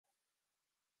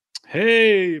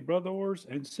Hey, brothers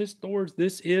and sisters,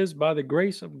 this is by the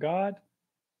grace of God,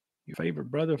 your favorite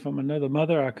brother from another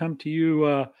mother. I come to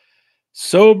you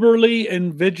soberly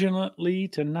and vigilantly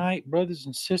tonight, brothers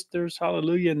and sisters.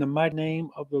 Hallelujah, in the mighty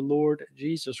name of the Lord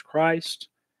Jesus Christ.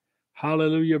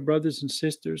 Hallelujah, brothers and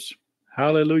sisters.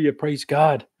 Hallelujah, praise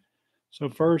God. So,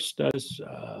 first, I just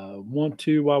want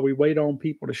to, while we wait on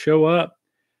people to show up,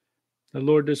 the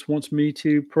Lord just wants me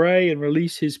to pray and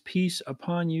release his peace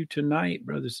upon you tonight,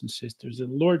 brothers and sisters.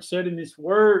 And the Lord said in his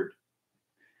word,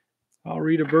 I'll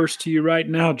read a verse to you right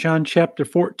now, John chapter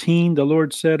 14. The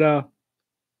Lord said,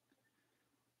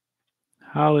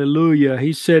 hallelujah.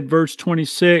 He said, verse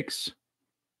 26,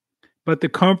 but the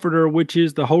Comforter, which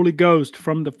is the Holy Ghost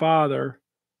from the Father,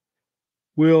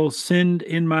 will send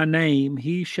in my name.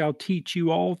 He shall teach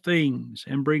you all things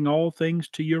and bring all things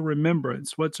to your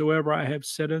remembrance, whatsoever I have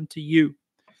said unto you.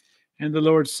 And the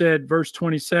Lord said, verse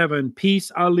 27,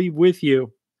 peace I leave with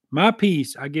you. My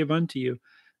peace I give unto you.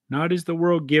 Not as the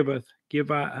world giveth,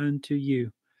 give I unto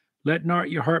you. Let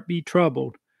not your heart be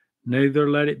troubled, neither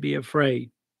let it be afraid.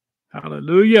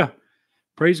 Hallelujah.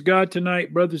 Praise God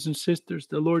tonight, brothers and sisters.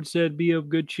 The Lord said, be of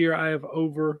good cheer. I have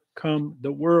overcome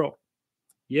the world.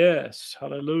 Yes.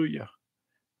 Hallelujah.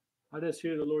 I just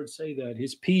hear the Lord say that.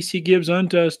 His peace he gives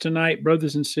unto us tonight,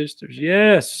 brothers and sisters.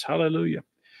 Yes. Hallelujah.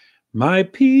 My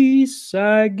peace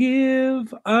I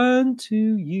give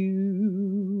unto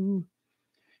you.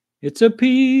 It's a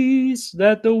peace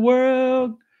that the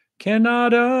world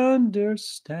cannot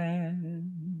understand.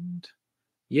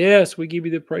 Yes, we give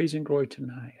you the praise and glory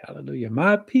tonight. Hallelujah.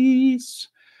 My peace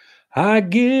I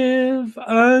give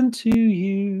unto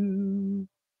you.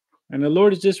 And the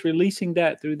Lord is just releasing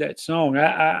that through that song.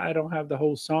 I don't have the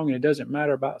whole song, and it doesn't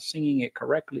matter about singing it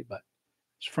correctly, but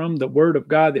it's from the word of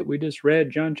God that we just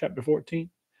read, John chapter 14.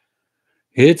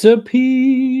 It's a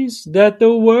peace that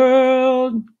the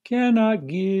world cannot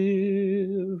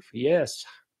give. Yes.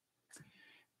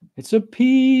 It's a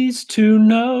peace to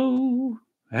know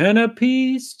and a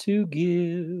peace to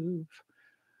give.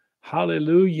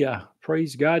 Hallelujah.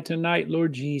 Praise God tonight,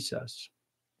 Lord Jesus.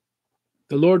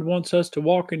 The Lord wants us to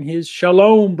walk in his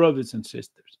shalom, brothers and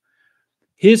sisters.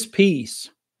 His peace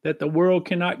that the world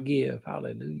cannot give.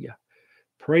 Hallelujah.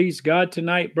 Praise God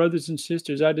tonight, brothers and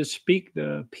sisters. I just speak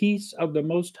the peace of the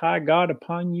Most High God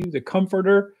upon you, the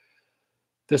Comforter.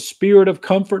 The spirit of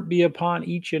comfort be upon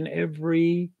each and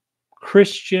every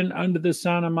Christian under the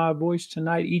sound of my voice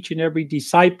tonight, each and every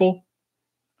disciple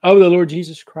of the Lord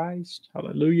Jesus Christ.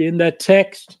 Hallelujah. In that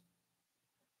text,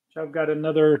 I've got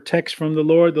another text from the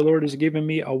Lord. The Lord has given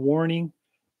me a warning,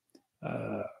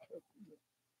 uh,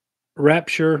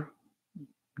 rapture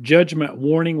judgment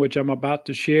warning, which I'm about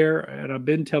to share. And I've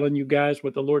been telling you guys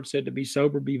what the Lord said to be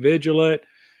sober, be vigilant,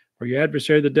 for your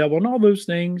adversary, the devil, and all those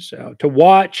things. To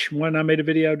watch. When I made a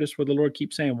video just where the Lord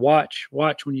keeps saying, watch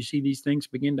when you see these things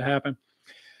begin to happen.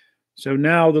 So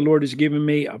now the Lord has given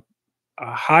me a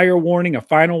higher warning, a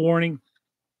final warning.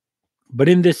 But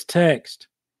in this text,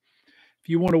 if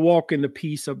you want to walk in the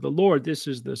peace of the Lord, this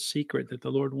is the secret that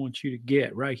the Lord wants you to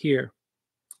get right here.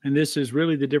 And this is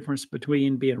really the difference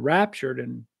between being raptured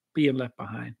and being left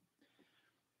behind.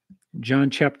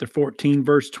 John chapter 14,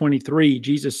 verse 23,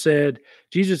 Jesus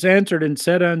answered and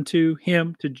said unto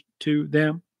him, to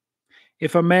them,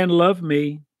 if a man love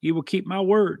me, he will keep my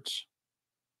words,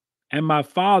 and my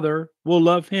Father will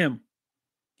love him,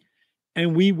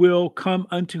 and we will come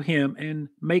unto him and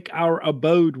make our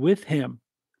abode with him.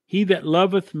 He that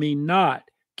loveth me not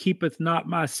keepeth not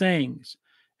my sayings,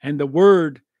 and the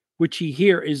word which ye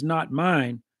hear is not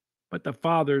mine, but the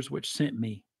Father's which sent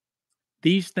me.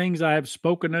 These things I have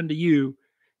spoken unto you,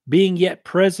 being yet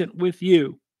present with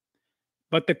you.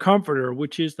 But the Comforter,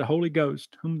 which is the Holy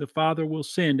Ghost, whom the Father will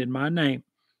send in my name,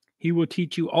 he will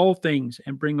teach you all things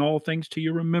and bring all things to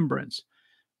your remembrance,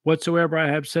 whatsoever I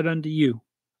have said unto you.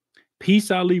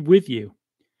 Peace I leave with you.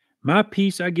 My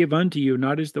peace I give unto you,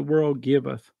 not as the world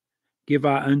giveth, give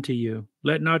I unto you.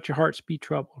 Let not your hearts be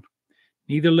troubled,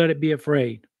 neither let it be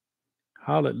afraid.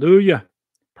 Hallelujah.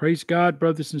 Praise God,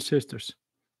 brothers and sisters.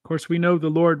 Of course, we know the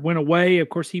Lord went away. Of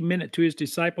course, he meant it to his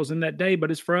disciples in that day,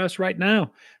 but it's for us right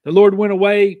now. The Lord went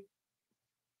away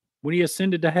when he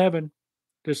ascended to heaven,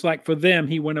 just like for them,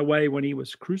 he went away when he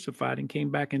was crucified and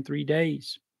came back in 3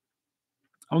 days.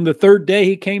 On the third day,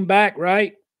 he came back,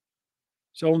 right?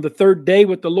 So on the third day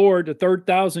with the Lord, the third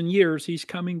 1,000 years, he's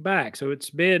coming back. So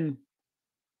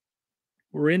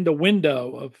we're in the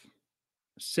window of,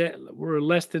 we're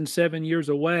less than 7 years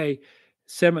away.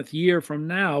 7th year from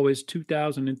now is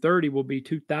 2030, will be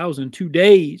 2002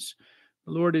 days.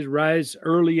 The Lord is rise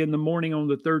early in the morning on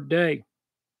the third day.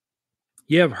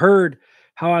 Ye have heard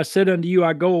how I said unto you,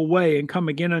 I go away and come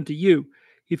again unto you.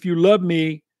 If you love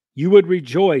me, you would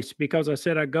rejoice, because I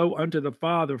said, I go unto the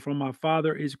Father, for my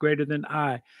Father is greater than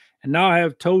I. And now I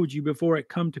have told you before it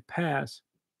come to pass.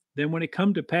 Then when it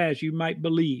come to pass, you might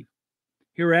believe.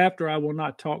 Hereafter I will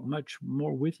not talk much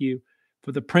more with you,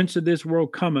 for the prince of this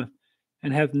world cometh,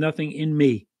 and hath nothing in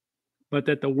me, but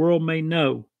that the world may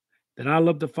know that I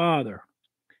love the Father.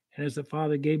 And as the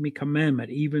Father gave me commandment,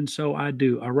 even so I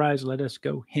do. Arise, let us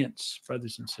go hence,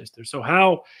 brothers and sisters. So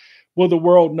how will the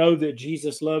world know that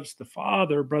Jesus loves the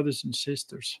Father, brothers and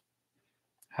sisters?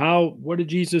 What did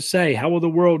Jesus say? How will the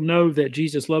world know that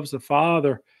Jesus loves the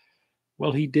Father?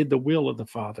 Well, he did the will of the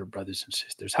Father, brothers and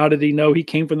sisters. How did he know he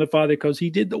came from the Father? Because he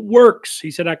did the works.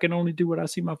 He said, I can only do what I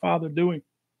see my Father doing.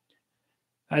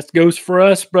 That goes for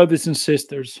us, brothers and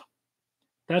sisters.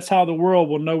 That's how the world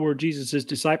will know we're Jesus'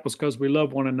 disciples, because we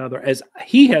love one another as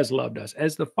he has loved us,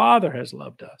 as the Father has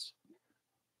loved us.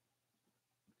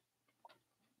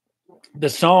 The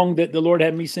song that the Lord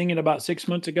had me singing about 6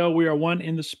 months ago, we are one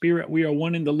in the Spirit, we are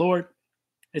one in the Lord.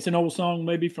 It's an old song,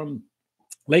 maybe from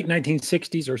late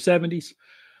 1960s or 70s.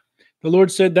 The Lord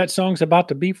said that song's about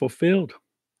to be fulfilled.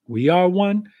 We are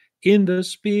one in the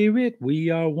Spirit, we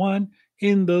are one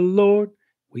in the Lord.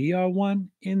 We are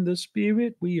one in the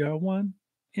Spirit, we are one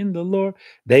in the Lord.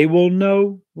 They will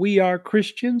know we are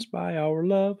Christians by our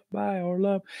love, by our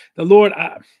love. The Lord,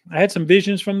 I had some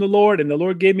visions from the Lord, and the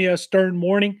Lord gave me a stern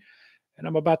warning, and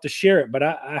I'm about to share it, but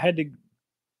I had to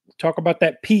talk about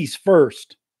that peace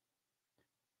first.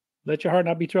 Let your heart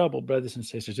not be troubled, brothers and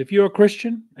sisters. If you're a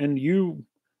Christian and you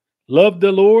love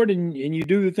the Lord and you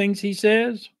do the things he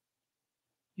says,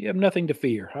 you have nothing to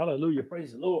fear. Hallelujah.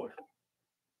 Praise the Lord.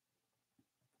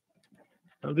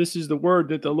 Now, this is the word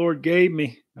that the Lord gave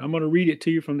me. I'm going to read it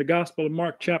to you from the Gospel of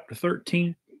Mark, chapter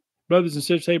 13. Brothers and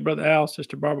sisters, hey, Brother Al,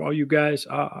 Sister Barbara, all you guys,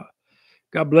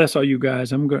 God bless all you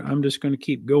guys. I'm just going to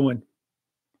keep going.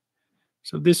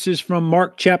 So this is from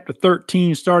Mark, chapter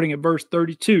 13, starting at verse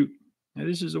 32. Now,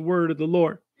 this is the word of the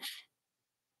Lord.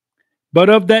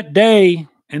 But of that day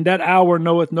and that hour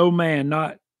knoweth no man,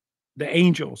 not the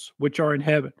angels which are in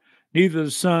heaven, neither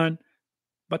the Son,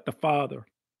 but the Father.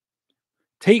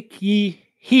 Take ye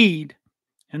heed.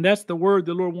 And that's the word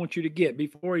the Lord wants you to get.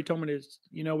 Before he told me this,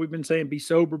 we've been saying be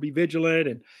sober, be vigilant,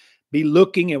 and be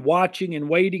looking and watching and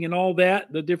waiting and all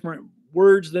that, the different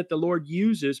words that the Lord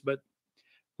uses. But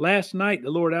last night, the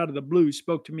Lord out of the blue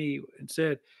spoke to me and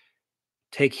said,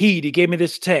 take heed. He gave me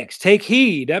this text. Take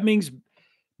heed. That means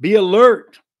be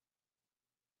alert.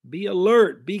 Be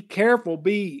alert. Be careful.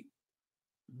 Be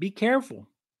careful.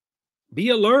 Be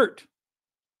alert.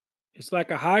 It's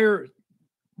like a higher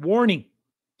warning.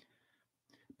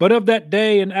 But of that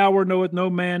day and hour knoweth no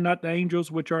man, not the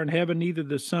angels which are in heaven, neither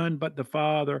the Son, but the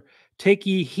Father. Take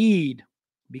ye heed.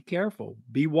 Be careful.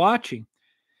 Be watching.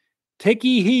 Take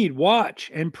ye heed,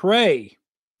 watch, and pray,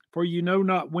 for you know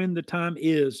not when the time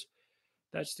is.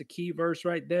 That's the key verse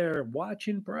right there. Watch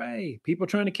and pray. People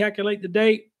trying to calculate the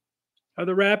date of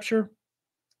the rapture,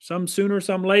 some sooner,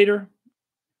 some later.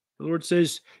 The Lord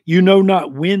says, you know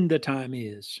not when the time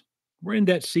is. We're in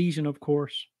that season, of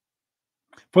course.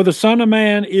 For the Son of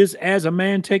Man is as a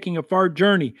man taking a far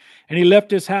journey, and he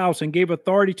left his house and gave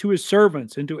authority to his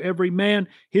servants and to every man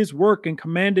his work, and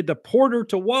commanded the porter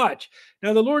to watch.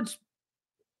 Now the Lord's,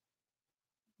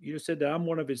 you said that I'm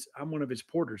one of his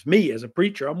porters. Me as a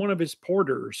preacher, I'm one of his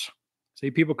porters. See,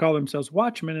 people call themselves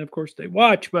watchmen, and of course they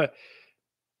watch, but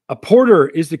a porter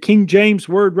is the King James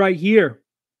word right here,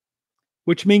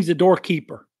 which means the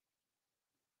doorkeeper.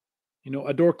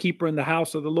 A doorkeeper in the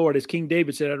house of the Lord. As King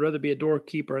David said, I'd rather be a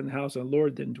doorkeeper in the house of the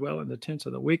Lord than dwell in the tents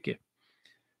of the wicked.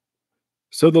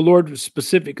 So the Lord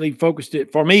specifically focused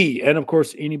it for me, and of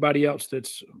course anybody else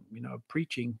that's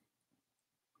preaching.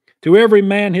 To every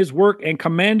man his work, and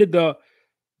commanded the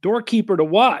doorkeeper to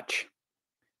watch.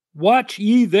 Watch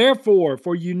ye therefore,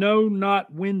 for you know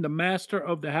not when the master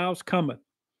of the house cometh,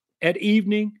 at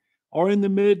evening, or in the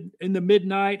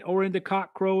midnight, or in the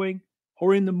cock crowing,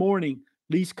 or in the morning,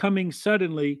 lest coming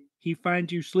suddenly he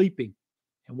find you sleeping.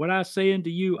 And what I say unto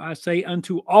you, I say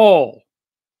unto all.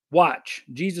 Watch.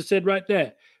 Jesus said right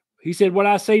there. He said, what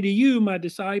I say to you, my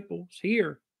disciples,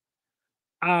 here,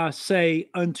 I say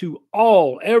unto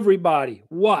all, everybody,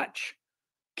 watch.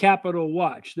 Capital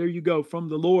watch. There you go, from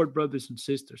the Lord, brothers and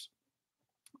sisters.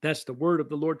 That's the word of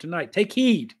the Lord tonight. Take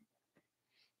heed.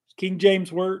 King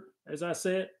James word, as I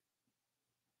said.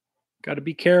 Got to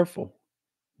be careful.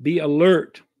 Be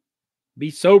alert. Be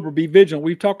sober. Be vigilant.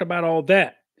 We've talked about all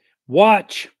that.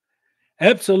 Watch.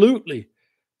 Absolutely.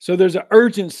 So there's an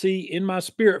urgency in my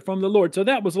spirit from the Lord. So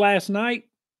that was last night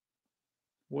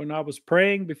when I was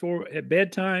praying before at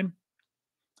bedtime.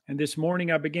 And this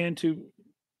morning I began to,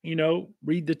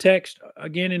 read the text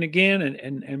again and again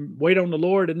and wait on the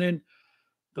Lord. And then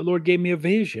the Lord gave me a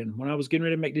vision when I was getting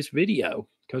ready to make this video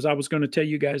because I was going to tell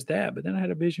you guys that. But then I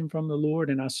had a vision from the Lord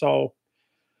and I saw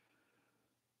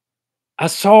I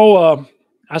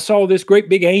saw this great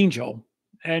big angel,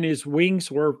 and his wings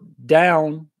were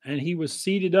down, and he was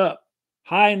seated up,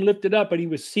 high and lifted up, and he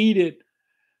was seated,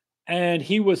 and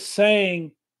he was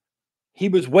saying he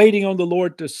was waiting on the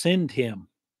Lord to send him.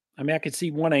 I mean, I could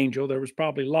see one angel. There was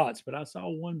probably lots, but I saw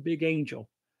one big angel.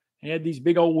 He had these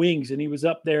big old wings, and he was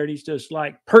up there, and he's just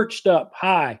like perched up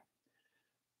high,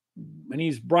 and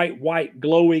he's bright white,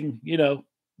 glowing,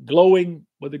 glowing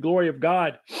with the glory of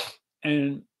God.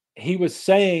 And he was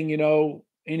saying,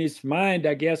 in his mind,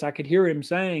 I guess I could hear him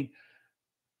saying,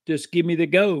 just give me the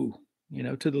go,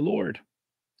 to the Lord.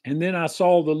 And then I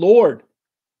saw the Lord.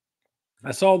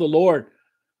 I saw the Lord.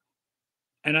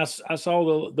 And I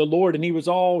saw the Lord, and he was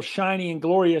all shiny and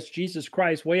glorious, Jesus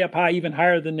Christ, way up high, even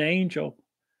higher than the angel.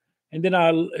 And then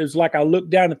it was like I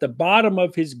looked down at the bottom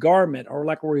of his garment, or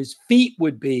like where his feet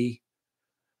would be.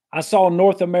 I saw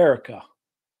North America.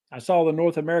 I saw the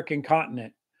North American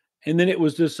continent. And then it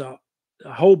was just a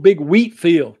whole big wheat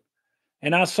field.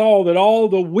 And I saw that all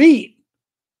the wheat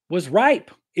was ripe.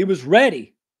 It was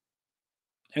ready.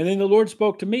 And then the Lord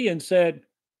spoke to me and said,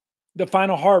 the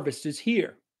final harvest is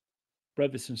here,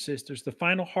 brothers and sisters. The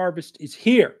final harvest is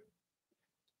here.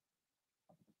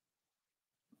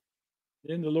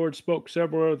 Then the Lord spoke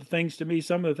several other things to me.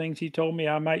 Some of the things he told me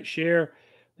I might share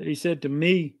that he said to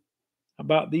me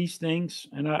about these things.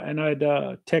 And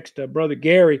I'd text Brother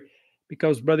Gary,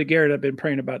 because Brother Gary and I've been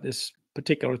praying about this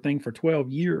particular thing for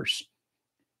 12 years.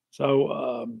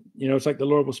 So, it's like the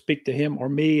Lord will speak to him or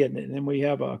me, and then we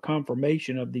have a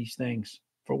confirmation of these things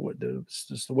for it's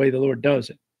just the way the Lord does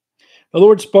it. The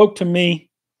Lord spoke to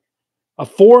me a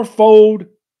fourfold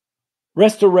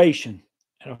restoration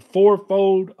and a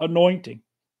fourfold anointing.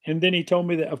 And then he told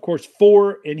me that, of course,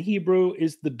 four in Hebrew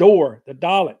is the door, the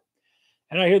dalet.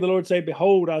 And I hear the Lord say,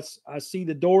 behold, I see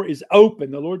the door is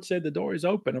open. The Lord said the door is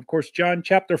open. Of course, John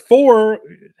chapter 4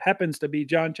 happens to be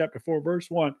John chapter 4,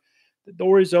 verse 1. The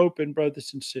door is open,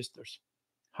 brothers and sisters.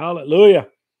 Hallelujah.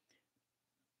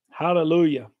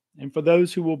 Hallelujah. And for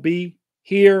those who will be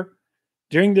here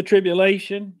during the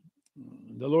tribulation,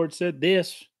 the Lord said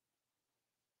this.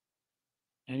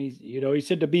 And he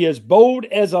said to be as bold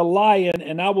as a lion,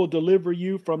 and I will deliver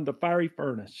you from the fiery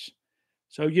furnace.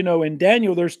 So, in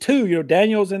Daniel, there's two.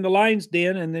 Daniel's in the lion's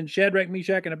den, and then Shadrach,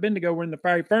 Meshach, and Abednego were in the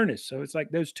fiery furnace. So it's like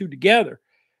those two together.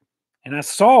 And I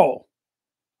saw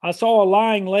a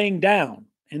lion laying down,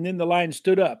 and then the lion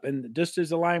stood up. And just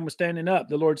as the lion was standing up,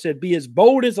 the Lord said, be as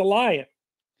bold as a lion,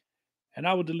 and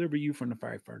I will deliver you from the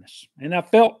fiery furnace. And at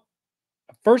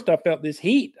first I felt this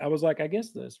heat. I was like, I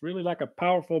guess this really like a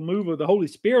powerful move of the Holy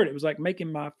Spirit. It was like making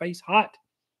my face hot.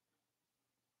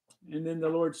 And then the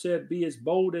Lord said, be as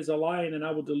bold as a lion, and I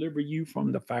will deliver you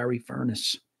from the fiery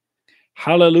furnace.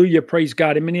 Hallelujah. Praise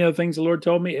God. And many other things the Lord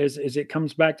told me as it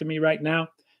comes back to me right now,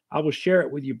 I will share it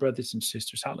with you, brothers and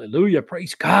sisters. Hallelujah.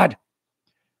 Praise God.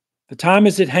 The time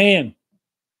is at hand.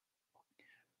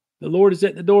 The Lord is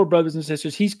at the door, brothers and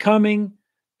sisters. He's coming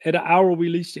at an hour we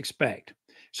least expect.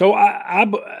 So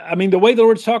I mean, the way the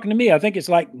Lord's talking to me, I think it's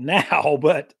like now,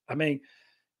 but I mean,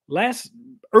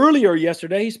 earlier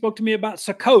yesterday, he spoke to me about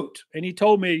Sukkot, and he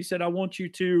told me, he said, I want you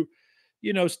to,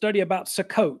 study about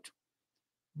Sukkot.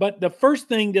 But the first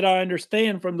thing that I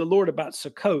understand from the Lord about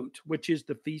Sukkot, which is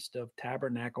the Feast of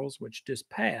Tabernacles, which just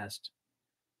passed,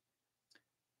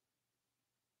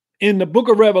 in the book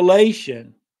of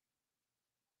Revelation,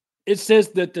 it says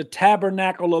that the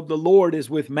tabernacle of the Lord is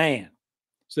with man.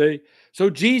 See? So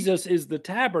Jesus is the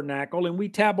tabernacle, and we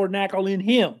tabernacle in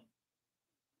him.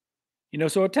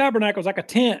 So a tabernacle is like a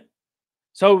tent.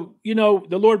 So,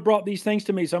 the Lord brought these things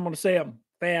to me, so I'm going to say them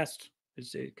fast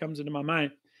as it comes into my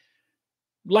mind.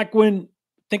 Like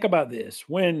think about this,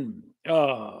 and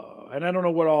I don't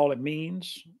know what all it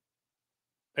means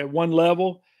at one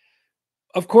level.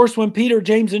 Of course, when Peter,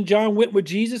 James, and John went with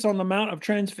Jesus on the Mount of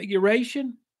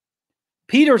Transfiguration,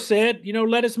 Peter said,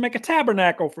 let us make a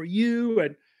tabernacle for you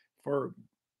and for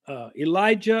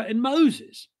Elijah and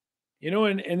Moses.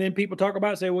 And then people talk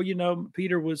about, say, well,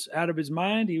 Peter was out of his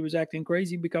mind. He was acting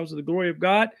crazy because of the glory of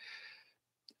God.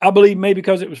 I believe maybe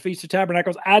because it was Feast of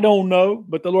Tabernacles. I don't know,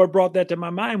 but the Lord brought that to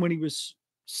my mind when he was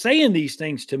saying these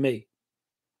things to me,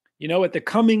 at the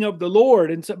coming of the Lord.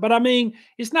 And so, but I mean,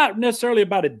 it's not necessarily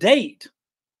about a date.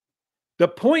 The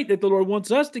point that the Lord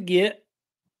wants us to get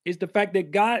is the fact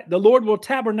that the Lord will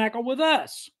tabernacle with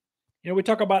us. We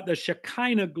talk about the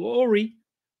Shekinah glory,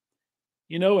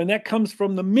 and that comes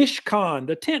from the Mishkan,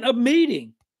 the tent of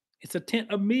meeting. It's a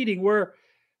tent of meeting where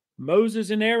Moses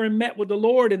and Aaron met with the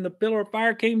Lord, and the pillar of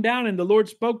fire came down, and the Lord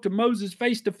spoke to Moses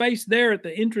face to face there at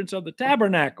the entrance of the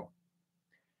tabernacle.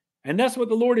 And that's what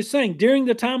the Lord is saying. During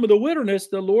the time of the wilderness,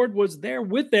 the Lord was there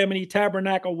with them, and he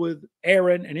tabernacled with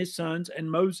Aaron and his sons and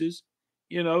Moses.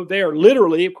 You know, they are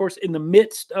literally, of course, in the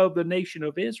midst of the nation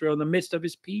of Israel, in the midst of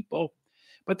his people.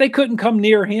 But they couldn't come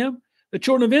near him. The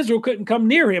children of Israel couldn't come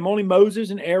near him, only Moses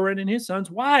and Aaron and his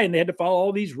sons. Why? And they had to follow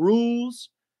all these rules.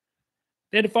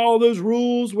 They had to follow those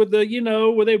rules with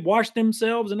the, where they wash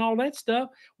themselves and all that stuff.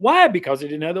 Why? Because they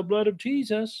didn't have the blood of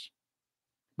Jesus.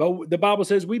 But the Bible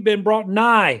says we've been brought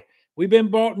nigh. We've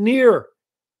been brought near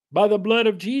by the blood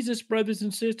of Jesus, brothers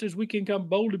and sisters. We can come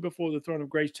boldly before the throne of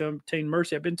grace to obtain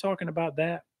mercy. I've been talking about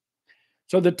that.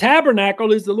 So the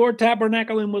tabernacle is the Lord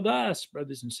tabernacling with us,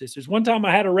 brothers and sisters. One time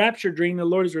I had a rapture dream. The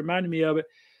Lord has reminded me of it.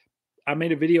 I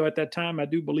made a video at that time, I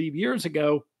do believe, years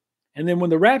ago. And then when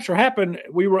the rapture happened,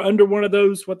 we were under one of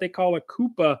those, what they call a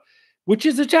kuppah, which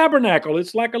is a tabernacle.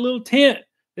 It's like a little tent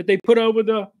that they put over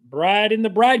the bride and the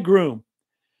bridegroom.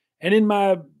 And in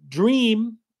my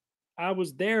dream, I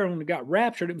was there when we got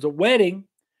raptured. It was a wedding.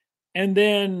 And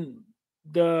then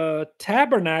the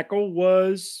tabernacle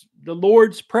was the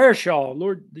Lord's prayer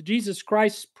shawl. Jesus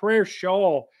Christ's prayer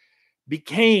shawl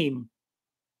became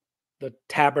the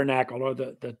tabernacle, or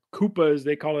the kuppah, as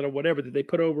they call it, or whatever, that they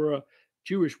put over a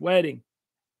Jewish wedding,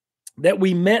 that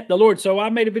we met the Lord. So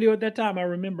I made a video at that time. I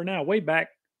remember now, way back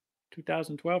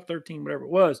 2012, 13, whatever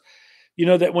it was,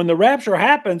 that when the rapture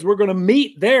happens, we're going to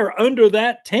meet there under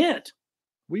that tent.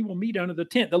 We will meet under the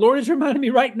tent. The Lord is reminding me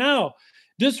right now,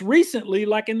 just recently,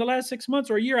 like in the last 6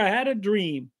 months or a year, I had a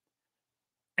dream,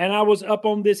 and I was up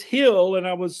on this hill, and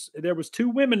there was two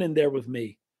women in there with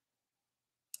me,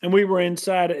 and we were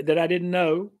inside that I didn't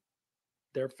know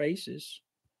their faces,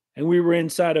 and we were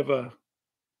inside of a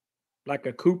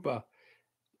kuppah,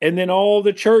 and then all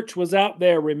the church was out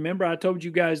there. Remember, I told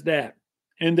you guys that,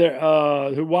 and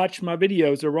who watched my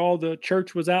videos, the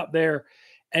church was out there,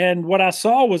 and what I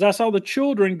saw the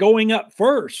children going up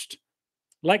first,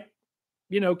 like,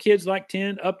 kids like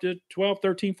 10 up to 12,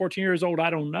 13, 14 years old. I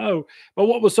don't know. But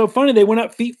what was so funny, they went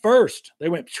up feet first. They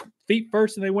went feet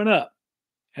first and they went up.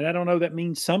 And I don't know, that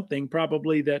means something,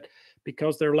 probably that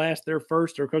because they're last, they're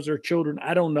first, or because they're children.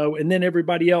 I don't know. And then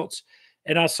everybody else.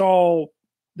 And I saw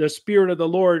the Spirit of the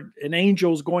Lord and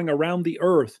angels going around the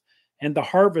earth. And the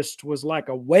harvest was like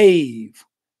a wave.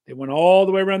 They went all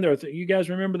the way around the earth. You guys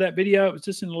remember that video? It was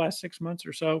just in the last 6 months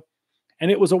or so. And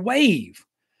it was a wave.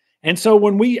 And so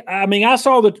when I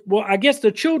saw I guess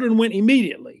the children went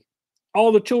immediately.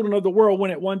 All the children of the world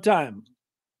went at one time.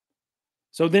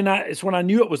 So then it's when I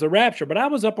knew it was the rapture. But I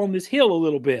was up on this hill a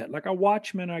little bit, like a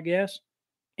watchman, I guess,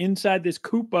 inside this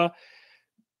kuppah,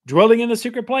 dwelling in the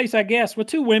secret place, I guess, with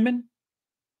two women,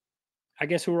 I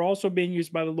guess, who were also being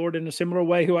used by the Lord in a similar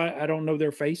way, who I don't know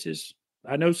their faces.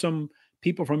 I know some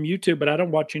people from YouTube, but I don't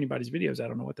watch anybody's videos. I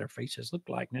don't know what their faces look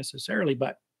like necessarily,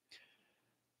 but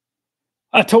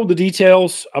I told the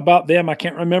details about them. I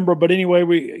can't remember, but anyway,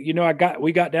 we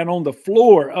got down on the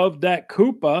floor of that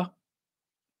kuppah,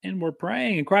 and we're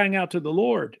praying and crying out to the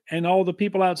Lord. And all the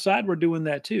people outside were doing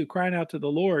that too, crying out to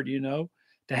the Lord, to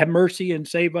have mercy and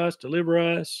save us, deliver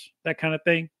us, that kind of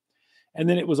thing. And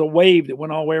then it was a wave that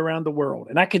went all the way around the world.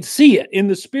 And I could see it in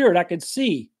the spirit. I could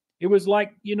see it was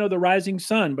like, the rising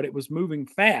sun, but it was moving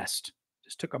fast.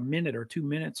 Just took a minute or 2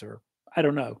 minutes, or I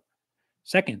don't know,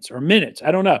 seconds or minutes.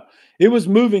 I don't know. It was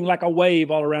moving like a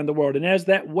wave all around the world. And as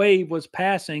that wave was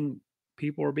passing,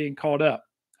 people were being caught up,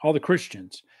 all the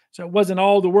Christians. So it wasn't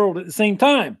all the world at the same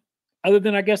time, other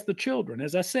than, I guess, the children.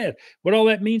 As I said, what all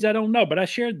that means, I don't know, but I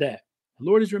shared that. The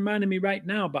Lord is reminding me right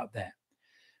now about that.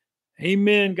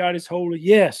 Amen. God is holy.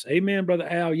 Yes. Amen, Brother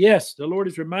Al. Yes. The Lord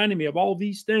is reminding me of all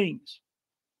these things.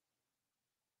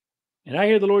 And I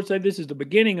hear the Lord say, this is the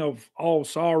beginning of all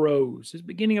sorrows. It's the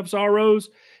beginning of sorrows.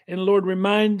 And the Lord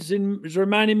is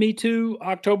reminding me too,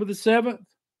 October the 7th.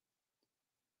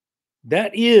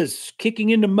 That is kicking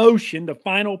into motion the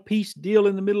final peace deal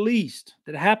in the Middle East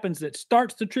that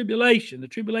starts the tribulation. The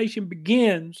tribulation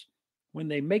begins when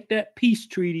they make that peace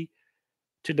treaty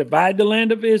to divide the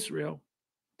land of Israel,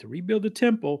 to rebuild the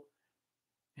temple,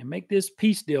 and make this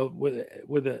peace deal with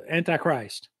the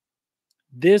Antichrist.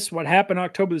 What happened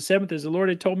October the 7th, as the Lord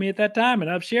had told me at that time, and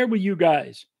I've shared with you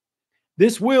guys.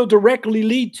 This will directly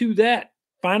lead to that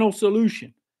final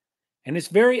solution. And it's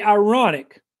very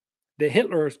ironic that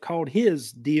Hitler has called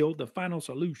his deal the final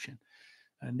solution.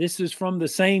 And this is from the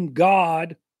same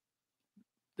God,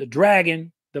 the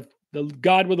dragon, the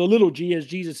God with a little g, as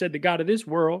Jesus said, the God of this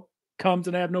world comes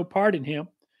and have no part in him.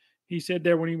 He said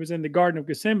there when he was in the Garden of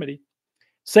Gethsemane,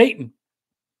 Satan.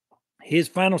 his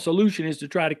final solution is to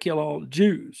try to kill all the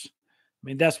Jews. I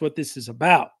mean, that's what this is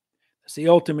about. That's the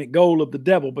ultimate goal of the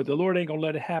devil, but the Lord ain't going to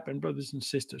let it happen, brothers and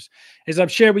sisters. As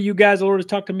I've shared with you guys, the Lord has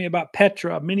talked to me about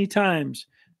Petra many times.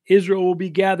 Israel will be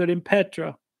gathered in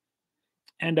Petra.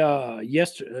 And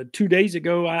 2 days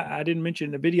ago, I didn't mention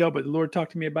in the video, but the Lord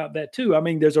talked to me about that too. I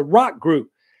mean, there's a rock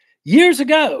group. Years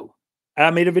ago,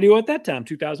 I made a video at that time,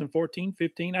 2014,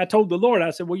 15. I told the Lord, I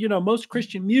said, well, most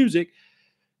Christian music,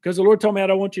 because the Lord told me I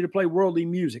don't want you to play worldly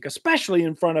music, especially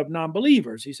in front of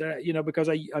non-believers. He said, because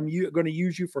I'm going to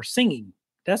use you for singing.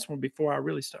 That's when before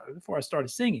I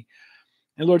started singing.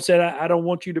 And the Lord said, I don't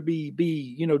want you to be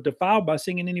defiled by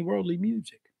singing any worldly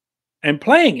music and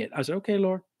playing it. I said, okay,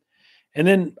 Lord. And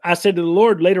then I said to the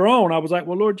Lord later on, I was like,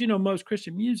 well, Lord, most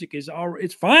Christian music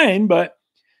it's fine, but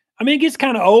I mean, it gets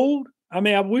kind of old. I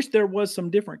mean, I wish there was some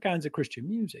different kinds of Christian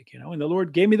music, and the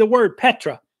Lord gave me the word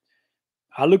Petra.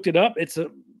 I looked it up. It's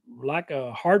like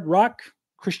a hard rock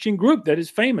Christian group that is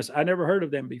famous. I never heard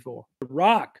of them before.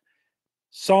 Rock,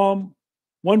 Psalm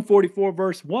 144,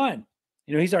 verse 1.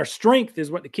 He's our strength,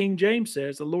 is what the King James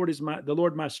says. The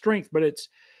Lord my strength, but it's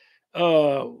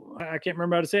I can't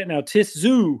remember how to say it now.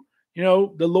 Tiszu.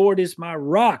 The Lord is my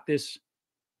rock. This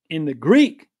in the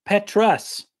Greek,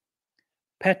 Petras.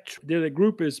 The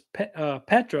group is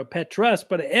Petra, Petras,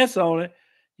 put an S on it.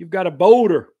 You've got a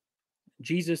boulder.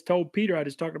 Jesus told Peter, I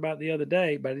just talked about the other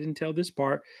day, but I didn't tell this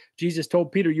part. Jesus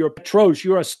told Peter, you're a Petros,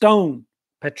 you're a stone,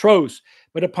 Petros.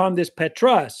 But upon this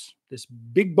Petras, this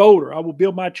big boulder, I will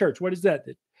build my church. What is that?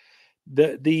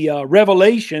 The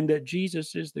revelation that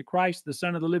Jesus is the Christ, the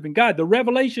Son of the living God. The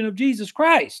revelation of Jesus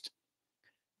Christ.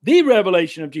 The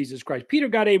revelation of Jesus Christ. Peter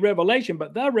got a revelation,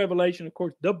 but the revelation, of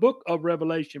course, the book of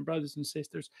Revelation, brothers and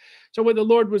sisters. So what the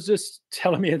Lord was just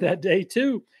telling me that day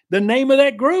too, the name of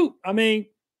that group, I mean,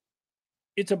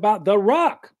 it's about the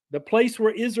rock, the place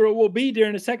where Israel will be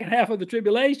during the second half of the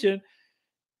tribulation.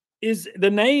 It's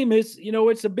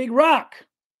a big rock.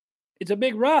 It's a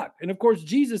big rock. And of course,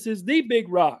 Jesus is the big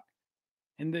rock.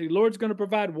 And the Lord's going to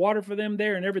provide water for them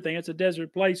there and everything. It's a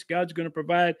desert place. God's going to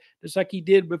provide, just like he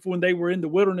did before when they were in the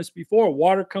wilderness before.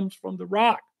 Water comes from the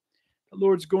rock. The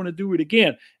Lord's going to do it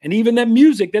again. And even that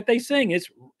music that they sing, it's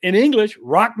in English,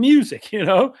 rock music,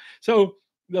 So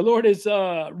the Lord is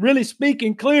really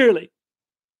speaking clearly.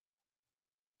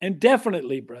 And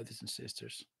definitely, brothers and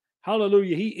sisters,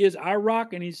 hallelujah, he is our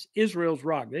rock and he's Israel's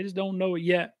rock. They just don't know it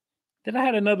yet. Then I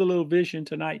had another little vision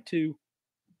tonight too.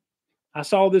 I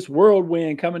saw this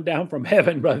whirlwind coming down from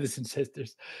heaven, brothers and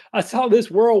sisters. I saw this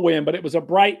whirlwind, but it was a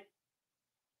bright,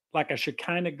 like a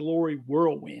Shekinah glory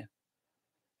whirlwind.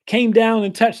 Came down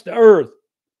and touched the earth.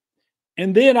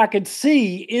 And then I could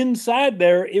see inside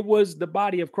there, it was the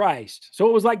body of Christ. So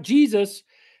it was like Jesus,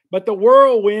 but the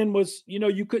whirlwind was,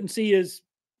 you couldn't see his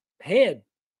head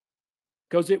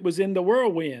because it was in the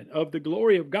whirlwind of the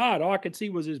glory of God. All I could see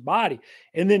was his body.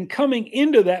 And then coming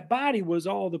into that body was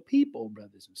all the people,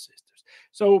 brothers and sisters.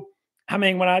 So, I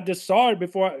mean, when I just saw it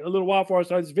a little while before I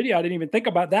started this video, I didn't even think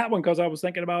about that one because I was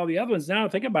thinking about all the other ones. Now I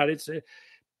think about it.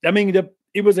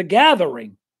 It was a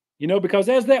gathering, because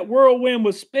as that whirlwind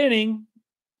was spinning,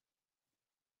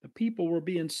 the people were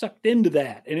being sucked into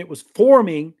that. And it was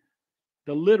forming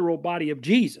the literal body of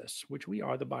Jesus, which we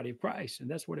are the body of Christ. And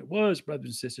that's what it was, brothers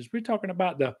and sisters. We're talking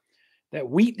about that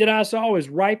wheat that I saw is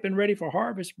ripe and ready for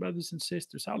harvest, brothers and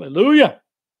sisters. Hallelujah.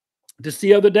 Just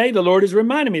the other day, the Lord is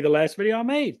reminding me, the last video I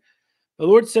made, the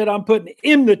Lord said, I'm putting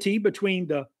enmity between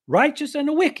the righteous and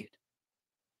the wicked.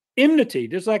 Enmity,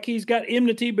 just like he's got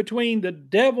enmity between the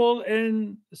devil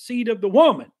and the seed of the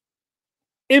woman.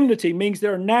 Enmity means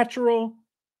they're natural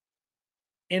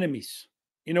enemies.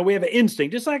 We have an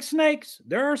instinct, just like snakes.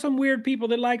 There are some weird people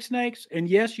that like snakes. And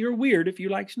yes, you're weird if you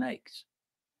like snakes.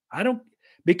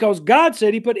 Because God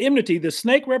said he put enmity. The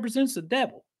snake represents the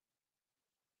devil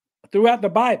throughout the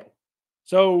Bible.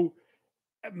 So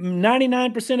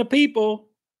 99% of people,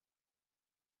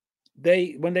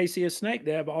 when they see a snake,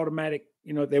 they have automatic,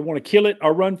 they want to kill it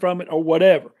or run from it or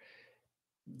whatever.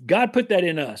 God put that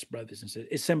in us, brothers and sisters.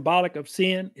 It's symbolic of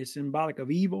sin. It's symbolic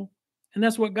of evil. And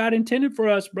that's what God intended for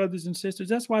us, brothers and sisters.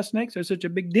 That's why snakes are such a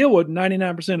big deal with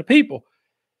 99% of people.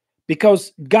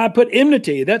 Because God put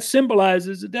enmity. That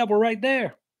symbolizes the devil right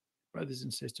there, brothers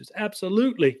and sisters.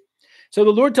 Absolutely. So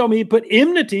the Lord told me he put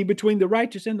enmity between the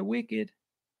righteous and the wicked.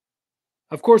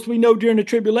 Of course, we know during the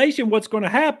tribulation what's going to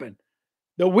happen.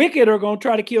 The wicked are going to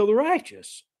try to kill the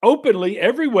righteous openly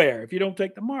everywhere if you don't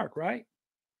take the mark, right?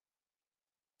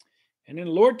 And then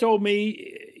the Lord told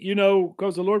me,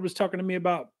 because the Lord was talking to me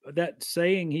about that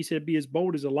saying, he said, be as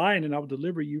bold as a lion and I will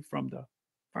deliver you from the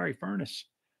fiery furnace.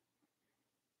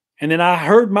 And then I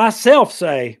heard myself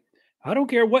say, I don't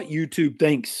care what YouTube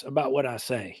thinks about what I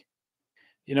say.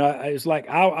 It's like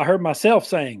I heard myself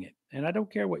saying it, and I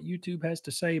don't care what YouTube has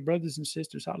to say, brothers and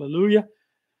sisters. Hallelujah.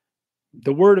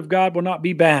 The word of God will not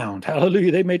be bound.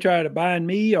 Hallelujah. They may try to bind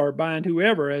me or bind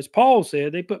whoever. As Paul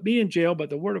said, they put me in jail, but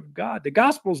the word of God, the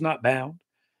gospel's not bound.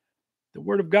 The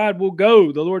word of God will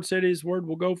go. The Lord said his word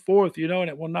will go forth, and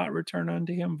it will not return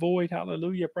unto him void.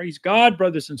 Hallelujah. Praise God,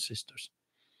 brothers and sisters.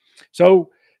 So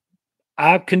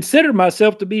I consider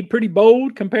myself to be pretty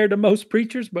bold compared to most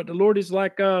preachers, but the Lord is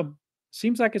like,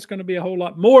 seems like it's going to be a whole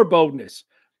lot more boldness.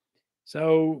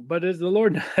 So, but as the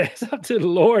Lord, it's up to the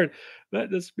Lord. Let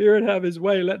the Spirit have his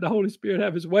way. Let the Holy Spirit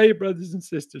have his way, brothers and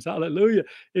sisters. Hallelujah.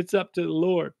 It's up to the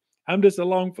Lord. I'm just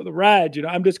along for the ride.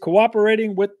 I'm just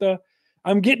cooperating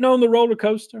I'm getting on the roller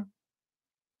coaster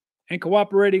and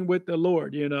cooperating with the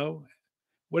Lord,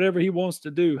 whatever he wants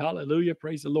to do. Hallelujah.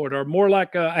 Praise the Lord. Or more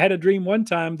like I had a dream one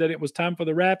time that it was time for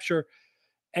the rapture,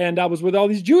 and I was with all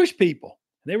these Jewish people.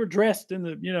 They were dressed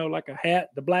in like a hat,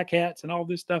 the black hats and all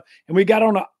this stuff. And we got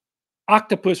on a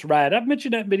octopus ride. I've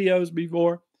mentioned that in videos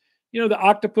before. The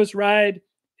octopus ride,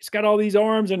 it's got all these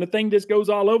arms and the thing just goes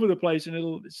all over the place, and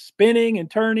it's spinning and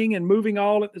turning and moving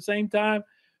all at the same time.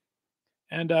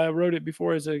 And I rode it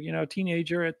before as a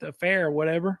teenager at the fair or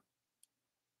whatever.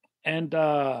 And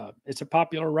it's a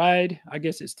popular ride. I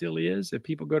guess it still is if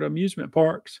people go to amusement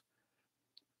parks.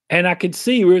 And I could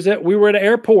see we were at an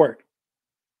airport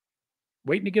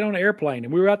waiting to get on an airplane,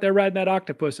 and we were out there riding that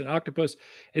octopus, and I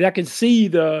could see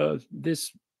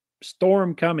this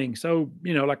storm coming. So,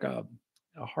 like a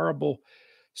horrible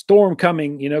storm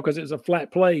coming, because it's a flat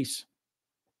place.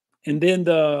 And then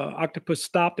the octopus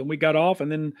stopped and we got off.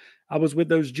 And then I was with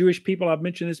those Jewish people. I've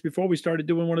mentioned this before. We started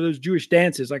doing one of those Jewish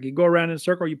dances. Like you go around in a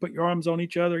circle, you put your arms on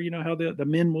each other, how the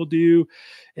men will do,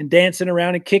 and dancing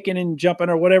around and kicking and jumping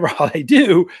or whatever all they do.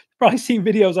 You've probably seen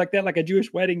videos like that, like a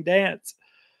Jewish wedding dance.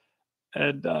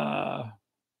 And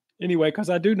anyway,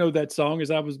 because I do know that song, as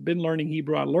I was been learning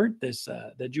Hebrew, I learned this,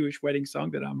 the Jewish wedding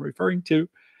song that I'm referring to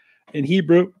in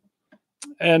Hebrew.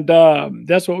 And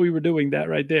that's what we were doing, that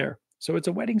right there. So it's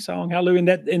a wedding song,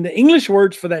 hallelujah. And the English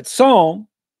words for that song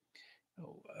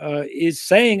is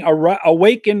saying,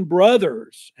 awaken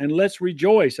brothers and let's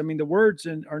rejoice. I mean, the words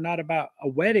are not about a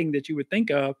wedding that you would think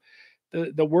of.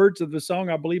 The words of the song,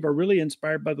 I believe, are really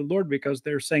inspired by the Lord, because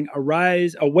they're saying,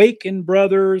 arise, awaken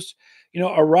brothers,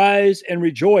 arise and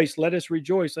rejoice. Let us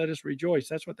rejoice. Let us rejoice.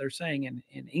 That's what they're saying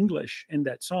in English in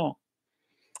that song.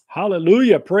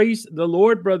 Hallelujah. Praise the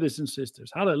Lord, brothers and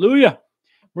sisters. Hallelujah.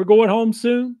 We're going home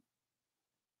soon.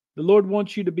 The Lord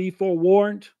wants you to be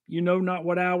forewarned. You know not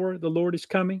what hour the Lord is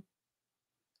coming.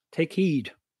 Take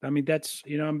heed. I mean, that's,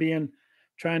 the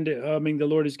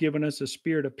Lord has given us a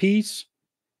spirit of peace,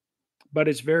 but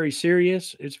it's very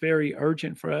serious. It's very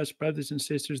urgent for us, brothers and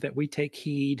sisters, that we take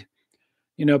heed.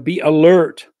 Be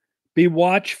alert, be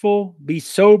watchful, be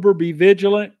sober, be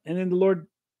vigilant. And then the Lord,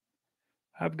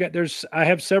 I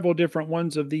have several different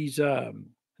ones of these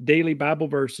daily Bible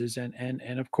verses.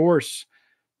 And of course,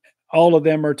 all of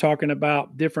them are talking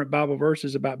about different Bible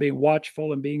verses about being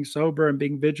watchful and being sober and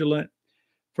being vigilant.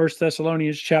 1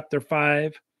 Thessalonians chapter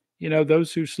 5,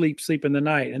 those who sleep in the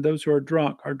night, and those who are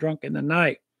drunk in the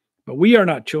night. But we are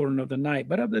not children of the night,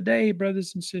 but of the day,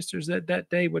 brothers and sisters, that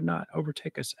day would not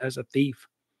overtake us as a thief.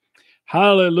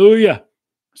 Hallelujah.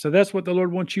 So that's what the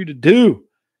Lord wants you to do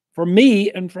for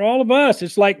me and for all of us.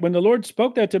 It's like when the Lord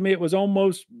spoke that to me, it was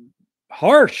almost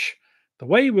harsh, the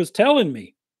way he was telling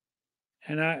me.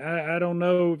 And I don't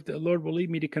know if the Lord will lead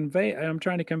me to convey it. I'm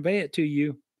trying to convey it to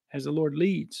you as the Lord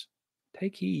leads.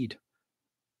 Take heed.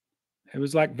 It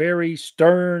was like very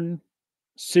stern,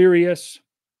 serious.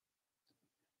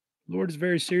 The Lord is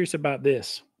very serious about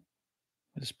this.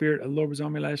 The Spirit of the Lord was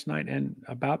on me last night and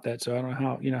about that. So I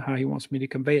don't know how he wants me to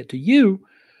convey it to you,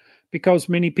 because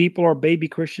many people are baby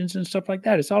Christians and stuff like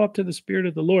that. It's all up to the Spirit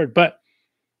of the Lord. But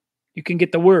you can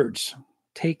get the words.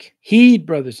 Take heed,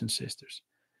 brothers and sisters.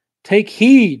 Take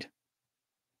heed.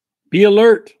 Be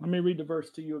alert. Let me read the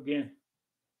verse to you again.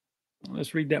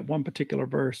 Let's read that one particular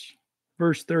verse.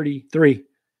 Verse 33.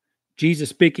 Jesus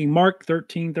speaking, Mark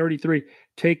 13:33.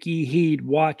 Take ye heed,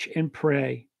 watch and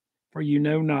pray, for you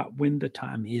know not when the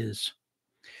time is.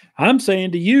 I'm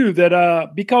saying to you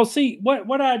that because see,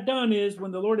 what I had done is,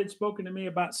 when the Lord had spoken to me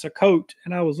about Sukkot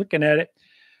and I was looking at it,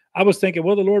 I was thinking,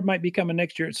 well, the Lord might be coming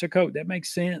next year at Sukkot. That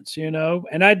makes sense, And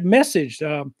I'd messaged,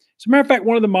 as a matter of fact,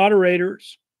 one of the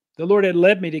moderators, the Lord had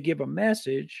led me to give a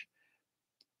message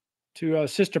to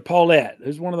Sister Paulette,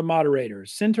 who's one of the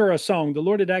moderators. Send her a song. The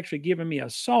Lord had actually given me a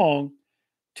song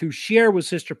to share with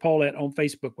Sister Paulette on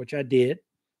Facebook, which I did.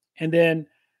 And then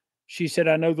she said,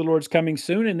 I know the Lord's coming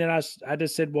soon. And then I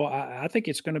just said, well, I think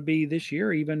it's going to be this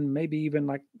year, even maybe even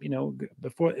like,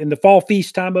 before in the fall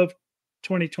feast time of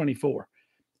 2024.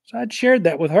 So I'd shared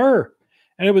that with her.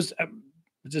 And it was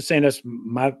just saying that's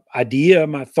my idea,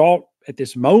 my thought at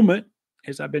this moment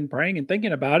as I've been praying and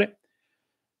thinking about it.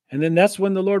 And then that's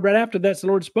when the Lord, right after that, the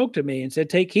Lord spoke to me and said,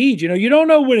 take heed. You don't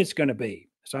know when it's going to be.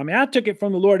 So, I mean, I took it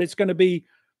from the Lord. It's going to be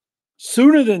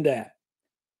sooner than that.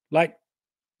 Like,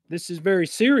 this is very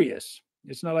serious.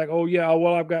 It's not like, oh, yeah,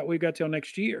 well, we've got till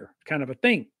next year kind of a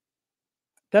thing.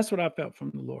 That's what I felt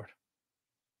from the Lord.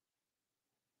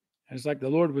 And it's like the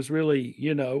Lord was really,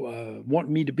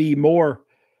 wanting me to be more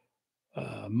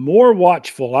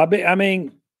watchful. I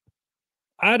mean,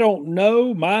 I don't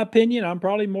know. My opinion, I'm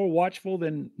probably more watchful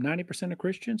than 90% of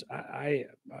Christians. I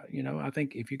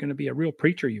think if you're going to be a real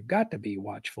preacher, you've got to be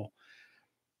watchful.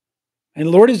 And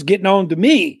the Lord is getting on to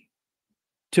me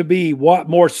to be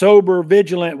more sober,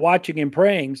 vigilant, watching and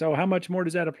praying. So how much more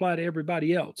does that apply to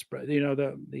everybody else?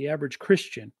 The average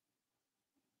Christian.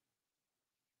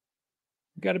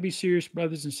 You got to be serious,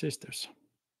 brothers and sisters.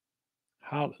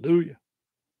 Hallelujah.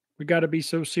 We got to be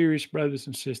so serious, brothers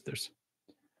and sisters.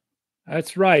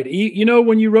 That's right.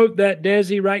 When you wrote that,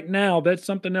 Desi, right now, that's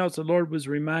something else the Lord was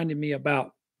reminding me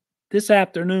about. This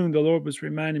afternoon, the Lord was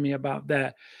reminding me about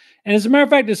that. And as a matter of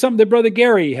fact, it's something that Brother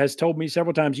Gary has told me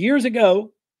several times years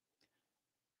ago.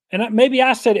 And maybe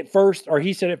I said it first or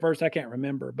he said it first. I can't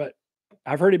remember, but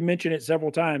I've heard him mention it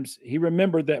several times. He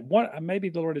remembered that maybe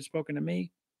the Lord had spoken to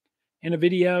me in a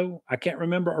video. I can't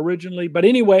remember originally, but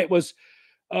anyway, it was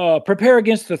prepare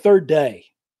against the third day.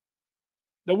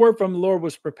 The word from the Lord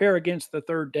was prepare against the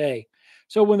third day.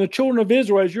 So when the children of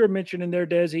Israel, as you're mentioning there,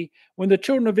 Desi, when the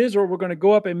children of Israel were going to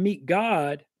go up and meet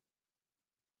God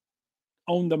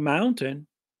on the mountain,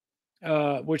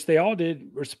 which they all did,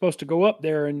 were supposed to go up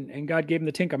there and God gave them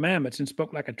the 10 commandments and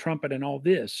spoke like a trumpet and all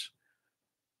this.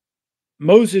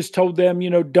 Moses told them,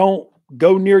 don't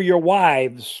go near your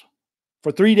wives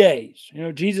for 3 days.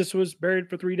 Jesus was buried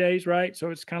for 3 days, right?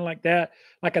 So it's kind of like that,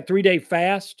 like a 3-day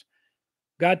fast.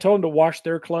 God told them to wash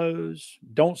their clothes.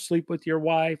 Don't sleep with your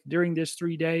wife during this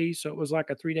 3 days. So it was like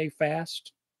a 3-day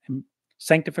fast and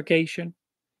sanctification.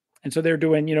 And so they're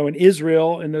doing, in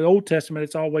Israel, in the Old Testament,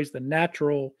 it's always the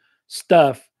natural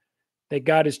stuff that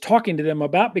God is talking to them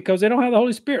about because they don't have the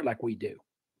Holy Spirit like we do.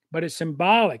 But it's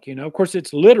symbolic, Of course,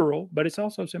 it's literal, but it's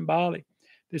also symbolic.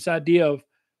 This idea of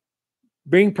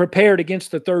being prepared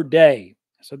against the third day.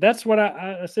 So that's what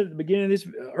I said at the beginning of this,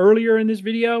 earlier in this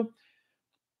video,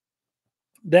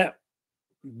 that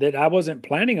I wasn't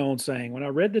planning on saying. When I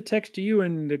read the text to you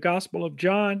in the Gospel of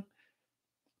John,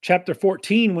 chapter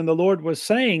 14, when the Lord was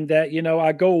saying that,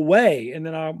 I go away and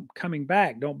then I'm coming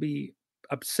back. Don't be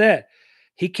upset.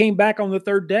 He came back on the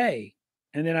third day.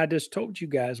 And then I just told you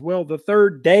guys, well, the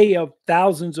third day of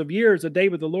thousands of years, a day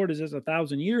with the Lord is as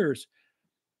 1,000 years.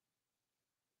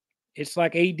 It's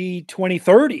like AD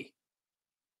 2030.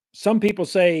 Some people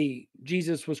say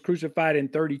Jesus was crucified in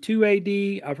 32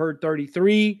 AD. I've heard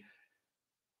 33.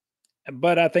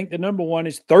 But I think the number one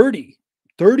is 30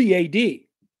 AD.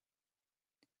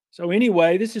 So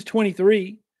anyway, this is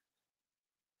 23.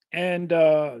 And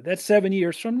that's 7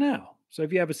 years from now. So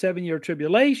if you have a 7-year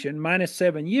tribulation minus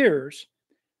 7 years,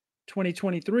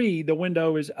 2023, the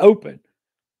window is open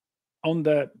on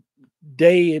the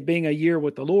day it being a year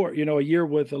with the Lord. A year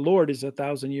with the Lord is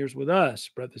 1,000 years with us,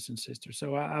 brothers and sisters.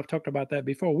 So I've talked about that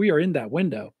before. We are in that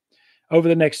window over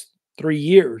the next 3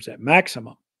 years at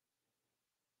maximum.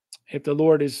 If the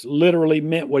Lord has literally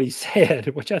meant what he said,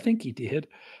 which I think he did.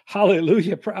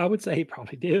 Hallelujah. I would say he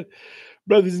probably did,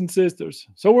 brothers and sisters.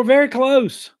 So we're very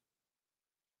close.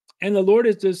 And the Lord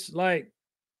is just like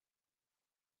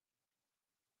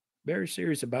very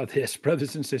serious about this,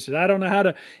 brothers and sisters. I don't know how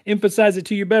to emphasize it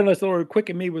to you better unless the Lord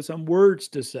quicken me with some words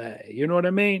to say. You know what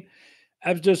I mean?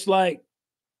 I was just like,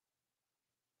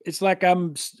 it's like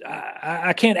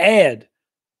I can't add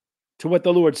to what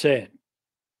the Lord said.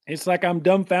 It's like I'm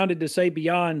dumbfounded to say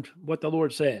beyond what the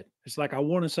Lord said. It's like I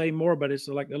want to say more, but it's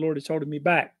like the Lord is holding me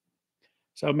back.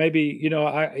 So maybe,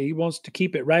 he wants to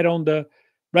keep it right on the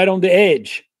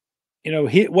edge,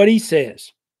 hit what he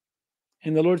says.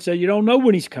 And the Lord said, you don't know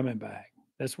when he's coming back.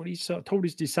 That's what he told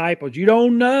his disciples. You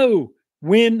don't know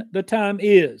when the time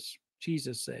is,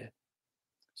 Jesus said.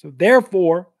 So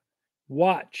therefore,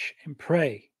 watch and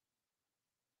pray.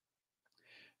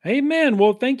 Amen.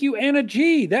 Well, thank you, Anna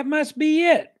G. That must be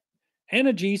it.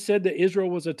 Anna G said that Israel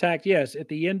was attacked. Yes, at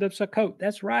the end of Sukkot.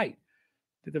 That's right.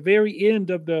 At the very end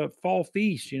of the fall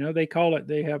feast, they call it,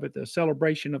 they have it, the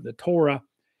celebration of the Torah.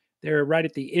 They're right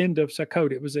at the end of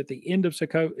Sukkot. It was at the end of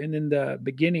Sukkot. And in the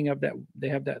beginning of that, they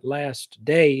have that last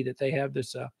day that they have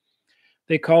this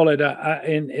They call it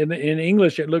in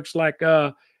English. It looks like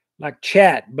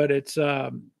chat, but it's I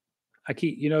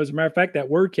keep as a matter of fact that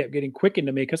word kept getting quickened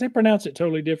to me because they pronounce it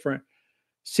totally different.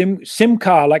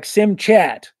 Simca, like sim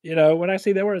chat. When I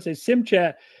see that word, I say sim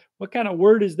chat. What kind of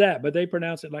word is that? But they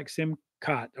pronounce it like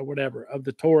simchat or whatever of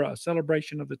the Torah, a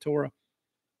celebration of the Torah.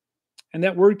 And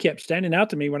that word kept standing out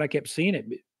to me when I kept seeing it,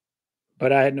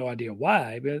 but I had no idea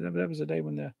why. But that was the day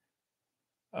when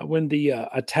the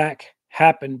attack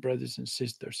happened, brothers and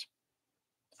sisters.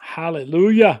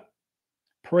 Hallelujah.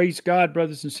 Praise God,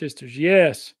 brothers and sisters.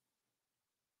 Yes.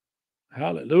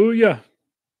 Hallelujah.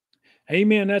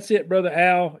 Amen. That's it, Brother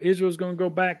Al. Israel's going to go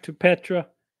back to Petra.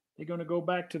 They're going to go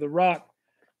back to the rock.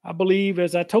 I believe,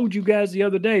 as I told you guys the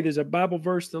other day, there's a Bible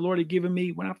verse the Lord had given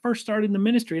me when I first started in the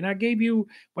ministry, and I gave you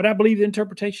what I believe the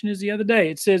interpretation is the other day.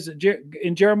 It says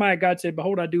in Jeremiah, God said,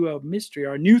 "Behold, I do a mystery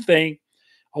or a new thing.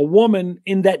 A woman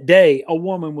in that day, a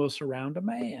woman will surround a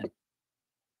man."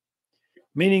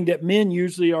 Meaning that men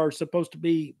usually are supposed to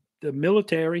be the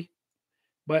military.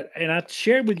 And I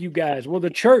shared with you guys, well, the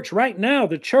church right now,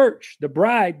 the church, the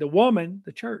bride, the woman,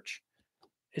 the church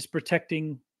is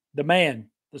protecting the man,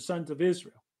 the sons of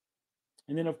Israel.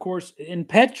 And then, of course, in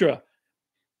Petra,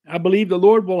 I believe the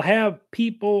Lord will have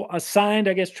people assigned,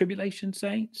 I guess, tribulation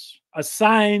saints,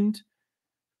 assigned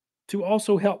to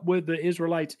also help with the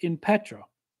Israelites in Petra.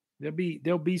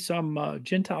 There'll be some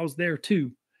Gentiles there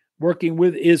too, working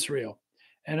with Israel.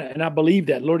 And I believe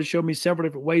that. Lord has showed me several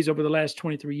different ways over the last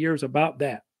 23 years about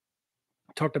that.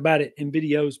 I talked about it in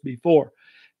videos before.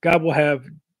 God will have,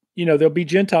 there'll be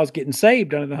Gentiles getting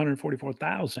saved out of the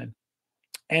 144,000.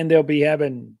 And they'll be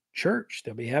having church.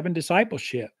 They'll be having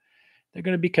discipleship. They're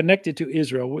going to be connected to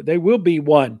Israel. They will be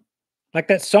one. Like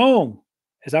that song,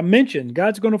 as I mentioned,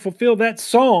 God's going to fulfill that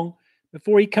song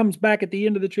before he comes back at the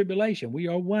end of the tribulation. We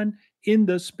are one in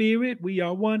the Spirit. We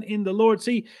are one in the Lord.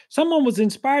 See, someone was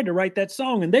inspired to write that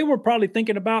song, and they were probably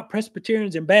thinking about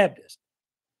Presbyterians and Baptists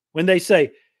when they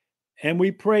say, "And we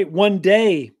pray one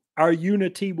day our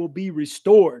unity will be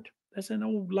restored." That's an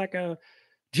old, like a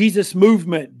Jesus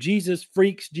movement, Jesus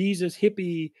freaks, Jesus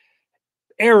hippie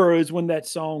era is when that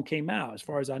song came out, as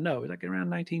far as I know. It's like around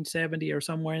 1970 or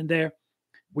somewhere in there.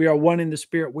 We are one in the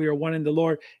Spirit. We are one in the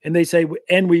Lord. And they say,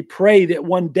 and we pray that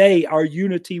one day our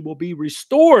unity will be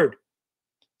restored.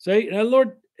 See, the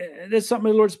Lord, that's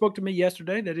something the Lord spoke to me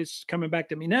yesterday that is coming back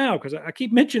to me now because I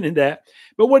keep mentioning that.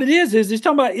 But what it is he's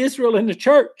talking about Israel and the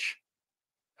church.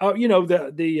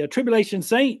 The tribulation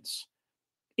saints.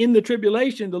 In the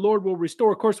tribulation, the Lord will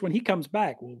restore. Of course, when he comes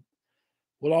back,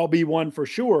 we'll all be one for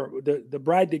sure. The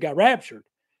bride that got raptured.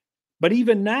 But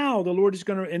even now, the Lord is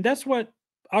going to, and that's what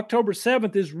October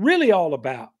 7th is really all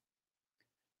about.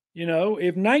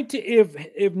 If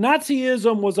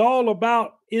Nazism was all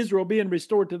about Israel being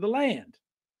restored to the land,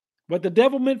 what the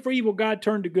devil meant for evil, God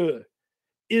turned to good.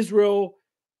 Israel,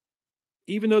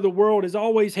 even though the world has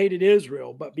always hated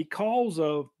Israel, but because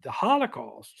of the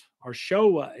Holocaust, or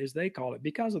Shoah as they call it,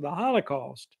 because of the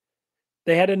Holocaust,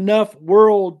 they had enough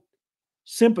world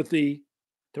sympathy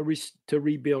to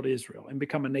rebuild Israel and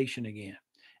become a nation again.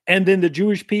 And then the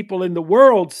Jewish people in the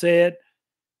world said,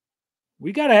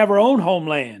 we got to have our own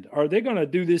homeland or they're going to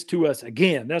do this to us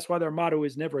again. That's why their motto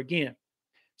is never again.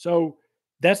 So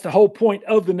that's the whole point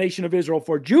of the nation of Israel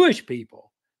for Jewish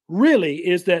people, really,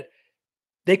 is that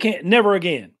they can't never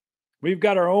again. We've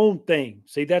got our own thing.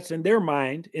 See, that's in their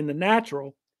mind. In the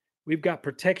natural, we've got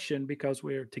protection because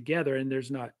we're together and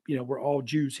there's not, we're all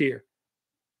Jews here.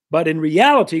 But in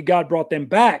reality, God brought them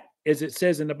back, as it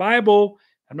says in the Bible.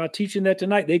 I'm not teaching that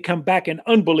tonight. They come back in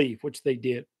unbelief, which they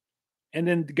did. And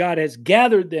then God has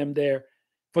gathered them there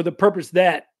for the purpose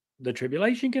that the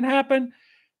tribulation can happen,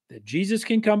 that Jesus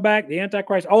can come back, the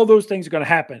Antichrist, all those things are going to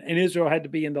happen. And Israel had to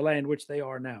be in the land which they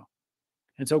are now.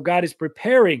 And so God is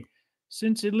preparing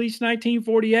since at least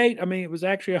 1948. I mean, it was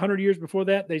actually 100 years before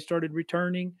that. They started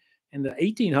returning in the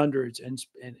 1800s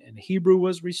and Hebrew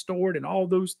was restored and all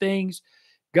those things.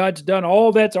 God's done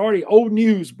all that's already old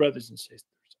news, brothers and sisters.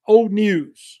 Old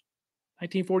news.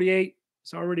 1948,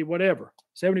 it's already whatever.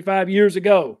 75 years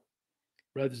ago,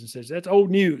 brothers and sisters. That's old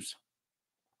news.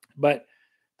 But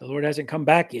the Lord hasn't come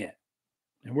back yet.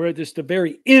 And we're at the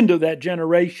very end of that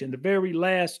generation, the very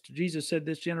last. Jesus said,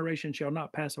 this generation shall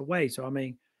not pass away. So, I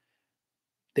mean,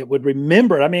 that would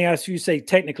remember. I mean, as you say,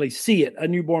 technically see it. A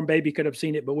newborn baby could have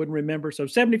seen it, but wouldn't remember. So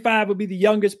 75 would be the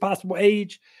youngest possible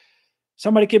age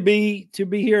somebody could be to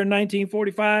be here in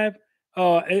 1945.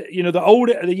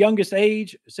 The youngest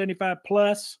age, 75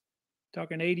 plus,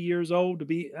 talking 80 years old to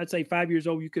be, I'd say 5 years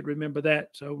old. You could remember that.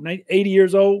 So 80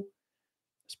 years old.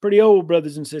 It's pretty old,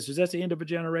 brothers and sisters. That's the end of a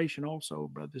generation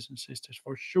also, brothers and sisters,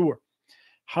 for sure.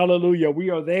 Hallelujah. We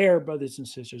are there, brothers and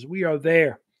sisters. We are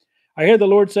there. I hear the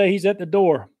Lord say he's at the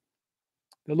door.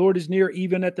 The Lord is near,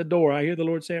 even at the door. I hear the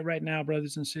Lord say it right now,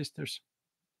 brothers and sisters.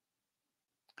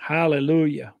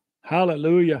 Hallelujah.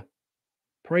 Hallelujah.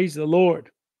 Praise the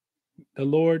Lord. The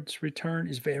Lord's return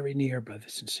is very near,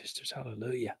 brothers and sisters.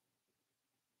 Hallelujah.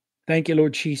 Thank you,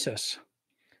 Lord Jesus.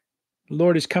 The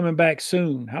Lord is coming back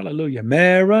soon. Hallelujah.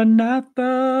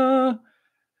 Maranatha.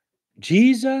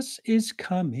 Jesus is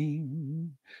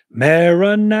coming.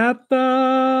 Maranatha.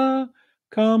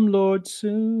 Come, Lord,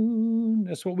 soon.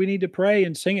 That's what we need to pray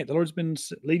and sing it. The Lord's been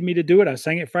leading me to do it. I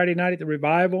sang it Friday night at the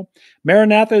revival.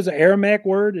 Maranatha is an Aramaic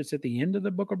word. It's at the end of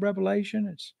the book of Revelation.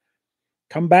 It's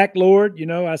come back, Lord. You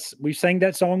know, we sang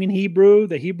that song in Hebrew.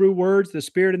 The Hebrew words, the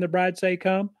Spirit and the bride say,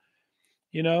 come.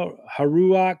 You know,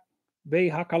 Haruach,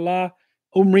 Be Hakala,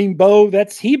 Umrim Bo.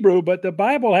 That's Hebrew, but the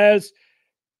Bible it's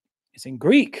in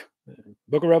Greek,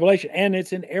 book of Revelation, and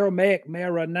it's in Aramaic,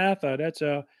 Maranatha. That's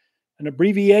an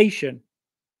abbreviation.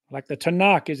 Like the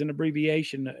Tanakh is an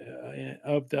abbreviation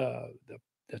of the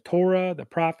Torah, the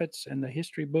prophets, and the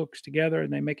history books together,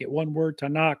 and they make it one word,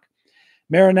 Tanakh.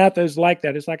 Maranatha is like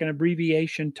that. It's like an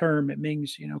abbreviation term. It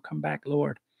means, come back,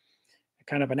 Lord.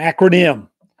 Kind of an acronym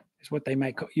is what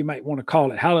you might want to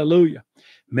call it. Hallelujah.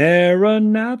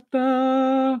 Maranatha,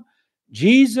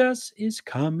 Jesus is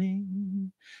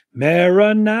coming.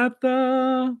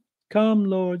 Maranatha, come,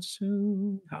 Lord,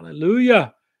 soon.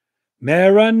 Hallelujah.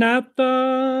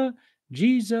 Maranatha,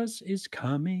 Jesus is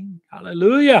coming.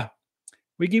 Hallelujah.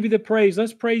 We give you the praise.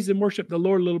 Let's praise and worship the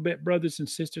Lord a little bit, brothers and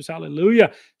sisters.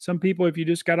 Hallelujah. Some people, if you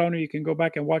just got on here, you can go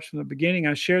back and watch from the beginning.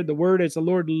 I shared the word as the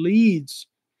Lord leads.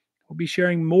 We'll be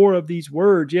sharing more of these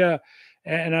words. Yeah.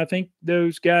 And I think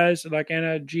those guys like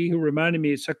Anna G, who reminded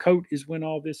me, Sukkot is when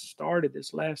all this started,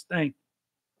 this last thing.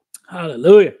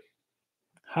 Hallelujah.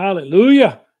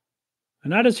 Hallelujah.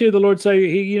 And I just hear the Lord say,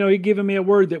 He given me a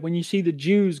word that when you see the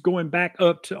Jews going back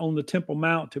up on the Temple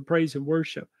Mount to praise and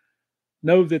worship,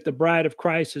 know that the bride of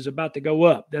Christ is about to go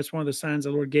up. That's one of the signs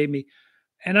the Lord gave me.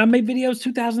 And I made videos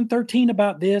 2013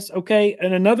 about this. Okay.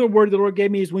 And another word the Lord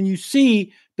gave me is when you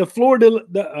see the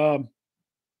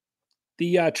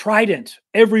trident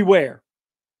everywhere.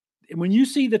 And when you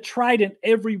see the trident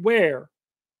everywhere,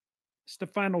 it's the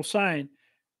final sign.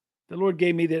 The Lord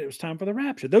gave me that it was time for the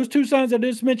rapture. Those two signs I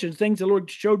just mentioned, things the Lord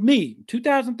showed me.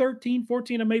 2013,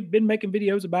 14, I've been making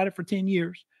videos about it for 10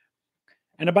 years.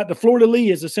 And about the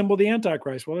fleur-de-lis as a symbol of the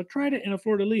Antichrist. Well, the trident and a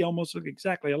fleur-de-lis almost look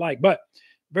exactly alike, but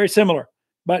very similar.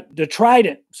 But the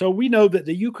trident, so we know that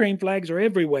the Ukraine flags are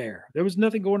everywhere. There was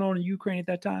nothing going on in Ukraine at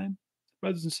that time,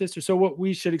 brothers and sisters. So what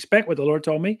we should expect, what the Lord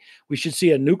told me, we should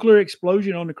see a nuclear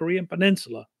explosion on the Korean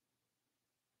Peninsula.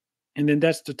 And then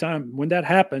that's the time when that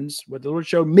happens, what the Lord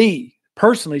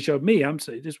personally showed me, I'm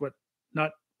saying this is what,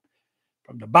 not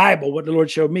from the Bible, what the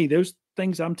Lord showed me, those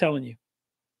things I'm telling you,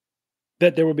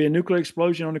 that there will be a nuclear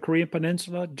explosion on the Korean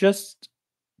Peninsula,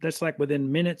 that's like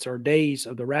within minutes or days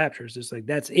of the raptures. It's like,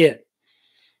 that's it.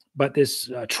 But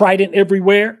this trident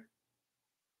everywhere,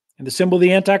 and the symbol of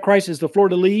the Antichrist is the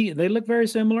fleur-de-lis. They look very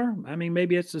similar. I mean,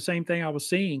 maybe it's the same thing I was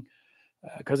seeing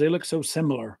because they look so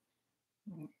similar.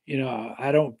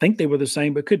 I don't think they were the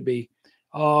same, but could be.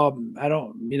 I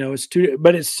don't,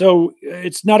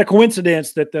 it's not a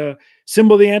coincidence that the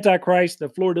symbol of the Antichrist, the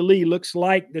fleur-de-lis, looks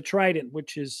like the trident,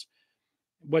 which is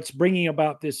what's bringing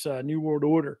about this New World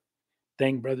Order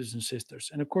thing, brothers and sisters.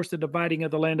 And of course, the dividing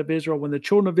of the land of Israel, when the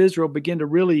children of Israel begin to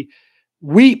really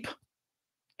weep,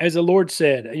 as the Lord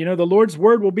said, the Lord's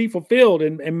word will be fulfilled.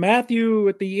 And Matthew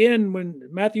at the end, when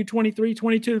Matthew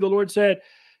 23:22, the Lord said,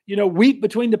 weep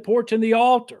between the porch and the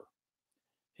altar.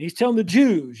 He's telling the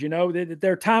Jews, that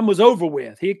their time was over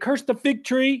with. He cursed the fig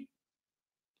tree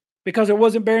because it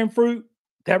wasn't bearing fruit.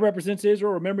 That represents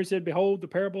Israel. Remember, he said, behold, the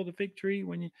parable of the fig tree.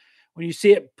 When you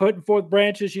see it putting forth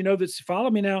branches, follow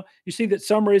me now. You see that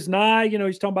summer is nigh.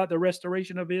 He's talking about the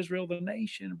restoration of Israel, the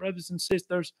nation, brothers and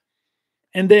sisters.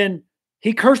 And then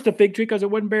he cursed the fig tree because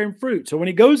it wasn't bearing fruit. So when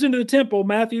he goes into the temple,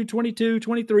 Matthew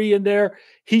 22:23, in there,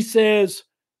 he says,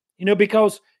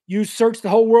 because you search the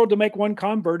whole world to make one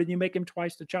convert and you make him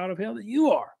twice the child of hell that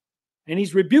you are. And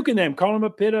he's rebuking them, calling them a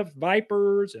pit of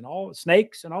vipers and all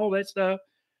snakes and all that stuff.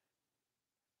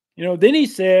 Then he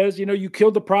says, you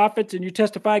killed the prophets and you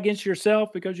testify against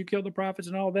yourself because you killed the prophets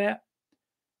and all that.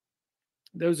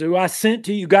 Those who I sent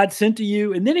to you, God sent to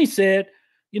you. And then he said,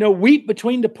 weep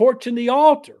between the porch and the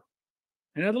altar.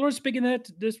 And the Lord's speaking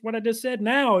what I just said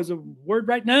now is a word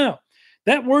right now.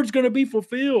 That word's going to be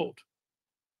fulfilled.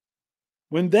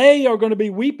 When they are going to be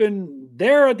weeping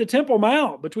there at the Temple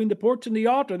Mount, between the porch and the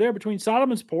altar, there between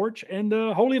Solomon's porch and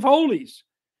the Holy of Holies.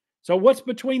 So what's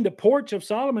between the porch of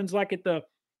Solomon's, like at the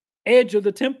edge of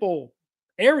the temple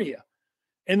area.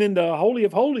 And then the Holy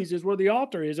of Holies is where the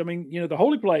altar is. I mean, the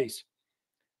holy place,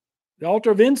 the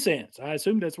altar of incense. I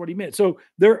assume that's what he meant. So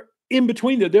they're in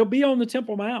between there. They'll be on the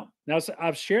Temple Mount. Now,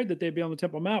 I've shared that they'd be on the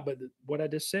Temple Mount, but what I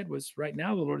just said was right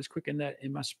now the Lord is quickening that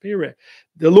in my spirit.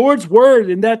 The Lord's word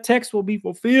in that text will be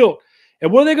fulfilled.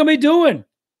 And what are they going to be doing?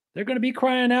 They're going to be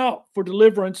crying out for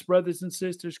deliverance, brothers and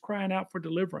sisters, crying out for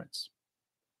deliverance.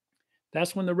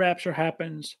 That's when the rapture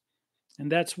happens.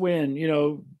 And that's when,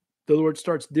 the Lord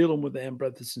starts dealing with them,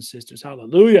 brothers and sisters.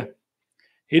 Hallelujah.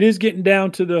 It is getting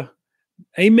down to the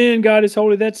amen. God is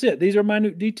holy. That's it. These are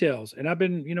minute details. And I've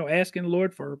been, asking the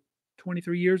Lord for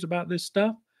 23 years about this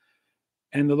stuff.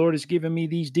 And the Lord has given me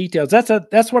these details.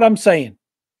 That's what I'm saying.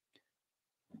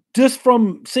 Just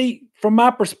from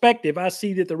my perspective, I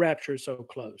see that the rapture is so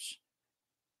close.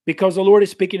 Because the Lord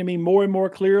is speaking to me more and more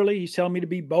clearly. He's telling me to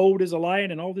be bold as a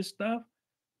lion and all this stuff.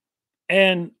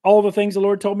 And all the things the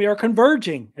Lord told me are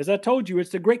converging. As I told you, it's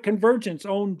the great convergence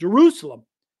on Jerusalem.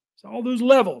 So all those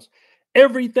levels,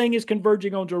 everything is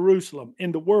converging on Jerusalem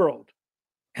in the world.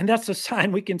 And that's a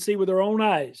sign we can see with our own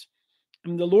eyes.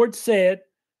 And the Lord said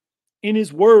in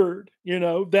his word,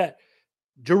 that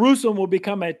Jerusalem will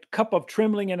become a cup of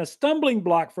trembling and a stumbling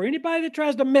block for anybody that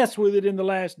tries to mess with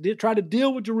it try to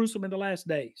deal with Jerusalem in the last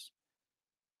days.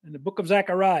 In the book of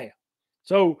Zechariah.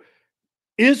 So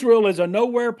Israel is a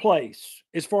nowhere place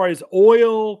as far as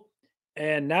oil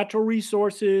and natural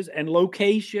resources and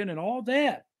location and all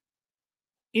that.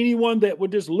 Anyone that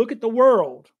would just look at the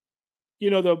world,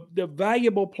 the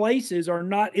valuable places are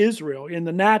not Israel in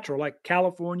the natural, like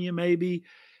California, maybe.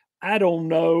 I don't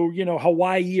know,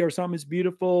 Hawaii or something is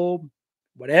beautiful,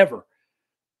 whatever.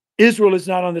 Israel is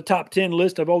not on the top 10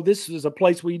 list of, this is a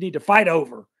place we need to fight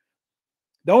over.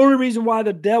 The only reason why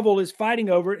the devil is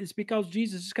fighting over it is because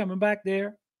Jesus is coming back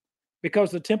there, because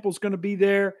the temple's going to be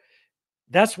there.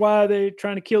 That's why they're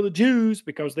trying to kill the Jews,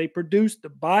 because they produced the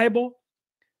Bible,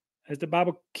 as the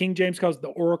Bible, King James calls it, the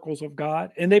oracles of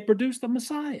God, and they produced the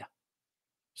Messiah.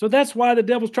 So that's why the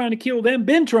devil's trying to kill them,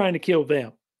 been trying to kill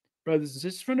them, brothers and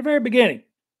sisters, from the very beginning.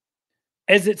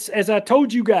 As I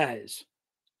told you guys,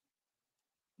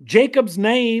 Jacob's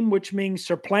name, which means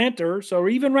supplanter, so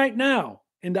even right now,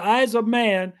 in the eyes of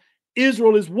man,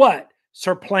 Israel is what?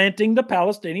 Supplanting the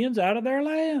Palestinians out of their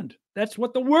land. That's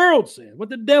what the world said, what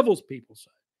the devil's people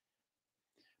say.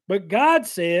 But God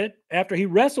said, after he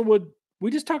wrestled with,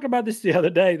 we just talked about this the other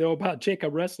day, though, about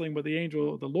Jacob wrestling with the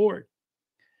angel of the Lord.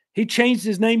 He changed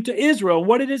his name to Israel. And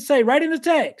what did it say? Right in the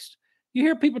text. You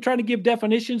hear people trying to give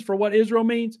definitions for what Israel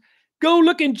means. Go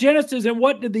look in Genesis and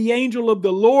what did the angel of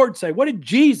the Lord say? What did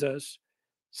Jesus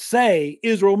say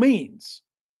Israel means?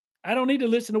 I don't need to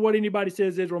listen to what anybody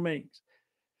says Israel means.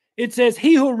 It says,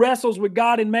 he who wrestles with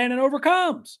God and man and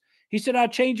overcomes. He said, I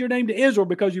change your name to Israel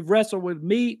because you've wrestled with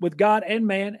me, with God and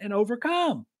man, and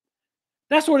overcome.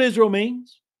 That's what Israel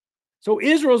means. So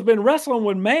Israel's been wrestling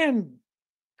with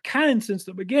mankind since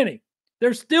the beginning.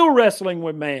 They're still wrestling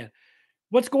with man.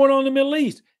 What's going on in the Middle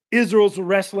East? Israel's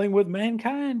wrestling with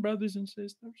mankind, brothers and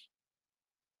sisters.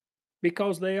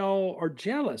 Because they all are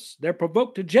jealous. They're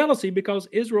provoked to jealousy because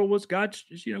Israel was God's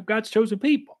chosen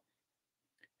people.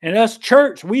 And us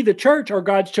church, we the church are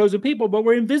God's chosen people, but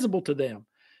we're invisible to them.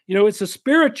 It's a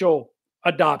spiritual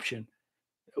adoption.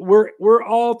 We're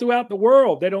all throughout the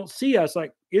world. They don't see us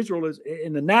like Israel is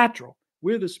in the natural.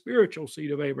 We're the spiritual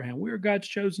seed of Abraham. We're God's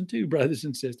chosen too, brothers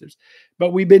and sisters.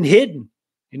 But we've been hidden.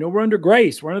 We're under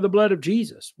grace. We're under the blood of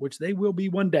Jesus, which they will be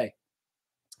one day.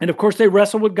 And of course, they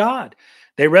wrestle with God.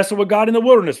 They wrestle with God in the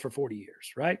wilderness for 40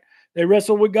 years, right? They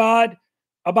wrestle with God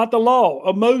about the law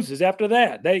of Moses. After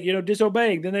that, they,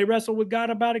 disobeying. Then they wrestle with God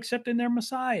about accepting their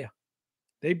Messiah.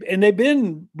 They've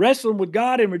been wrestling with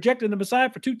God and rejecting the Messiah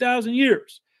for 2,000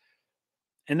 years.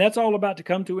 And that's all about to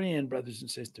come to an end, brothers and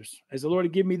sisters. As the Lord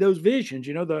had given me those visions,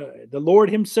 the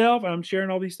Lord himself, and I'm sharing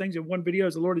all these things in one video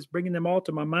as the Lord is bringing them all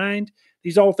to my mind.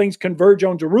 These all things converge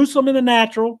on Jerusalem in the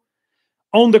natural,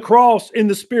 on the cross in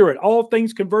the spirit. All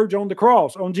things converge on the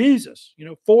cross, on Jesus.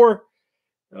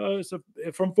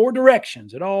 From four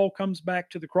directions. It all comes back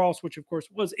to the cross, which of course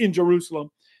was in Jerusalem.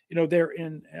 They're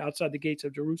outside the gates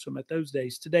of Jerusalem at those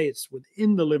days. Today, it's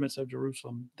within the limits of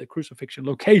Jerusalem, the crucifixion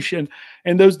location.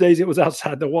 In those days, it was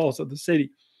outside the walls of the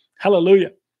city.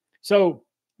 Hallelujah. So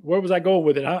where was I going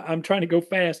with it? I'm trying to go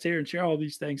fast here and share all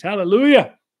these things.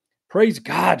 Hallelujah. Praise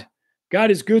God. God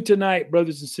is good tonight,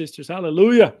 brothers and sisters.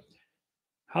 Hallelujah.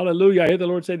 Hallelujah. I hear the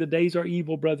Lord say the days are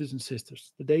evil, brothers and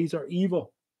sisters. The days are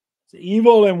evil. It's an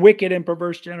evil and wicked and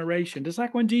perverse generation. Just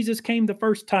like when Jesus came the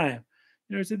first time.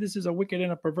 He said this is a wicked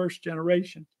and a perverse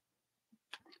generation.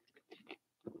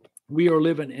 We are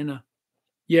living in a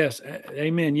Yes.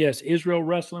 Amen. Yes. Israel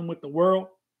wrestling with the world,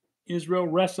 Israel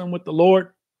wrestling with the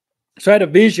Lord. So I had a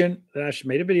vision that I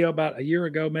made a video about a year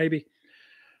ago, maybe.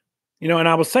 And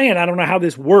I was saying, I don't know how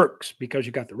this works because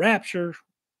you got the rapture.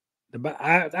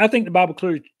 I think the Bible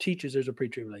clearly teaches there's a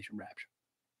pre-tribulation rapture.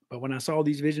 But when I saw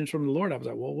these visions from the Lord, I was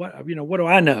like, well, what do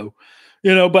I know?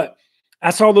 But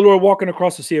I saw the Lord walking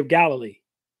across the Sea of Galilee.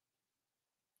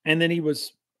 And then he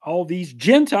was all these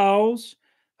Gentiles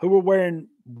who were wearing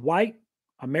white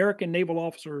American naval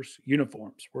officers'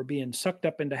 uniforms were being sucked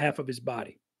up into half of his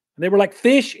body. And they were like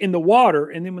fish in the water.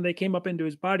 And then when they came up into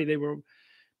his body, they were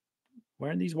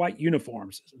wearing these white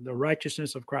uniforms, the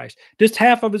righteousness of Christ, just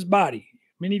half of his body.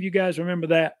 Many of you guys remember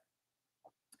that.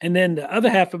 And then the other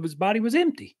half of his body was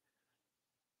empty.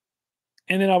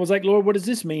 And then I was like, Lord, what does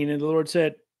this mean? And the Lord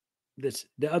said,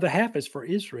 the other half is for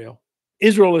Israel.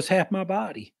 Israel is half my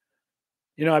body.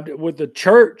 With the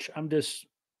church, I'm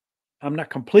not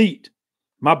complete.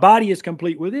 My body is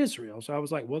complete with Israel. So I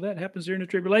was like, well, that happens during the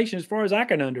tribulation as far as I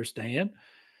can understand.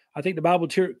 I think the Bible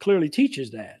clearly teaches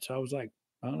that. So I was like,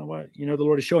 I don't know what, the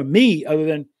Lord is showing me other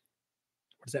than,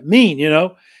 what does that mean?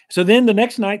 So then the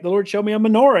next night, the Lord showed me a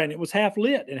menorah and it was half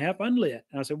lit and half unlit.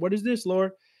 And I said, what is this,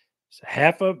 Lord? So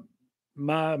half of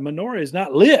my menorah is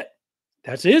not lit.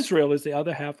 That's Israel is the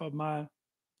other half of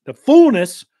the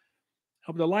fullness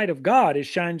of the light of God. It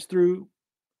shines through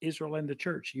Israel and the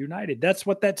church united. That's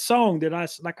what that song that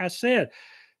like I said,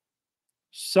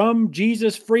 some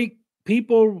Jesus freak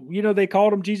people, they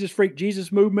called them Jesus freak,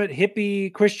 Jesus movement,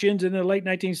 hippie Christians in the late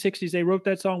 1960s. They wrote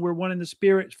that song, We're One in the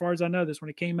Spirit. As far as I know, this when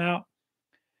it came out.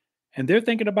 And they're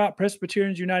thinking about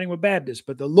Presbyterians uniting with Baptists.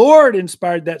 But the Lord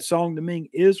inspired that song to mean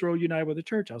Israel united with the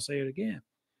church. I'll say it again.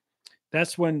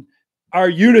 That's when our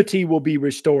unity will be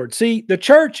restored. See, the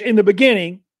church in the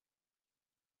beginning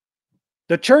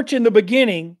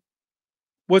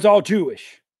was all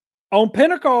Jewish. On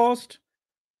Pentecost,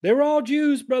 they were all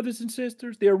Jews, brothers and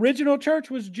sisters. The original church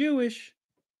was Jewish.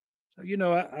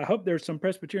 So, I hope there's some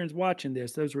Presbyterians watching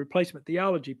this, those replacement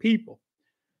theology people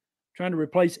trying to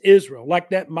replace Israel. Like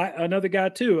that, another guy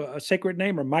too, a sacred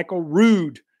namer, Michael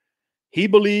Rood. He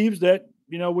believes that,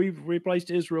 we've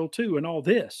replaced Israel too in all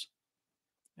this.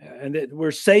 And that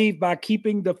we're saved by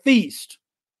keeping the feast.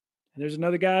 And there's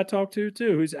another guy I talked to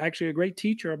too, who's actually a great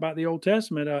teacher about the Old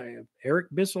Testament. Eric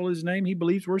Bissell is his name. He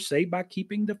believes we're saved by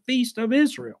keeping the feast of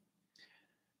Israel.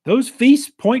 Those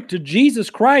feasts point to Jesus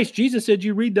Christ. Jesus said,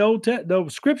 you read the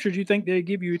scriptures, you think they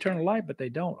give you eternal life, but they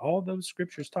don't. All those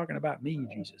scriptures talking about me,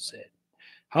 Jesus said.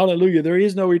 Hallelujah. There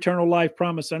is no eternal life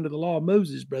promised under the law of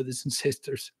Moses, brothers and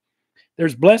sisters.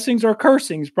 There's blessings or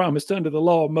cursings promised under the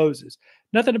law of Moses.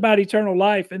 Nothing about eternal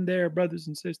life in there, brothers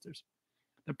and sisters.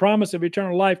 The promise of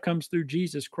eternal life comes through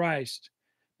Jesus Christ,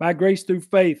 by grace through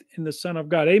faith in the Son of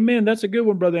God. Amen. That's a good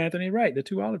one, Brother Anthony. Right. The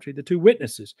two olive tree, the two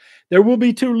witnesses. There will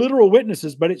be two literal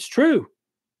witnesses, but it's true.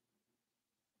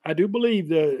 I do believe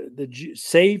the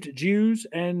saved Jews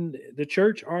and the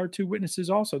church are two witnesses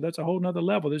also. That's a whole nother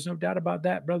level. There's no doubt about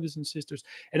that, brothers and sisters.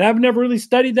 And I've never really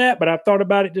studied that, but I've thought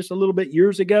about it just a little bit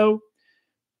years ago.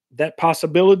 That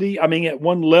possibility, at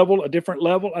one level, a different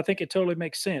level, I think it totally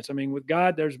makes sense. With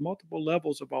God, there's multiple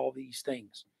levels of all these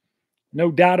things.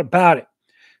 No doubt about it.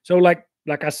 So like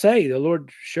I say, the Lord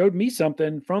showed me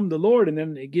something from the Lord, and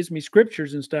then it gives me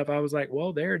scriptures and stuff. I was like,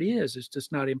 well, there it is. It's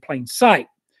just not in plain sight.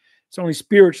 It's only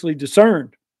spiritually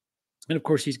discerned. And of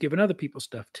course, he's given other people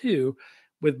stuff too,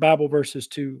 with Bible verses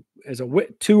two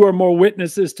or more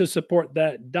witnesses to support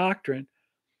that doctrine.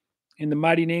 In the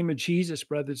mighty name of Jesus,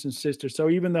 brothers and sisters. So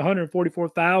even the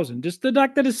 144,000, just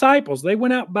like the disciples, they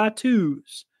went out by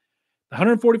twos. The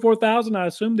 144,000, I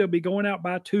assume they'll be going out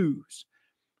by twos.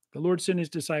 The Lord sent his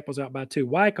disciples out by two.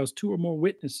 Why? Because two or more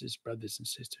witnesses, brothers and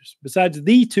sisters. Besides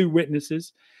the two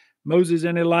witnesses, Moses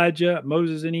and Elijah,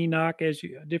 Moses and Enoch, as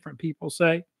different people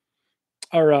say,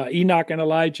 or Enoch and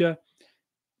Elijah,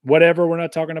 whatever. We're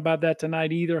not talking about that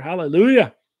tonight either.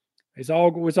 Hallelujah. It's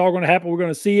all going to happen. We're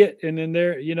going to see it. And then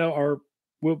there,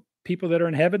 will people that are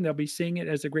in heaven, they'll be seeing it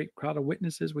as a great crowd of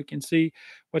witnesses. We can see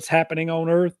what's happening on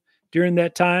earth during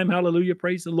that time. Hallelujah.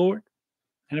 Praise the Lord.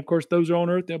 And of course, those are on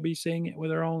earth. They'll be seeing it with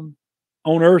their own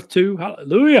on earth too.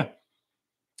 Hallelujah.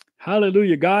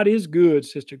 Hallelujah. God is good,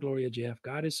 Sister Gloria Jeff.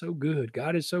 God is so good.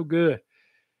 God is so good.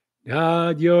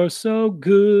 God, you're so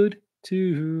good to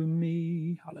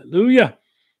me. Hallelujah.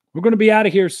 We're going to be out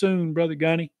of here soon, Brother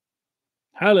Gunny.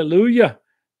 Hallelujah.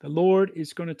 The Lord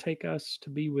is going to take us to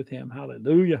be with him.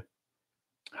 Hallelujah.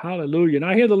 Hallelujah. And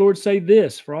I hear the Lord say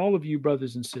this for all of you,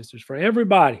 brothers and sisters, for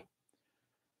everybody.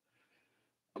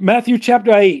 Matthew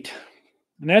chapter 8.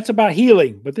 And that's about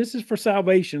healing, but this is for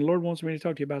salvation. The Lord wants me to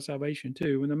talk to you about salvation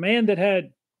too. When the man that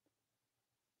had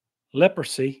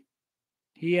leprosy,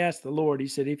 he asked the Lord, he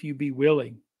said, if you be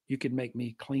willing, you can make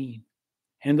me clean.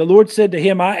 And the Lord said to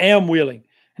him, I am willing.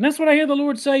 And that's what I hear the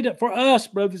Lord say for us,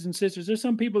 brothers and sisters. There's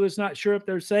some people that's not sure if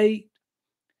they're saved,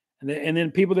 and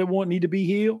then people that need to be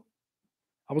healed.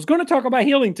 I was going to talk about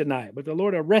healing tonight, but the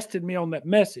Lord arrested me on that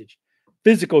message,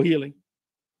 physical healing.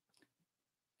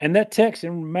 And that text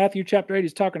in Matthew chapter 8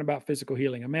 is talking about physical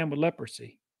healing, a man with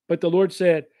leprosy. But the Lord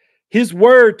said, his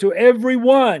word to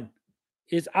everyone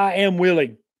is, I am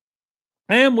willing.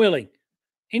 I am willing.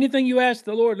 Anything you ask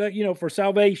the Lord, for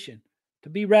salvation, to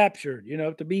be raptured,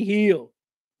 to be healed,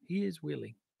 he is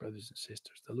willing, brothers and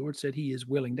sisters. The Lord said he is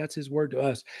willing. That's his word to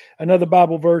us. Another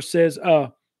Bible verse says,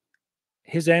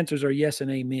 his answers are yes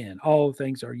and amen. All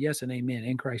things are yes and amen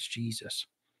in Christ Jesus.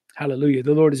 Hallelujah.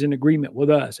 The Lord is in agreement with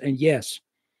us. And yes,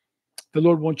 the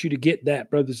Lord wants you to get that,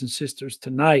 brothers and sisters,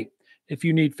 tonight. If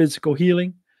you need physical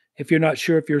healing, if you're not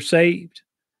sure if you're saved,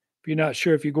 if you're not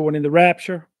sure if you're going in the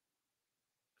rapture,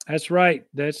 that's right.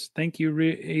 Thank you,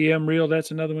 EM Real.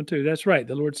 That's another one too. That's right.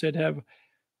 The Lord said, have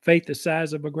faith the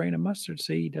size of a grain of mustard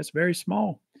seed. That's very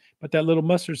small. But that little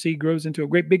mustard seed grows into a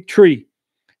great big tree.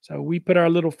 So we put our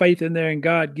little faith in there and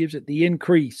God gives it the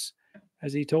increase,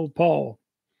 as he told Paul.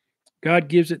 God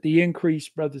gives it the increase,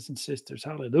 brothers and sisters.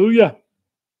 Hallelujah.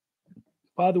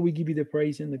 Father, we give you the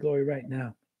praise and the glory right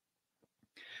now.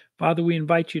 Father, we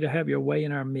invite you to have your way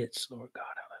in our midst, Lord God.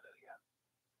 Hallelujah.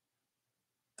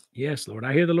 Yes, Lord.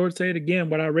 I hear the Lord say it again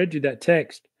when I read you that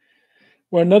text.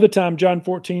 Well, another time, John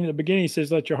 14, in the beginning, he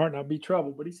says, let your heart not be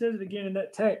troubled. But he says it again in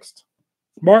that text.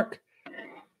 Mark.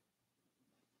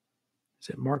 Is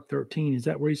it Mark 13? Is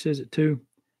that where he says it too?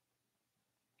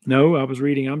 No, I was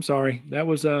reading. I'm sorry. That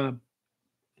was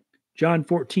John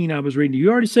 14 I was reading. He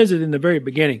already says it in the very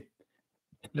beginning.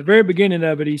 The very beginning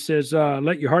of it, he says,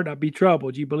 let your heart not be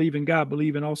troubled. You believe in God,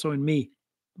 believe in also in me.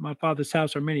 My Father's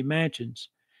house are many mansions.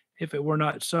 If it were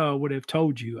not so, I would have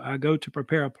told you. I go to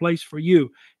prepare a place for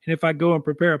you. And if I go and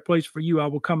prepare a place for you, I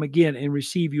will come again and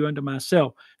receive you unto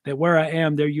myself, that where I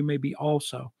am, there you may be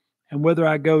also. And whither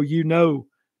I go, you know,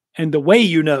 and the way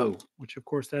you know, which of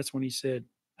course, that's when he said,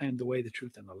 I am the way, the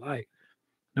truth, and the life.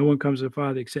 No one comes to the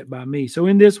Father except by me. So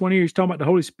in this one here, he's talking about the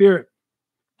Holy Spirit.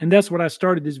 And that's what I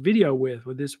started this video with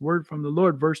this word from the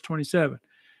Lord, verse 27.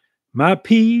 My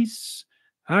peace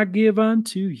I give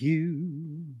unto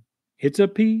you. It's a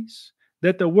peace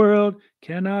that the world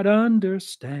cannot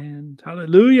understand.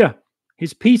 Hallelujah.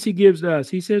 His peace he gives us.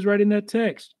 He says right in that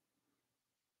text,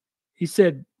 he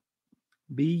said,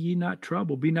 be ye not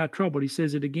troubled. Be not troubled. He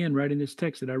says it again right in this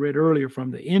text that I read earlier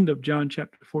from the end of John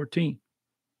chapter 14.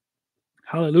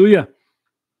 Hallelujah.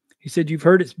 He said, you've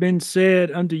heard it's been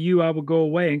said unto you, I will go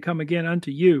away and come again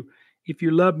unto you. If you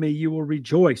love me, you will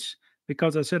rejoice,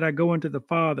 because I said, I go unto the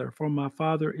Father, for my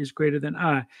Father is greater than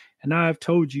I. And I have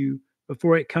told you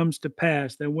before it comes to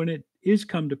pass, that when it is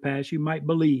come to pass, you might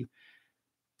believe.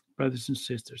 Brothers and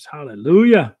sisters,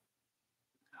 hallelujah.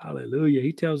 Hallelujah.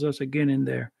 He tells us again in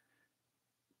there,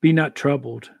 be not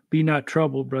troubled. Be not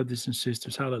troubled, brothers and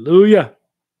sisters. Hallelujah.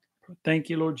 Thank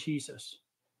you, Lord Jesus.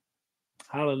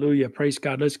 Hallelujah. Praise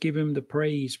God. Let's give him the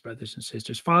praise, brothers and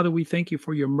sisters. Father, we thank you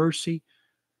for your mercy.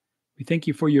 We thank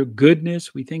you for your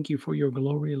goodness. We thank you for your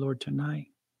glory, Lord, tonight.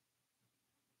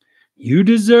 You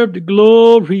deserve the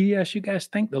glory. As you guys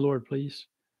thank the Lord, please.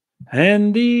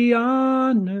 And the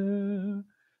honor.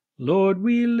 Lord,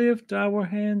 we lift our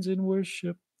hands in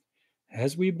worship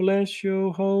as we bless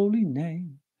your holy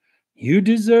name. You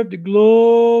deserve the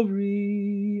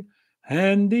glory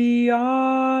and the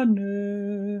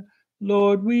honor.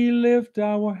 Lord, we lift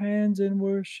our hands in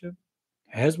worship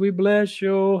as we bless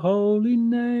your holy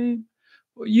name.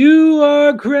 For you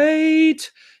are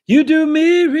great. You do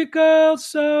miracles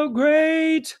so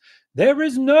great. There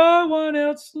is no one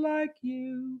else like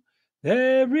you.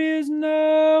 There is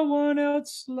no one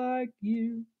else like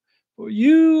you. For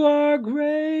you are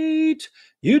great.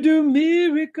 You do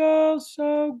miracles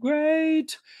so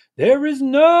great. There is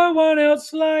no one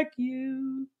else like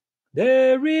you.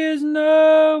 There is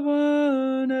no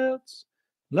one else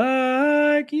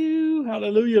like you.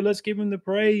 Hallelujah. Let's give him the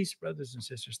praise, brothers and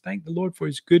sisters. Thank the Lord for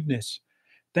his goodness.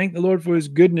 Thank the Lord for his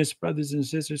goodness, brothers and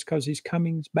sisters, because he's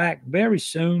coming back very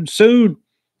soon. Soon.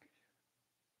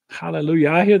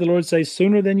 Hallelujah. I hear the Lord say,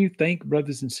 sooner than you think,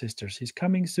 brothers and sisters. He's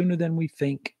coming sooner than we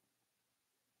think.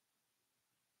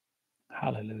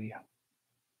 Hallelujah.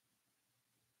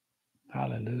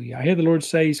 Hallelujah. I hear the Lord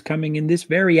say he's coming in this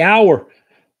very hour.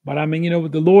 But I mean,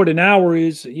 with the Lord, an hour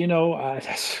is,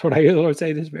 that's what I hear the Lord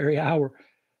say this very hour.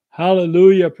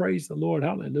 Hallelujah. Praise the Lord.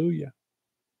 Hallelujah.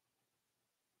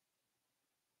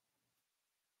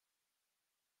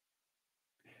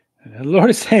 And the Lord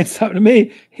is saying something to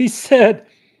me. He said,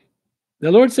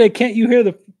 The Lord said, can't you hear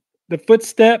the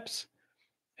footsteps?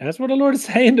 That's what the Lord is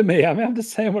saying to me. I mean, I'm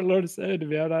just saying what the Lord is saying to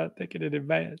me. I'm not thinking in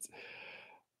advance.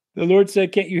 The Lord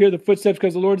said, can't you hear the footsteps?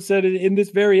 Because the Lord said it in this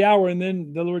very hour. And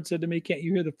then the Lord said to me, can't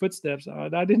you hear the footsteps?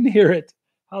 I didn't hear it.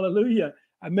 Hallelujah.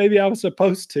 Maybe I was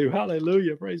supposed to.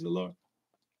 Hallelujah. Praise the Lord.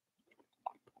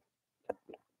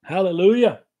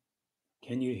 Hallelujah.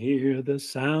 Can you hear the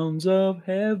sounds of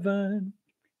heaven?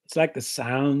 It's like the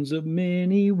sounds of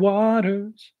many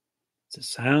waters. It's a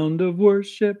sound of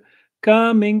worship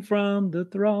coming from the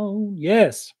throne.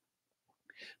 Yes.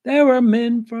 There are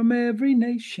men from every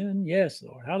nation. Yes,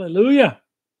 Lord. Hallelujah.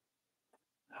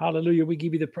 Hallelujah. We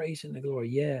give you the praise and the glory.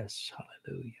 Yes.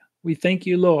 Hallelujah. We thank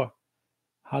you, Lord.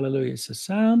 Hallelujah. It's the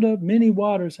sound of many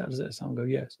waters. How does that song go?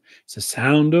 Yes. It's the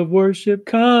sound of worship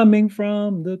coming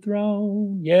from the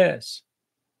throne. Yes.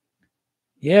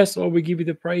 Yes, Lord, we give you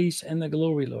the praise and the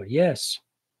glory, Lord. Yes.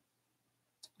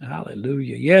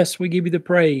 Hallelujah. Yes, we give you the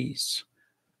praise.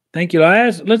 Thank you.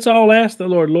 Let's all ask the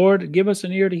Lord, Lord, give us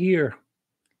an ear to hear,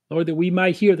 Lord, that we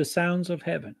might hear the sounds of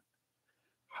heaven.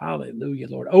 Hallelujah,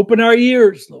 Lord. Open our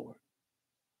ears, Lord,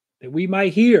 that we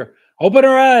might hear. Open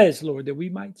our eyes, Lord, that we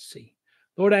might see.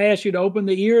 Lord, I ask you to open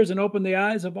the ears and open the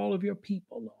eyes of all of your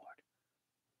people, Lord.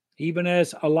 Even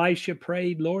as Elisha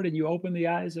prayed, Lord, and you opened the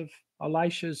eyes of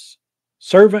Elisha's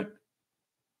servant.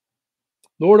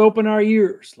 Lord, open our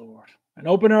ears, Lord, and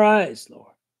open our eyes,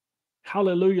 Lord.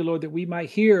 Hallelujah, Lord, that we might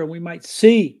hear and we might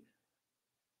see.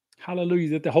 Hallelujah,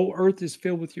 that the whole earth is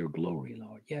filled with your glory,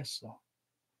 Lord. Yes, Lord.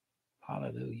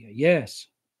 Hallelujah. Yes.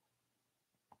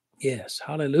 Yes.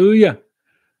 Hallelujah.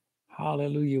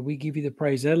 Hallelujah. We give you the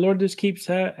praise. That Lord just keeps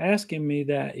asking me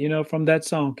that, from that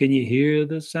song. Can you hear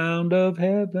the sound of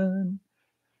heaven?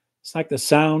 It's like the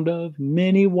sound of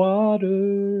many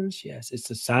waters. Yes, it's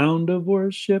the sound of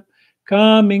worship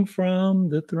coming from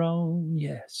the throne.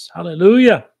 Yes.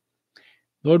 Hallelujah.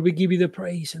 Lord, we give you the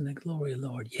praise and the glory,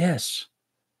 Lord. Yes.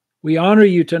 We honor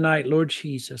you tonight, Lord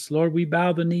Jesus. Lord, we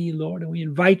bow the knee, Lord, and we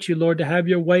invite you, Lord, to have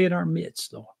your way in our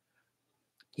midst, Lord.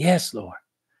 Yes, Lord.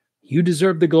 You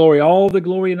deserve the glory. All the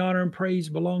glory and honor and praise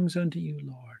belongs unto you,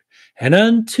 Lord. And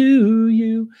unto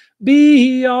you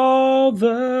be all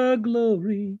the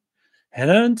glory. And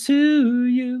unto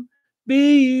you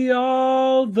be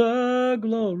all the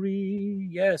glory.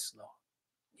 Yes, Lord.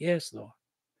 Yes, Lord.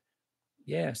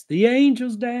 Yes, the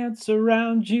angels dance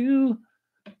around you.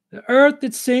 The earth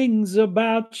that sings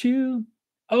about you.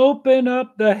 Open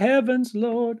up the heavens,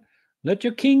 Lord. Let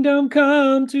your kingdom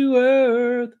come to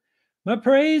earth. My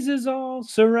praises all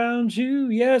surround you.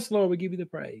 Yes, Lord, we give you the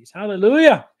praise.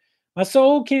 Hallelujah. My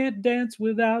soul can't dance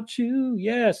without you.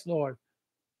 Yes, Lord.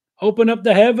 Open up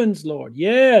the heavens, Lord.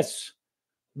 Yes.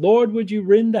 Lord, would you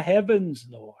rend the heavens,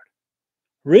 Lord?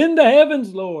 Rend the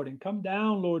heavens, Lord, and come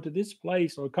down, Lord, to this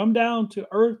place, Lord. Come down to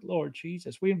earth, Lord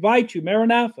Jesus. We invite you,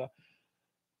 Maranatha.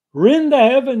 Rend the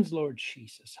heavens, Lord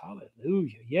Jesus.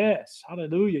 Hallelujah. Yes.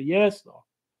 Hallelujah. Yes, Lord.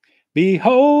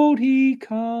 Behold, he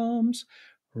comes,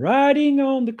 riding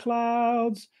on the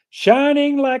clouds,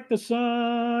 shining like the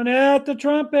sun at the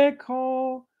trumpet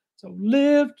call. So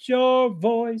lift your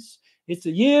voice. It's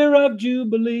a year of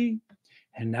Jubilee.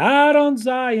 And out on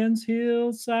Zion's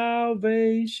hill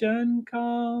salvation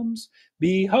comes.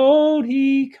 Behold,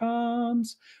 he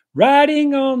comes,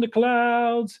 riding on the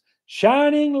clouds,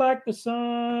 shining like the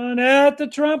sun at the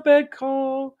trumpet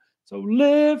call. So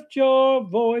lift your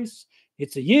voice.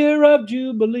 It's a year of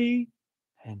Jubilee.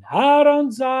 And out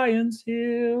on Zion's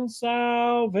hill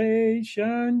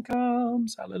salvation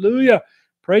comes. Hallelujah.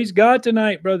 Praise God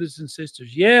tonight, brothers and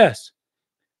sisters. Yes.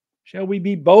 Shall we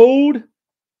be bold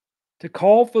to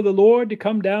call for the Lord to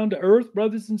come down to earth,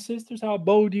 brothers and sisters? How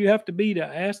bold do you have to be to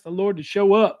ask the Lord to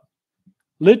show up?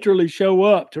 Literally show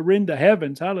up, to rend the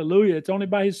heavens. Hallelujah. It's only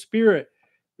by his Spirit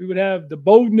we would have the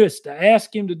boldness to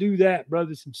ask him to do that,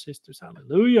 brothers and sisters.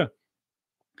 Hallelujah.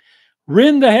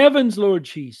 Rend the heavens, Lord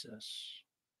Jesus.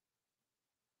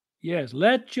 Yes,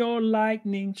 let your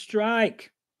lightning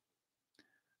strike.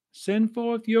 Send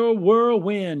forth your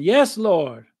whirlwind. Yes,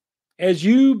 Lord. As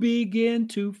you begin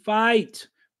to fight,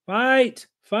 fight,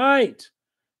 fight.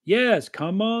 Yes,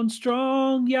 come on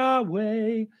strong,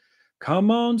 Yahweh.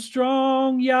 Come on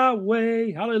strong,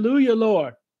 Yahweh. Hallelujah,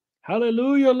 Lord.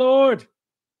 Hallelujah, Lord.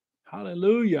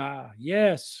 Hallelujah.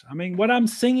 Yes. I mean, what I'm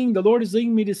singing, the Lord is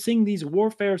leading me to sing these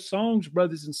warfare songs,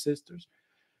 brothers and sisters.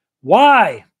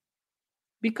 Why?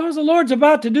 Because the Lord's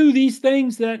about to do these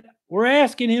things that we're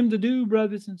asking him to do,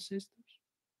 brothers and sisters.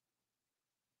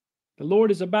 The Lord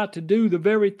is about to do the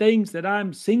very things that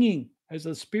I'm singing as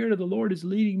the Spirit of the Lord is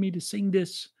leading me to sing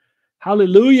this.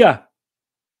 Hallelujah.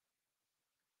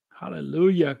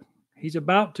 Hallelujah. He's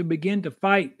about to begin to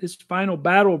fight this final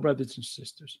battle, brothers and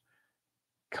sisters,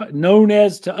 known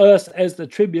as to us as the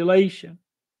tribulation.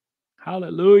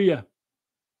 Hallelujah.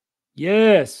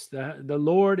 Yes, the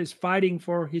Lord is fighting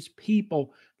for his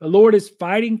people. The Lord is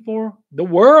fighting for the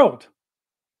world.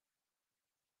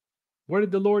 What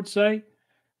did the Lord say?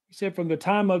 He said, from the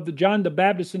time of the John the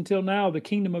Baptist until now, the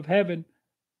kingdom of heaven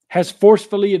has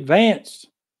forcefully advanced,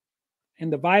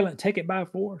 and the violent take it by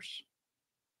force.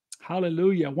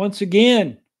 Hallelujah. Once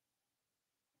again,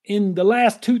 in the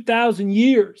last 2,000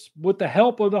 years, with the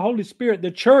help of the Holy Spirit, the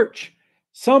church,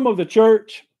 some of the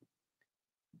church,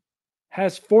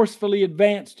 has forcefully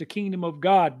advanced the kingdom of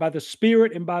God by the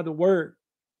Spirit and by the Word.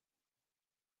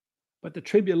 But the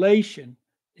tribulation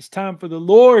is time for the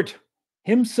Lord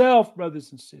himself,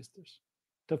 brothers and sisters,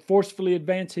 to forcefully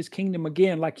advance his kingdom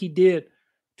again like he did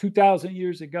 2,000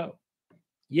 years ago.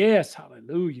 Yes,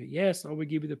 hallelujah. Yes, Lord, we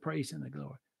give you the praise and the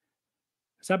glory.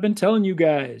 As I've been telling you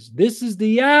guys, this is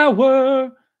the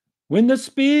hour when the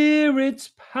Spirit's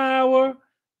power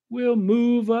will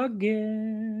move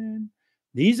again.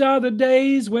 These are the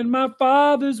days when my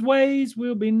Father's ways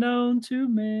will be known to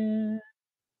men.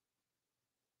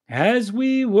 As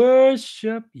we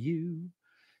worship you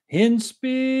in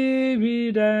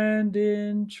spirit and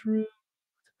in truth.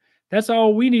 That's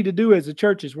all we need to do as a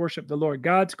church is worship the Lord.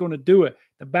 God's going to do it.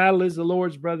 The battle is the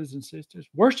Lord's, brothers and sisters.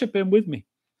 Worship him with me.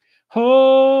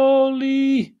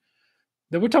 Holy.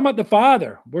 We're talking about the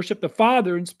Father. Worship the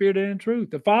Father in spirit and in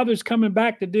truth. The Father's coming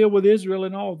back to deal with Israel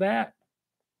and all that.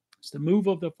 It's the move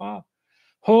of the Father.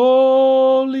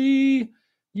 Holy,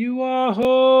 you are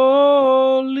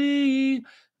holy.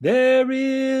 There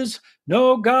is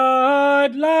no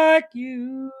God like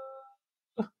you.